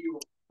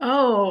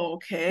 Oh,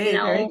 okay.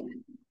 I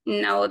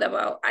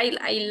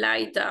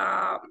like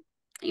the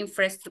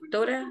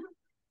infrastructure.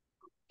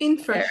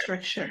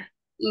 Infrastructure.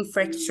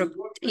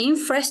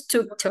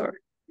 Infrastructure.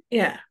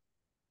 Yeah.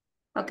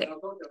 Okay.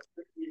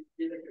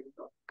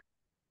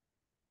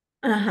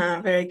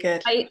 Very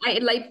good.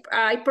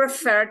 I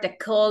prefer the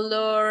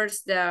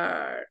colors,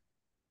 the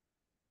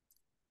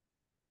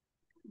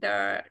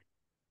the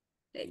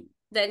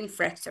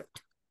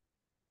infrastructure.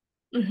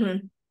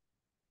 Mm-hmm.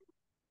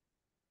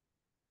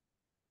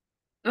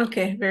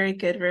 Okay, very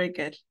good, very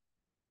good.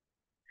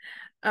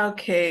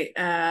 Okay,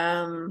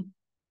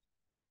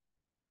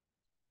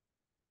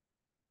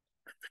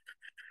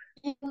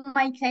 in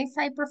my case,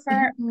 I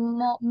prefer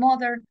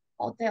modern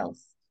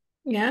hotels.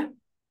 Yeah?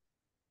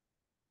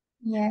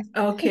 Yes.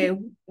 Okay,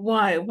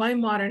 why? Why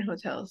modern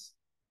hotels?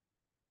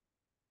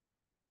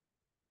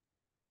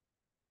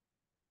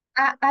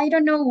 I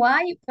don't know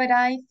why, but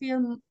I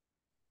feel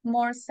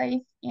more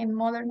safe in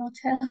modern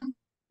hotels.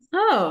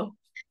 Oh,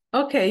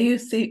 okay, you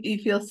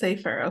feel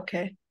safer,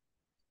 okay.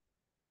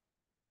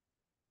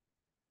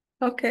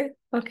 Okay,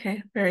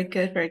 very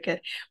good, very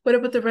good. What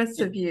about the rest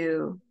of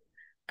you?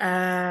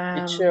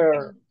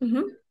 Teacher,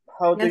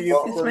 how do Yes,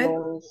 you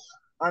Ismael?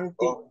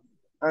 pronounce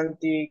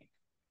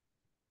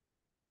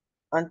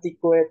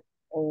antiquette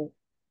and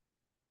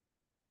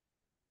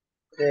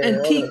the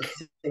Antique. other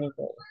thing?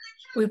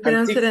 We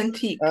pronounce it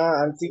antique.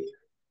 Antique.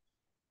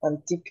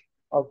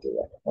 Okay,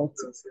 yeah.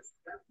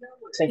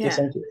 Thank you,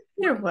 thank you.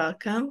 You're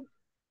welcome.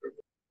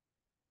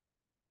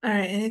 All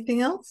right,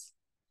 anything else?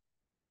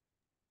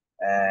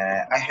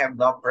 I have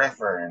no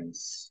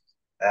preference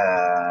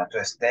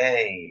to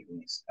stay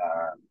in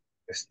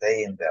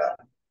the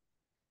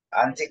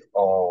antique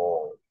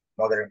or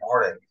modern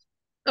order.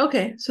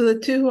 Okay, so the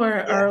two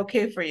are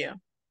okay for you.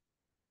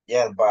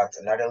 Yeah, but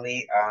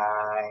latterly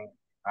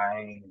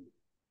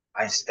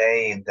I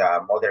stay in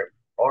the modern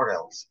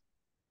orders.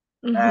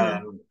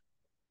 I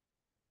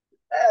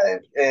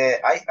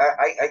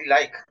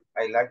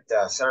like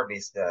the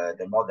service,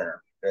 the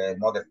modern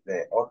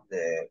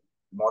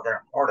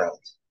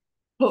hotels.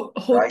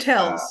 Hotels. Right?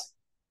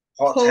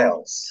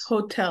 Hotels.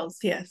 Hotels,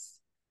 yes.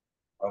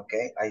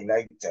 Okay, I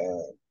like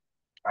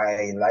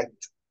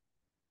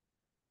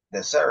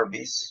the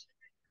service,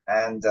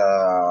 and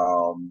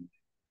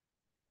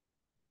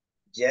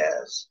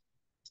yes,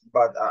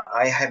 but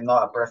I have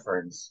no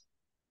preference.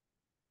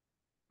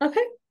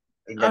 Okay.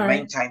 In the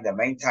meantime,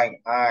 me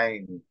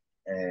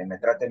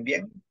traten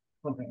bien.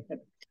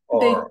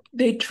 Or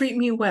they treat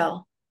me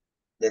well.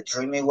 They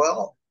treat me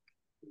well.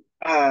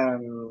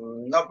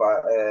 No,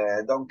 but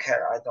don't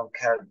care. I don't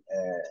care.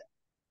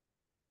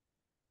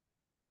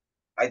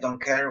 I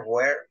don't care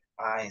where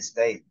I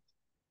stay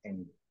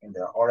in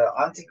the other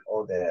antique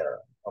or the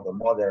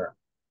modern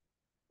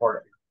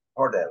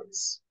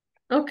hotels.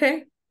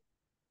 Okay.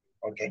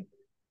 Okay.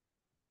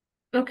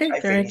 Okay, I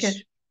very finish.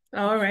 good.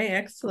 All right,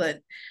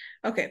 excellent.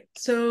 Okay,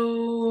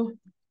 so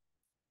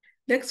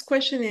next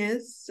question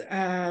is,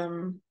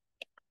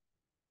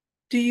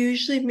 do you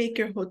usually make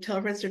your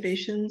hotel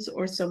reservations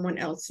or someone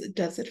else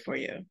does it for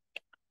you?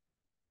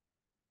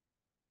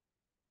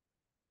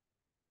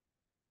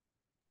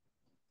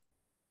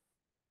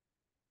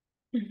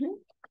 Do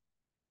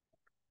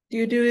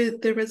you do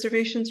the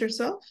reservations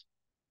yourself?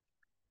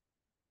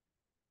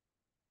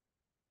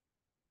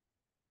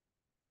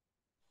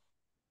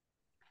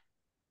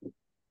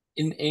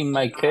 In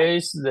my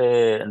case,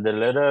 the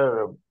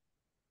later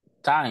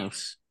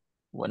times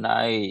when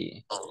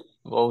I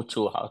go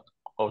to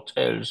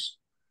hotels,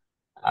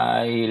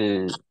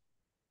 I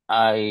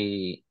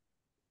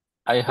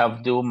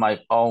have do my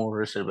own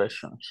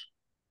reservations.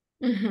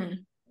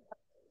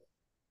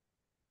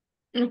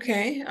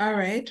 Okay, all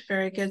right,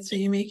 very good. So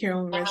you make your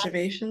own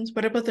reservations.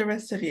 What about the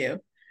rest of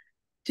you?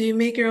 Do you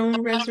make your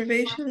own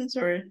reservations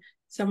or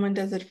someone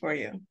does it for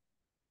you?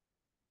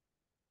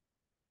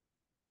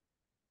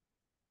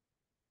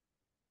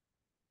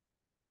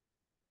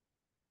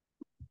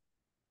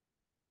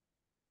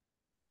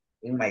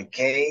 In my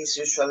case,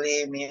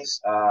 usually my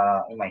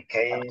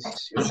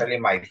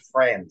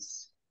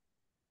friends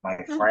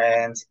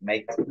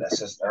make a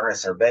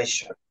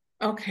reservation.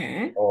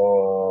 Okay.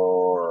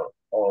 Or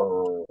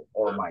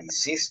my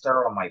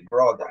sister or my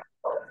brother.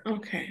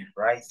 Okay.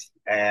 Right?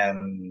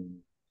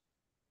 And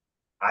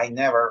I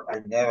never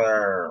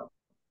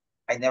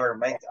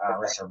make a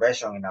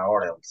reservation in a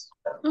hotels.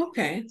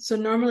 Okay, so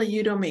normally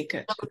you don't make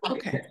it.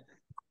 Okay.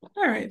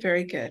 All right,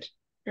 very good.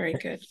 Very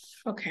good.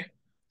 Okay.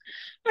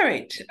 All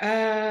right.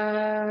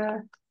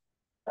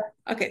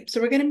 Okay,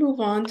 so we're going to move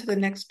on to the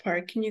next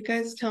part. Can you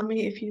guys tell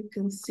me if you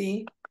can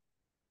see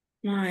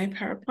my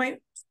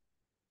PowerPoint?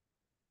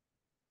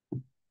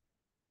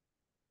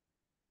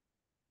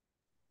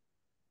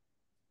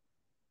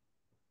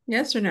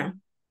 Yes or no?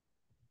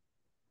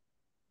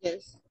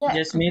 Yes.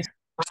 Yes, miss.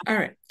 All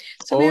right.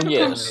 So we have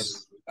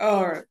yes.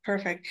 Oh,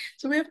 perfect.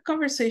 So we have a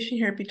conversation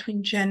here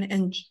between Jen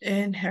and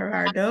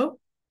Gerardo,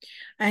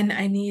 and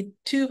I need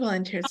 2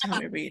 volunteers to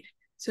help me read.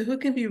 So who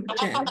can be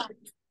Jen?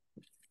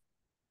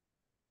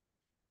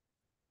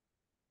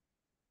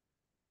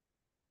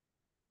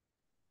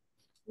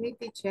 Me,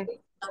 teacher.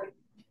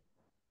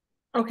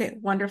 Okay,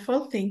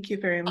 wonderful. Thank you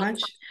very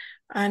much.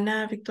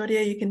 Ana,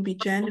 Victoria, you can be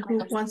Jen.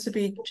 Who wants to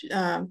be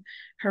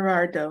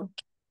Gerardo?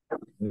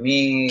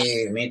 Me,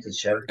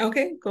 teacher.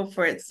 Okay, go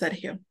for it,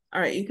 Sergio.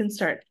 All right, you can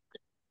start.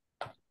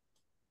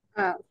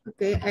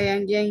 Okay, I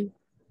am Jane.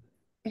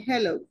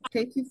 Hello,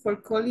 thank you for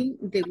calling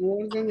the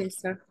Golden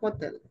Star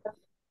Hotel.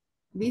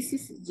 This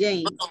is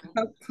Jane.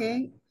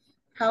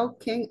 How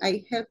can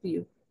I help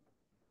you?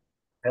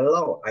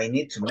 Hello, I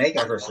need to make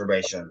a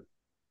reservation.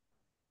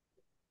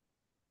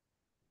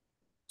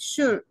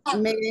 Sure.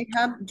 May I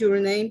have your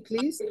name,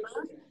 please?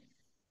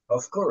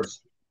 Of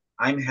course,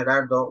 I'm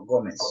Gerardo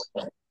Gomez.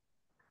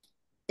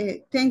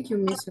 Thank you,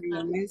 Mr.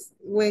 Gomez.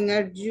 When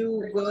are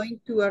you going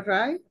to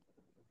arrive?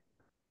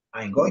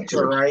 I'm going to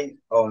arrive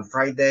on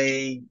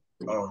Friday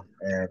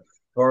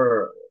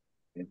for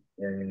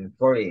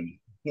 40.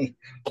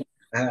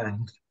 uh,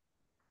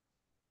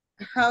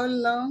 How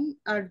long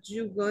are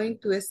you going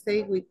to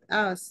stay with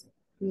us,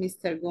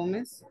 Mr.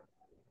 Gomez?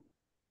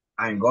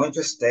 I'm going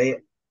to stay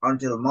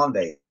until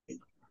Monday.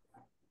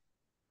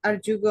 Are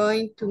you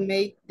going to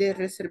make the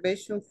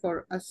reservation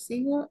for a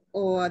single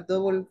or a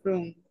double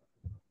room?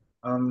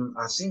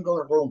 A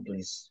single room,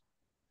 please.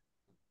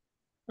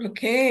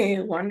 Okay,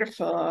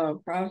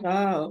 wonderful.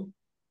 Bravo.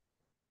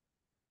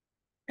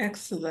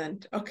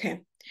 Excellent.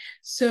 Okay.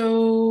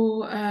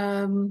 So,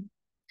 all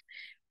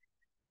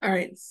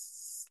right.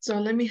 So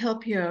let me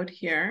help you out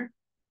here.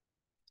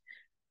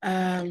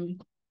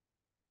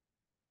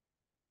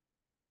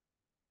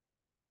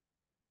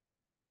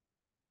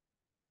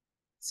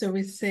 So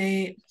we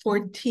say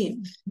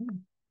 14th.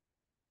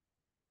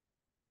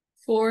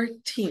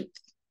 14th.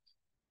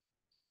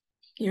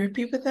 Can you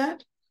repeat with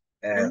that?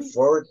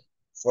 14.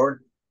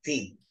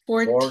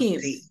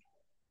 14th.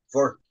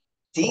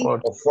 14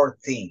 or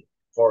 14?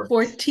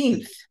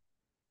 14th.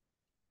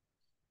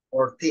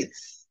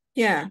 14th.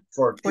 Yeah.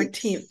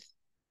 14th.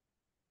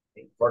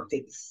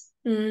 14th.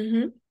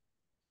 Mm-hmm.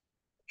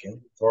 Okay,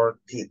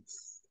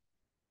 14th.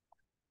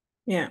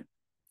 Yeah.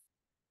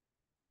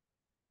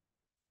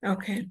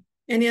 Okay.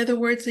 Any other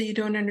words that you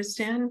don't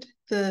understand?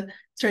 The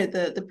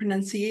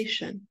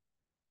pronunciation.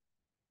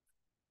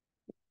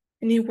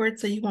 Any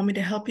words that you want me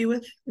to help you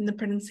with in the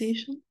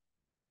pronunciation?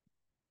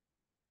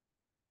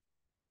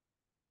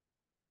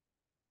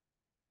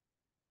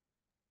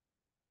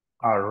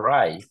 All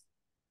right.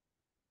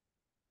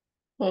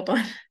 Hold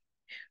on.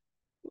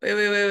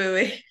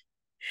 Wait.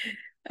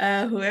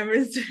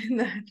 Whoever's doing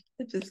that,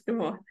 just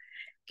come on.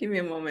 Give me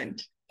a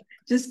moment.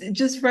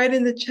 Just write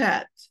in the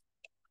chat.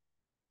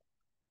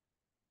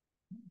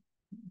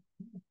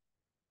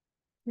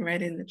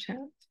 Write in the chat.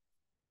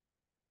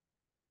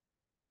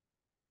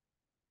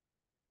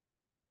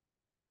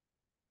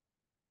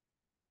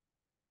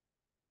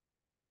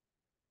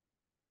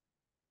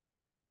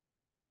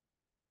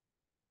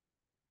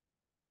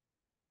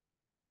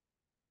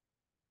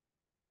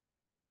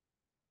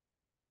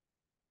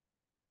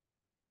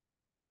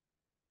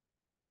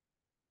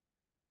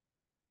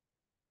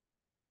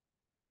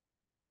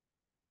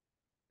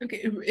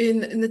 Okay,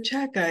 in the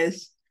chat,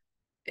 guys.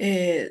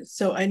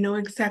 So I know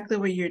exactly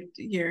what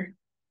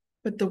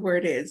what the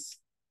word is.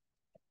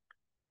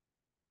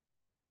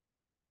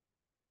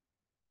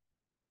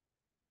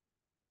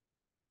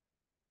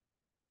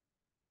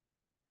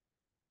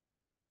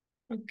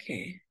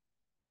 Okay.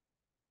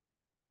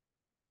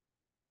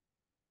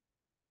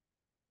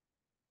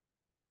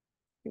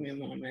 Give me a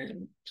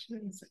moment.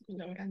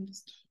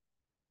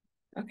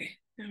 Okay,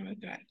 now I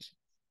got it.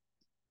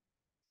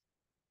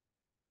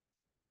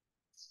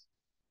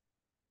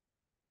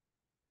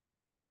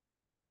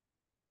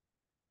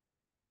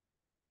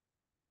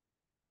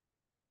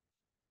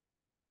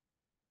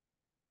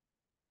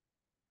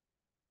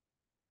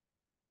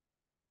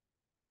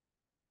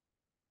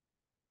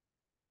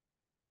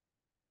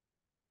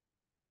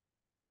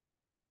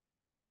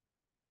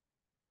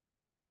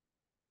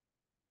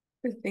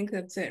 I think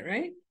that's it,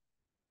 right?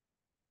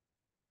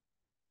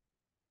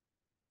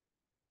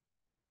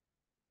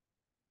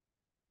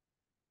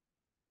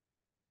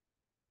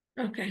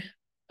 Okay.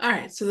 All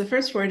right. So the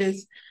first word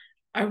is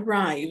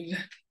arrive.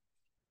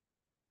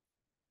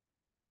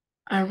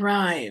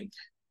 Arrive.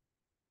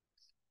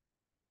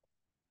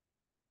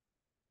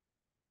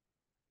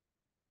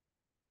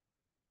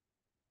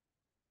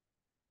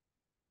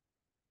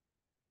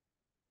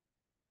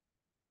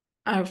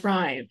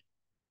 Arrive.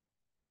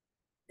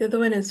 The other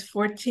one is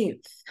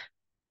 14th.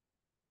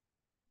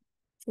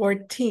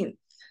 14th.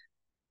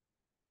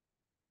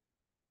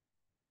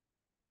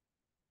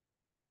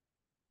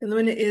 The other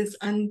one is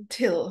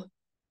until.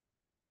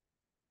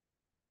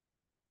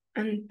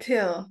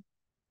 Until.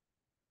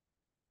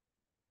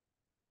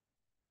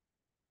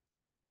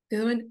 The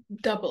other one,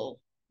 double.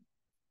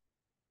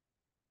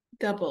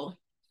 Double.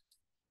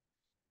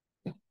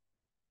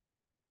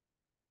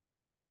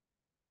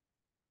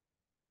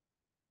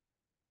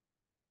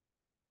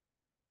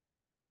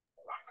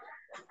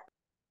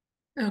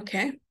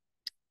 Okay.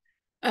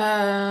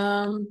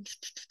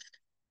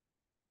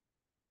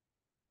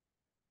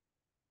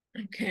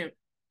 Okay.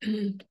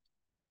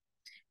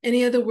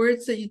 Any other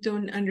words that you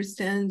don't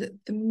understand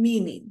the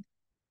meaning?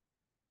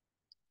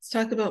 Let's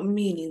talk about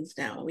meanings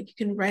now. You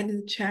can write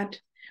in the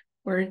chat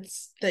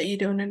words that you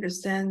don't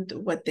understand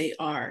what they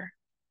are.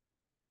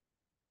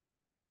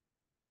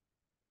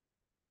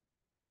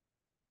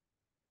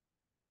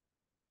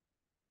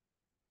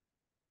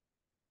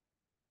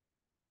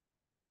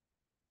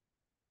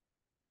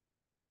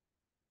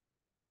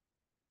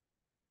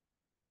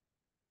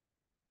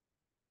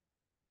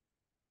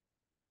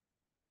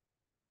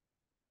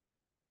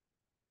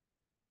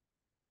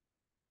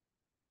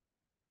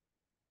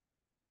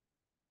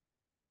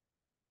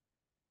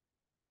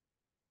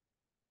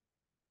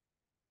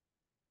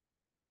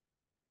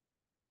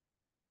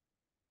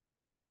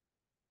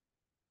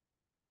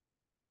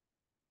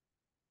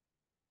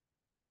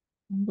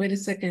 Wait a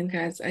second,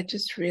 guys. I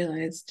just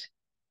realized.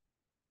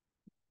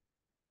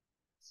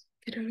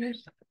 Quiero ver.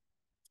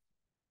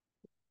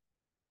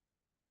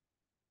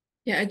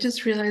 Yeah, I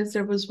just realized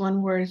there was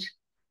one word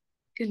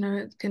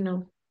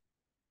no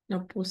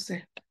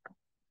puse.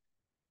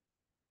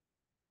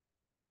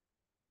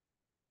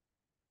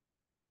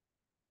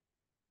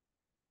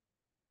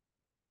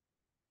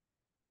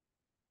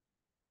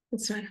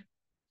 This one.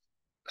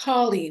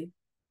 Calling.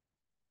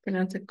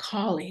 Pronounce it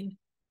calling.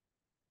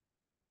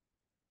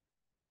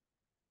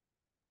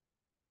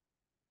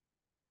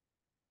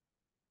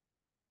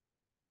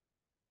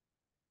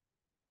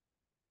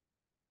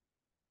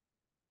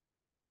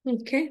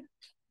 Okay.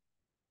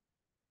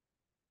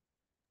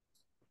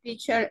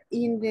 Teacher,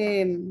 in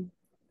the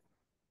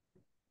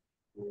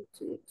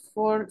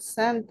fourth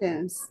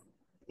sentence,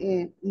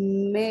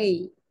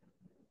 may.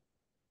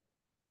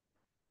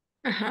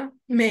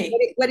 May.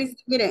 What is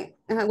mire,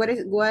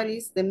 what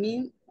is the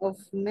meaning of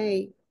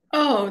may?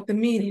 Oh, the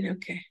meaning.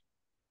 Okay.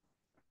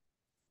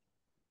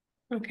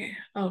 Okay.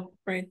 I'll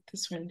write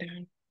this one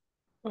down,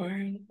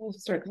 or we'll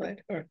circle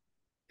it, or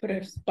put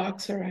a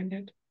box around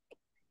it.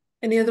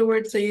 Any other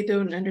words that you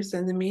don't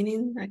understand the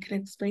meaning I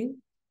can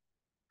explain?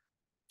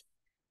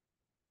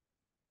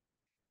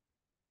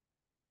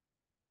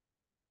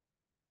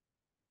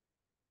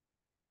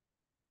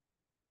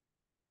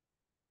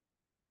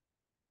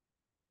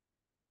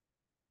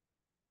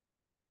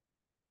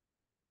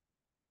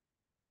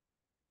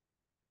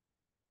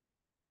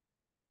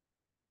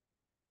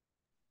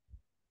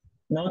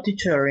 No,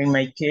 teacher, in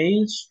my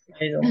case,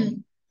 I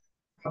don't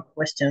have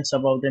questions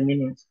about the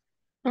meanings.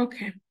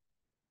 Okay.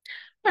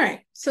 All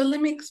right. So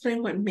let me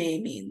explain what may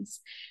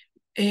means.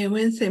 When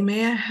I say,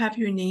 may I have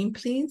your name,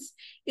 please?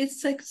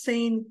 It's like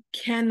saying,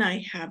 can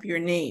I have your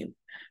name?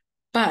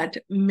 But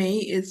may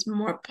is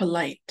more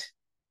polite.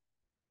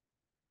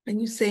 When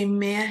you say,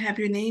 may I have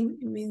your name?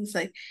 It means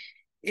like,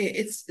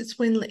 it's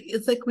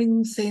like when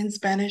you say in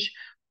Spanish,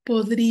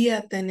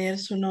 podría tener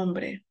su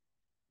nombre,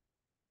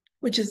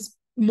 which is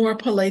more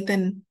polite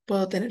than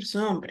puedo tener su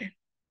nombre.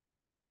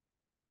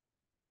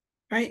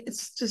 Right?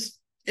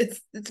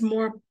 It's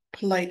more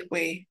polite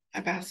way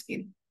of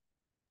asking.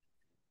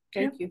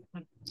 Thank you.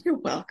 You're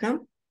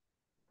welcome.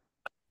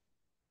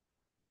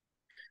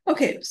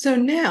 Okay, so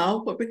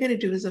now what we're going to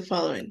do is the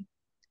following.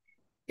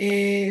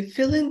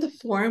 Fill in the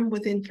form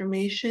with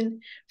information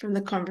from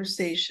the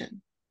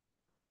conversation.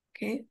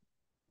 Okay.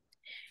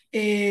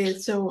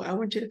 So I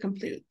want you to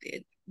complete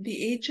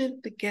the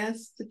agent, the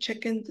guest, the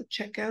check-in, the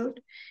checkout,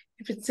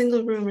 if it's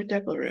single room or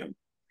double room.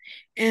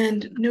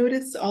 And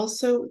notice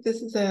also,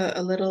 this is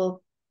a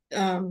little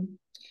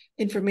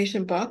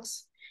information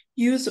box.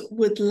 Use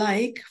would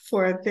like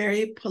for a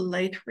very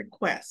polite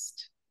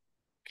request.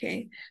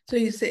 Okay, so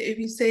if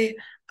you say,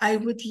 I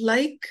would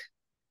like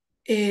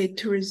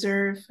to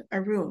reserve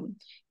a room,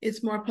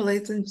 it's more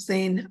polite than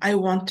saying, I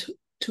want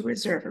to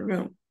reserve a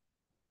room.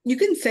 You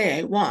can say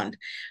I want,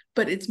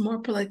 but it's more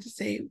polite to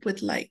say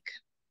would like.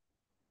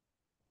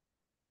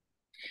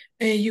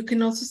 You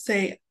can also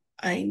say,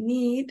 I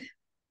need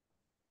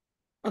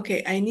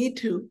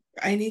to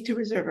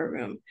reserve a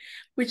room,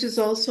 which is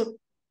also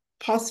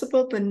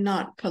possible, but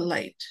not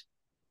polite.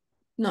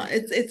 No,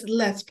 it's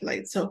less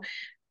polite. So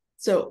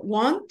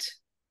want,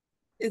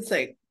 it's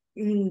like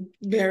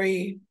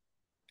very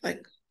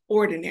like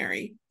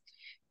ordinary.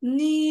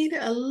 Need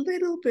a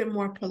little bit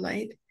more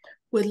polite.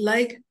 Would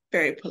like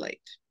very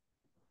polite.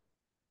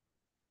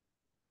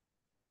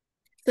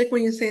 It's like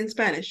when you say in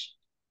Spanish,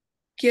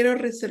 quiero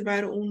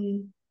reservar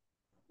un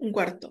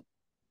cuarto.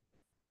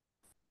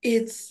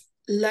 It's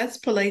less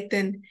polite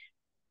than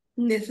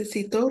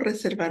necesito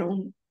reservar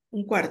un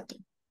cuarto,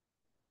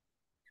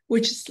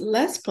 which is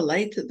less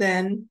polite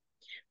than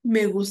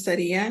me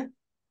gustaría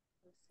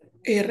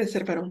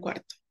reservar un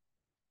cuarto.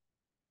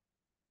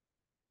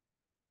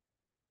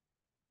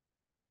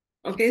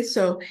 Okay,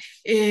 so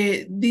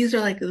these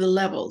are like the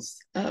levels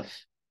of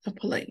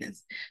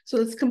politeness. So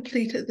let's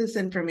complete this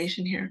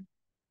information here.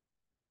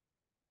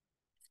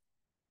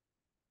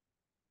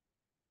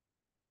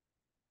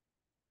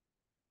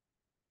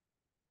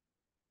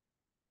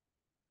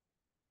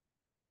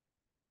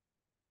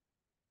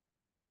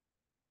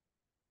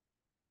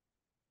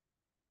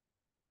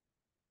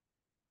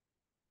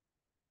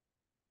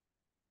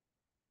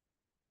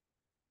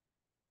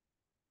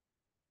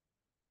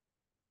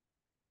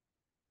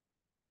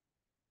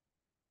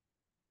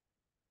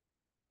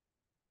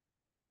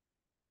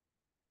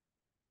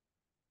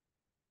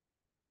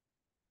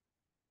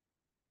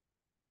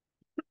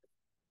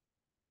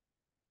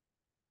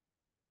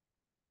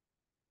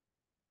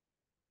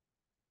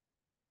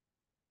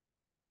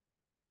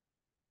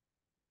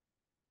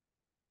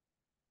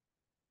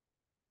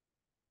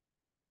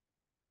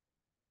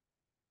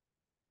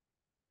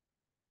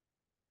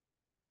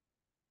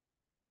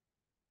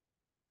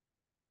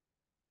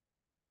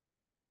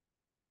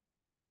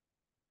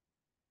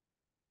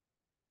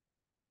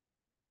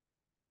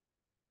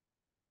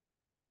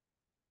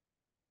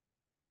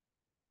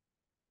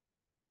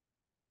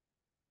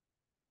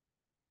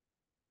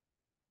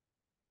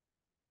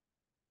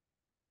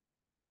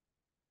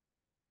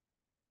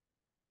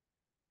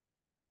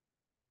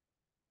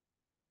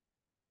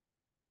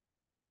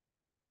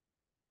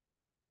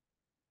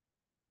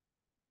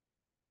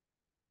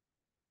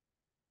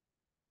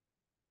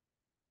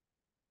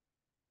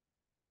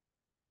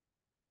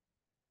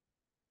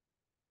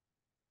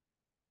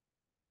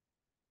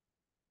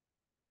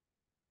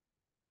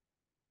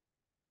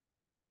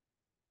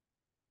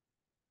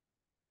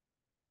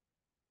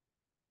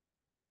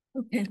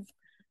 Okay.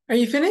 Are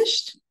you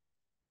finished?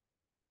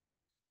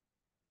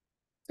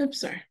 Oops,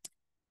 sorry.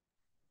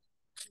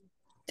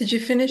 Did you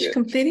finish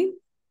completing?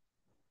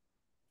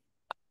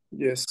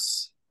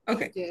 Yes.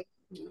 Okay. Yeah.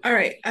 All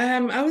right.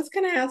 I was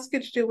gonna ask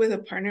you to do it with a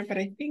partner, but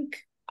I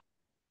think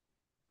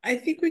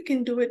we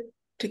can do it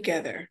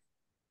together.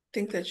 I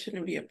think that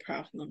shouldn't be a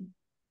problem.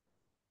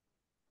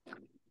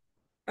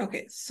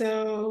 Okay,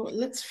 so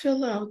let's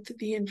fill out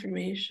the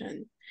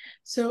information.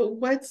 So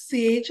what's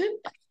the agent?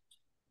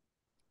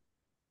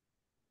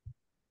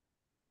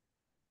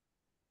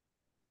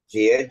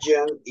 The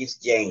agent is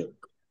Jane.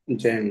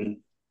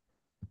 Jen.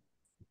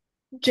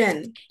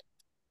 Jen.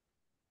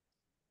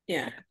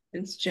 Yeah,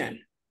 it's Jen.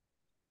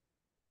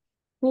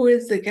 Who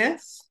is the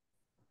guest?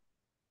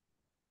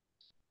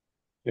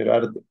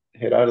 Gerardo.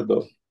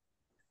 Gerardo.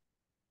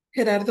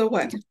 Gerardo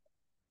what?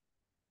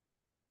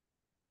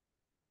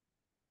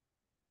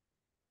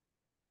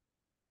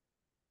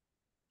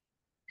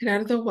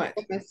 Gerardo what?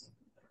 Gomez.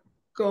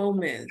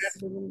 Gomez.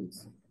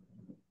 Gomez.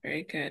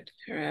 Very good.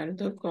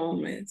 Gerardo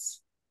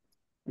Gomez.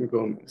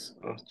 Gomez.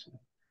 Okay.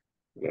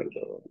 Gerardo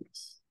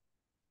Gomez.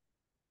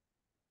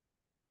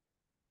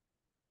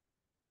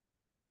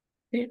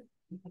 Okay.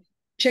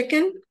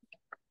 Chicken?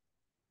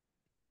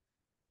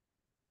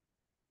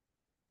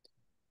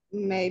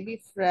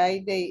 Maybe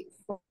Friday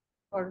for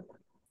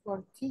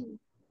 14.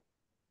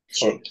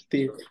 Check.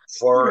 14th.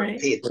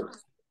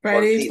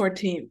 Friday 14th.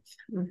 14th.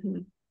 Mm-hmm.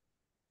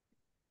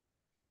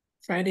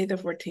 Friday the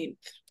 14th.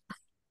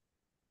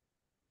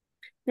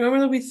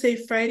 Normally we say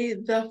Friday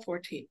the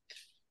 14th.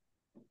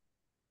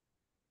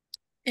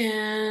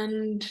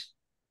 And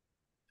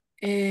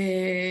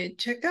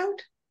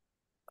checkout?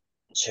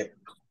 Check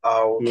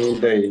out.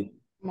 Monday.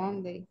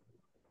 Monday.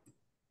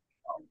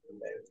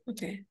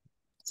 Okay.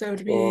 So it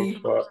would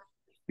be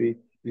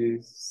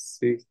 50,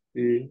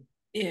 60.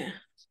 Yeah.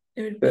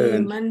 It would be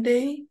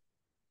Monday.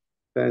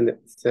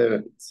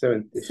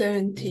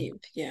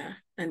 17th. Yeah.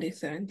 Monday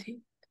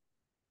 17th.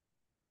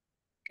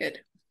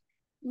 Good.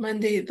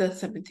 Monday the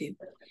 17th.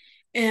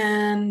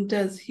 And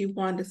does he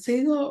want a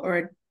single or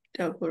a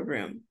double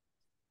room?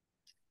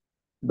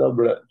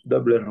 Double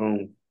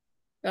room.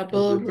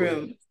 Double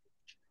room.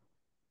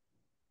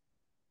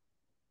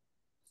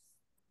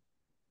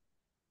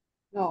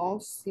 No,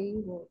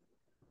 single.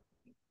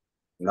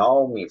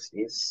 No, miss,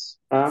 it's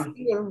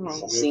Single room.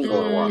 a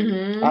single one.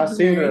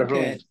 Single room.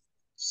 Good.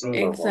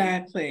 Single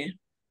Exactly. One.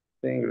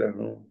 Single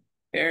room.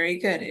 Very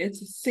good.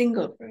 It's a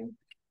single room.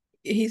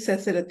 He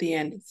says it at the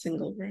end, it's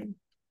single room.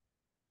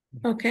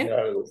 Okay.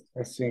 Yeah,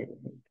 a single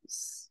room.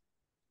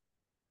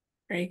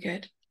 Very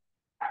good.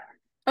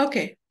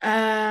 Okay.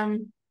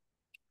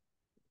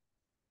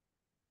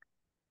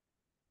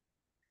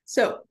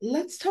 So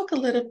let's talk a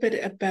little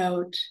bit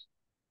about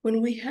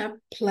when we have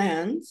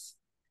plans.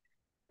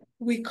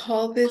 We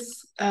call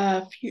this,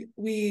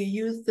 we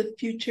use the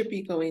future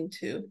be going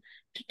to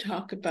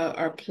talk about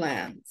our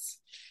plans.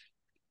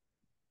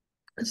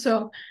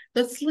 So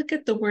let's look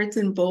at the words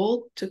in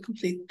bold to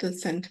complete the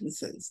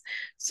sentences.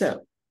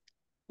 So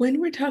when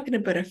we're talking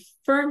about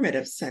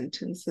affirmative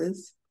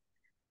sentences,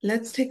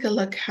 let's take a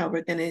look how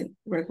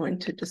we're going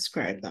to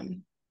describe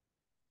them.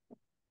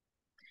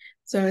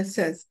 So it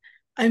says,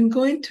 I'm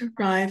going to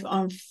arrive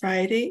on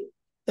Friday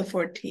the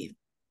 14th.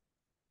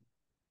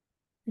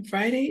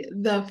 Friday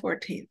the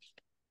 14th.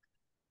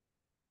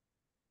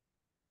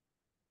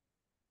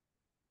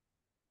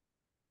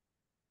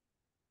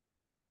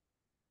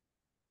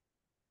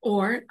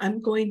 Or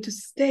I'm going to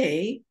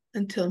stay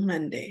until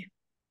Monday.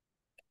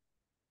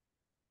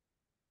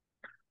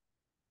 I'm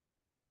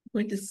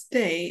going to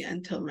stay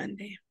until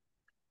Monday.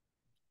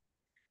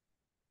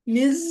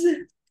 Ms.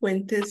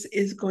 Fuentes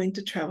is going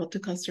to travel to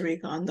Costa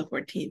Rica on the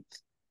 14th.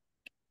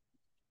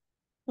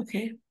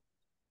 Okay.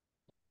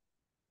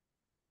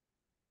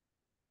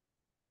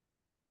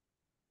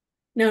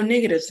 Now,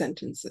 negative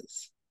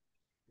sentences.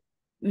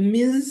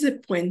 Ms.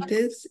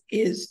 Fuentes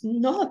is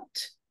not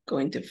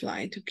going to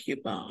fly to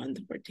Cuba on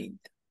the 14th.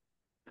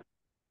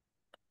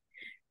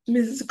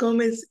 Mrs.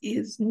 Gomez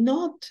is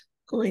not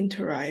going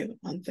to arrive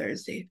on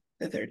Thursday,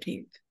 the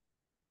 13th.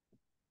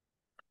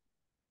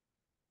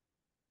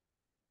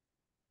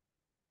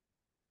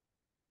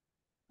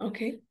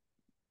 Okay.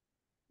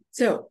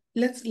 So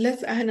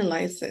let's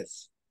analyze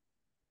this.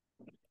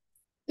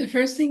 The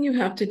first thing you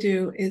have to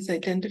do is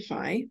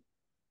identify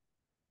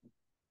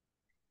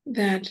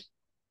that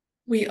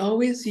we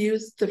always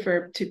use the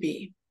verb to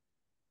be.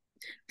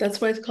 That's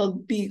why it's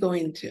called be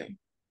going to.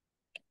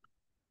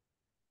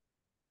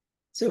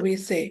 So we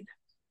say,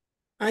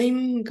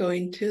 I'm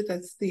going to,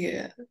 that's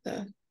the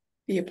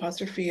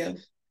apostrophe of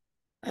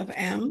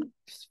am,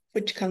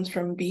 which comes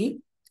from be.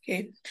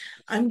 Okay.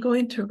 I'm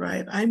going to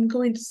arrive. I'm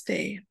going to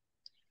stay.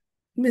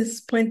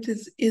 Ms.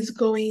 Puentes is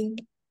going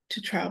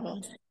to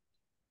travel.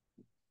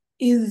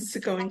 Is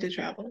going to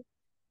travel.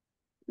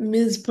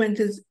 Ms.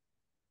 Puentes,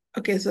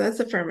 okay, so that's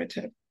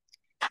affirmative.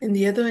 And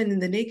the other one in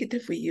the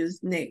negative, we use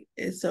neg.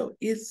 So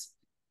is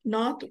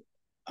not,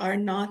 are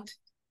not,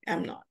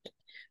 am not.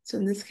 So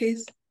in this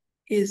case,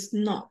 is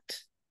not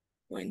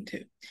going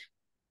to.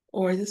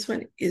 or this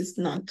one is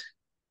not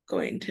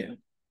going to.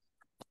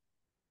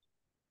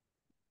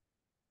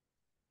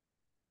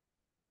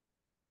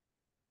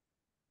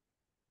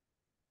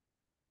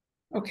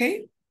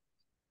 Okay?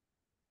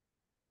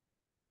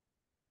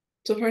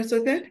 So far,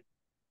 so good?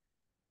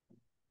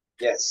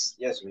 Yes,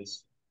 yes,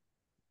 Miss.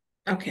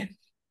 Okay.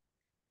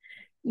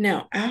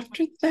 Now,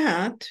 after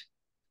that,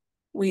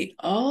 we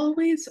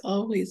always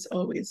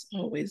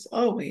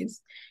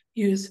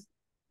use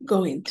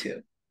going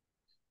to.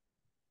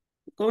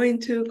 Going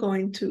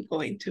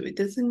to. It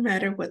doesn't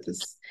matter what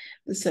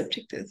the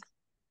subject is.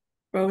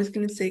 We're always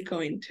going to say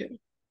going to.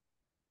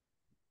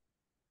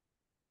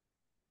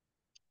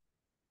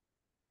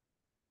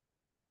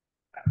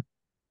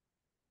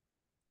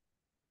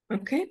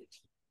 Okay?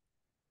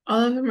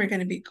 All of them are going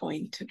to be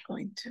going to.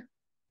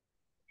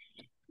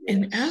 Yes.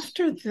 And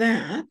after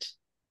that,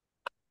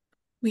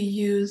 we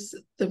use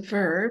the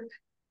verb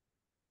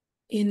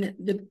in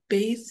the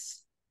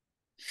base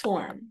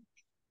form.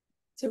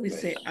 So we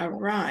say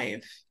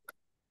arrive,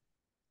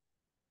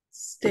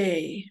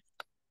 stay,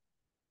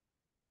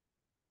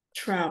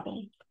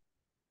 travel.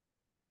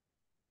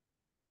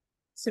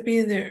 So be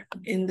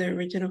in the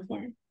original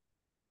form.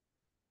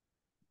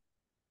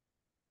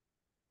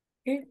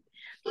 Okay.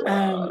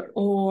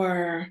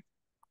 Or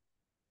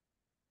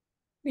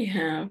we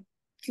have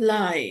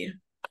fly,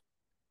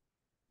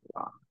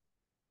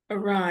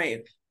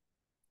 arrive.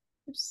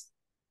 Oops.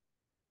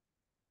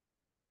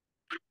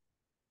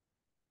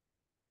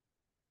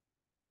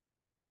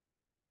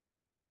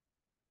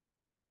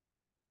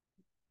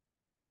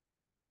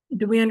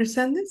 Do we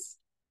understand this? Is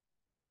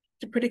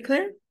it pretty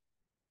clear?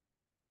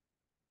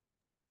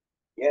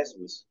 Yes,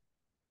 Miss.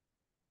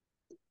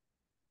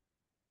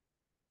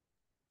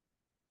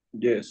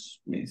 Yes,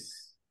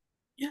 Miss.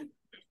 Yeah.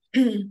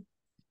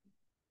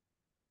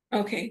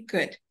 Okay,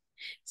 good.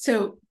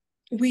 So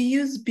we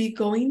use be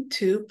going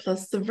to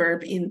plus the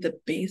verb in the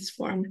base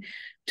form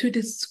to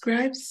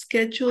describe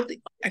scheduled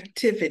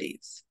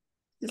activities.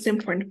 This is the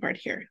important part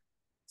here.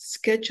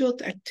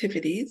 Scheduled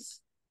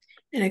activities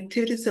and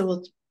activities that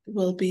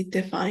will be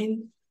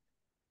defined,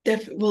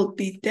 that will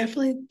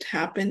definitely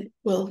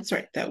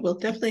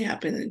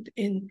happen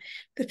in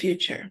the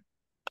future.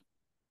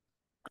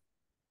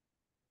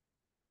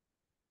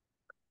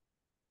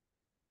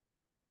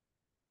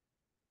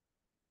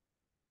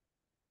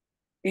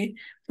 Okay,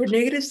 for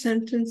negative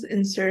sentence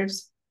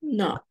inserts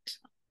not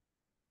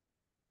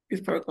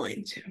before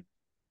going to.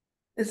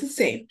 It's the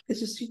same. It's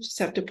just you just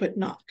have to put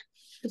not.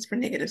 It's for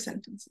negative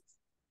sentences.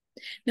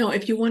 Now,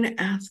 if you want to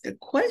ask a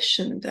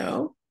question,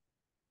 though,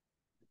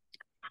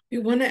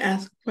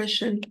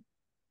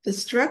 the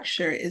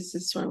structure is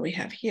this one we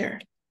have here.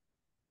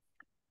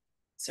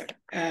 So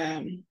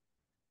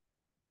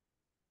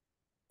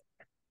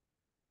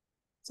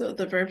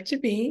the verb to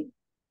be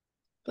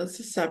plus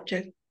the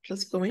subject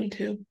plus going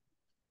to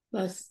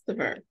plus the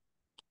verb.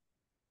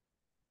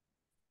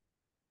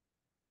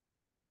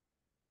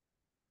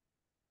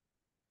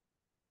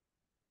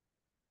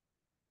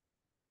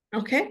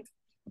 Okay?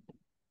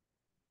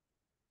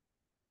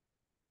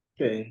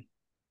 Okay.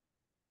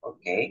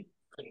 Okay.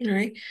 All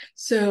right.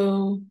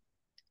 So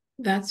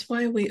that's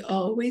why we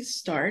always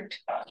start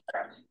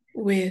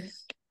with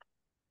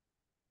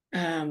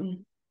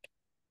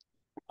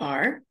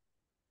are.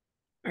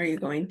 Are you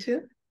going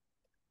to?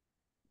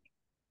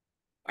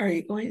 Are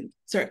you going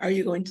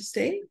to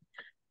stay?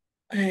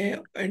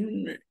 Are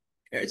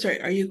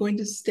you going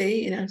to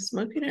stay in a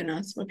smoking or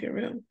not smoking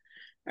room?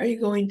 Are you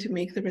going to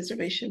make the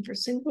reservation for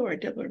single or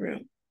double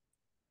room?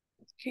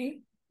 Okay.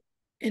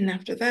 And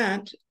after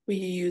that, we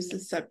use the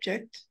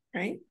subject,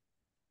 right?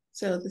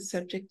 So the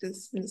subject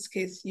is, in this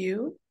case,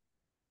 you.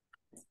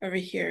 Over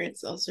here,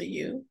 it's also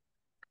you.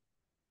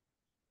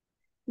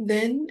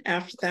 Then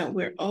after that,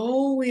 we're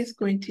always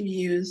going to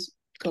use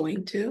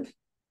going to.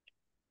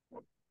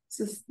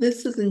 So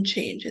this doesn't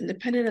change.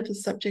 Independent of the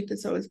subject,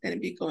 it's always going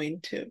to be going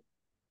to.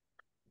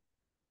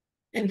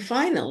 And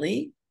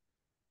finally,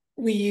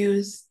 we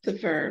use the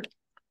verb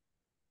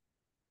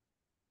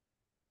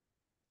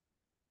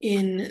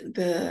in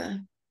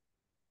the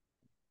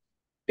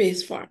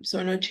base form,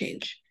 so no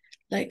change,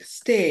 like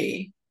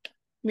stay,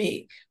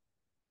 make.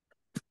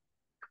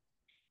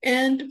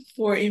 And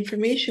for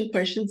information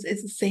questions,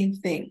 it's the same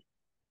thing.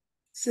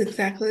 It's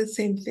exactly the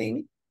same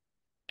thing.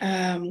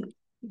 The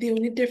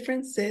only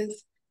difference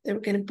is that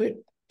we're going to be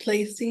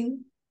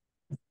placing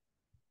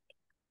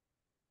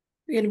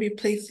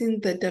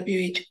the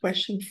WH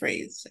question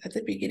phrase at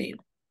the beginning.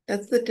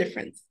 That's the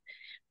difference.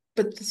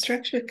 But the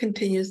structure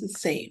continues the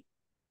same.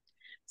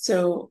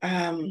 So,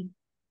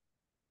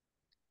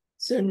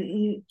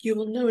 you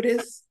will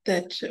notice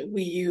that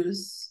we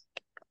use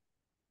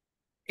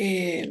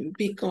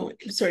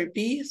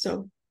be.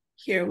 So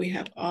here we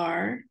have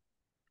are.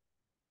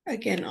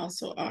 Again,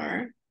 also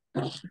are.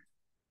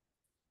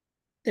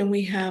 Then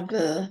we have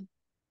the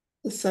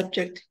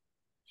subject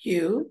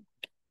you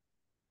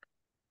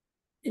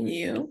and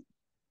you.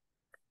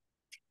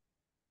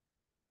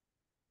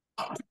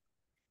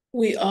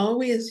 We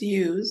always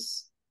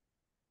use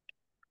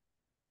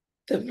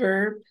the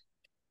verb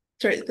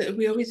sorry,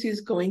 we always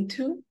use going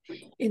to,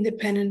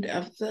 independent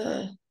of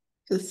the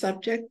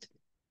subject.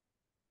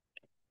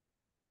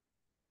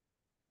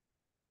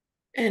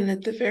 And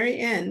at the very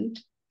end,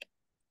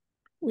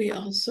 we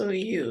also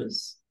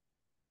use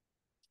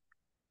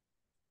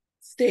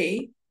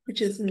stay,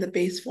 which is in the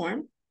base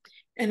form,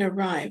 and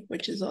arrive,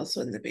 which is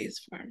also in the base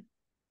form.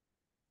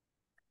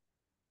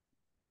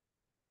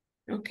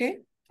 Okay,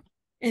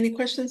 any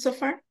questions so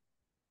far?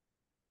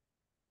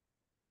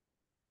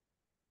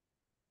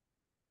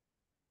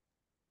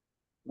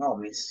 No,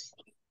 miss.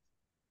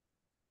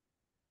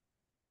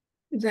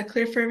 Is that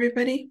clear for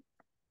everybody?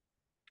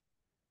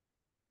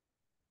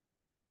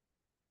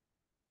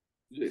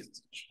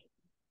 Yes.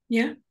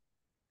 Yeah.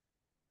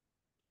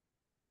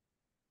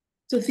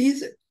 So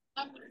these,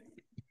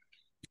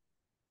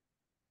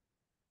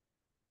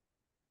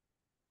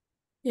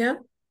 yeah.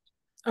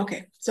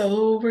 Okay,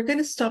 so we're going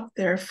to stop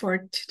there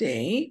for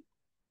today.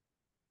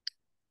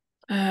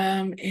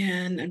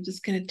 And I'm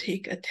just going to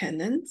take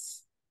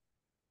attendance.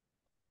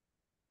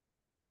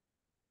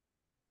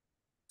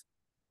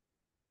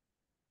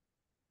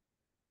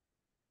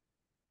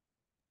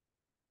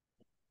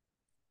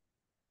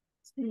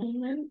 Just a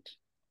moment.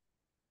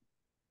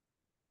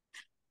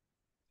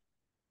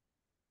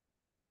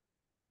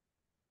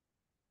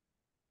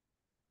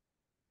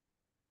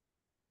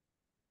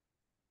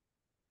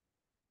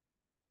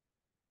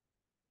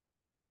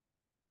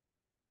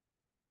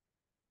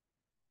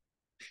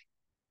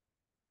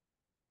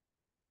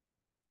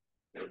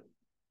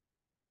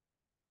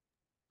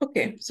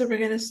 Okay, so we're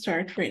going to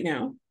start right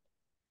now.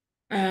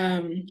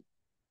 Ana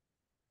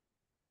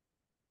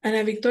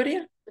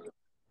Victoria?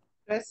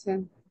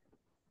 Present.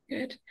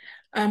 Good.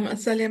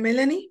 Azalia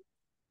Melanie?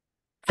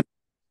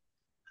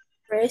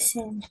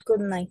 Present. Good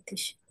night,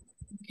 teacher.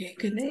 Okay,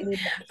 good night.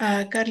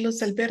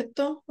 Carlos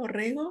Alberto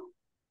Orrego?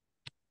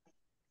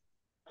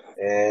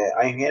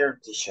 I'm here,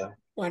 teacher.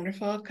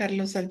 Wonderful.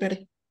 Carlos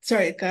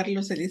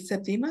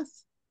Elizabeth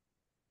Dimas?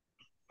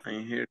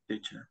 I'm here,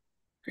 teacher.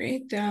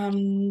 Great.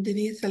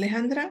 Denise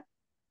Alejandra?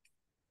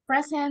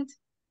 Present.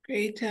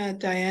 Great.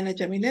 Diana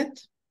Jamilet?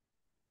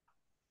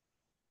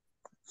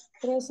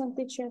 Present,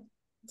 teacher.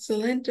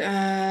 Excellent.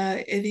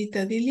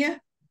 Edita Dilia?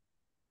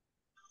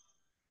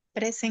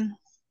 Present.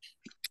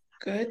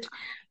 Good.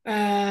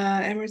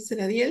 Emerson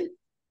Adiel?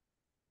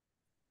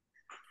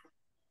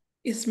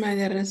 Ismael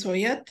Ernesto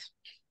Oyat?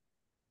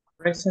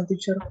 Present,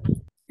 teacher.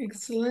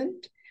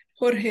 Excellent.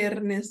 Jorge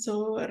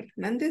Ernesto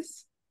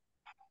Hernández?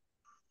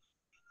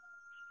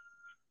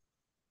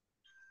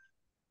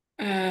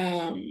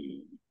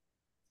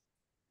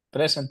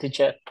 Present,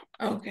 teacher.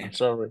 Okay. I'm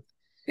sorry.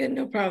 Good,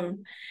 no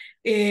problem.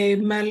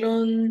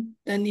 Marlon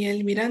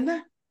Daniel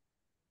Miranda?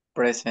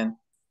 Present.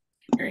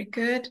 Very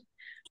good.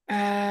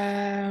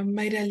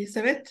 Mayra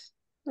Elizabeth?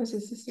 No sé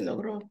si se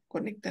logró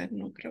conectar,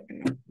 no creo que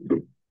no.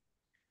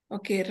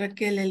 Okay,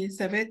 Raquel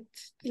Elizabeth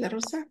de la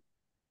Rosa?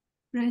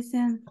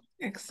 Present.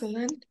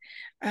 Excellent.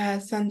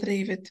 Sandra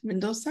Yvette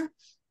Mendoza?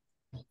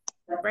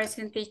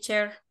 Present,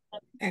 teacher.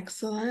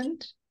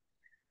 Excellent.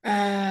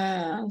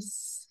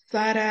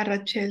 Sara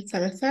Rachel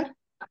Salazar?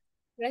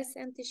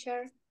 Present,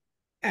 teacher.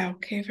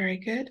 Okay, very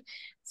good.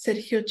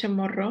 Sergio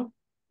Chamorro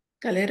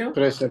Calero?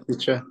 Present,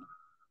 teacher.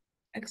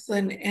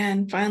 Excellent.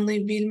 And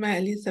finally, Vilma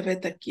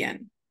Elizabeth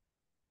Akian.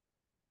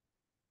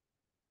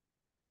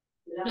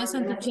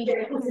 Present,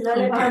 teacher.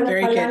 Okay,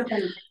 very good.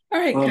 All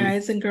right,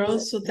 guys and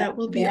girls, so that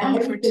will be all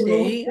for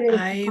today.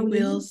 I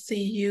will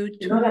see you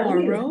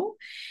tomorrow.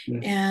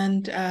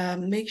 And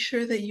make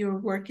sure that you're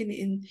working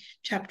in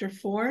chapter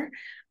 4,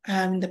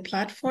 the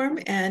platform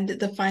and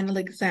the final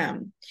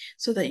exam,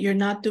 so that you're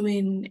not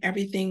doing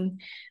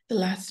everything the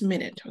last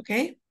minute,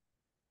 okay?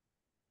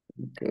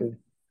 Okay.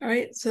 All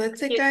right, so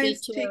that's it, Thank you,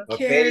 guys. teacher. Take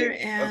care Okay,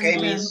 and okay,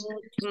 miss.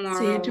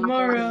 see you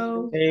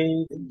tomorrow.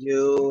 Hey, See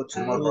you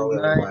tomorrow,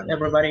 good night, everyone.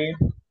 everybody.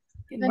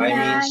 Good Bye,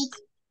 night. miss.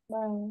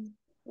 Bye.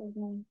 Good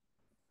night.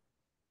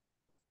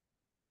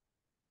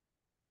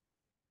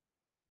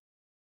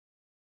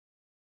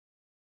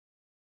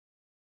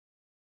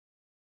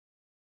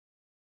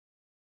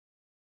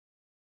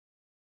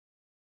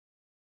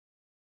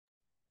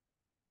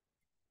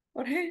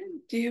 Jorge,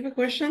 do you have a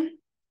question?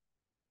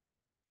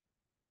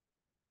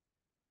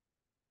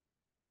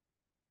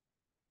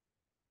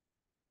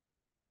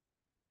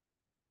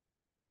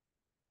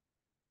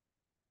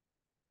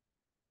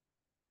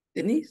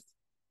 Denise?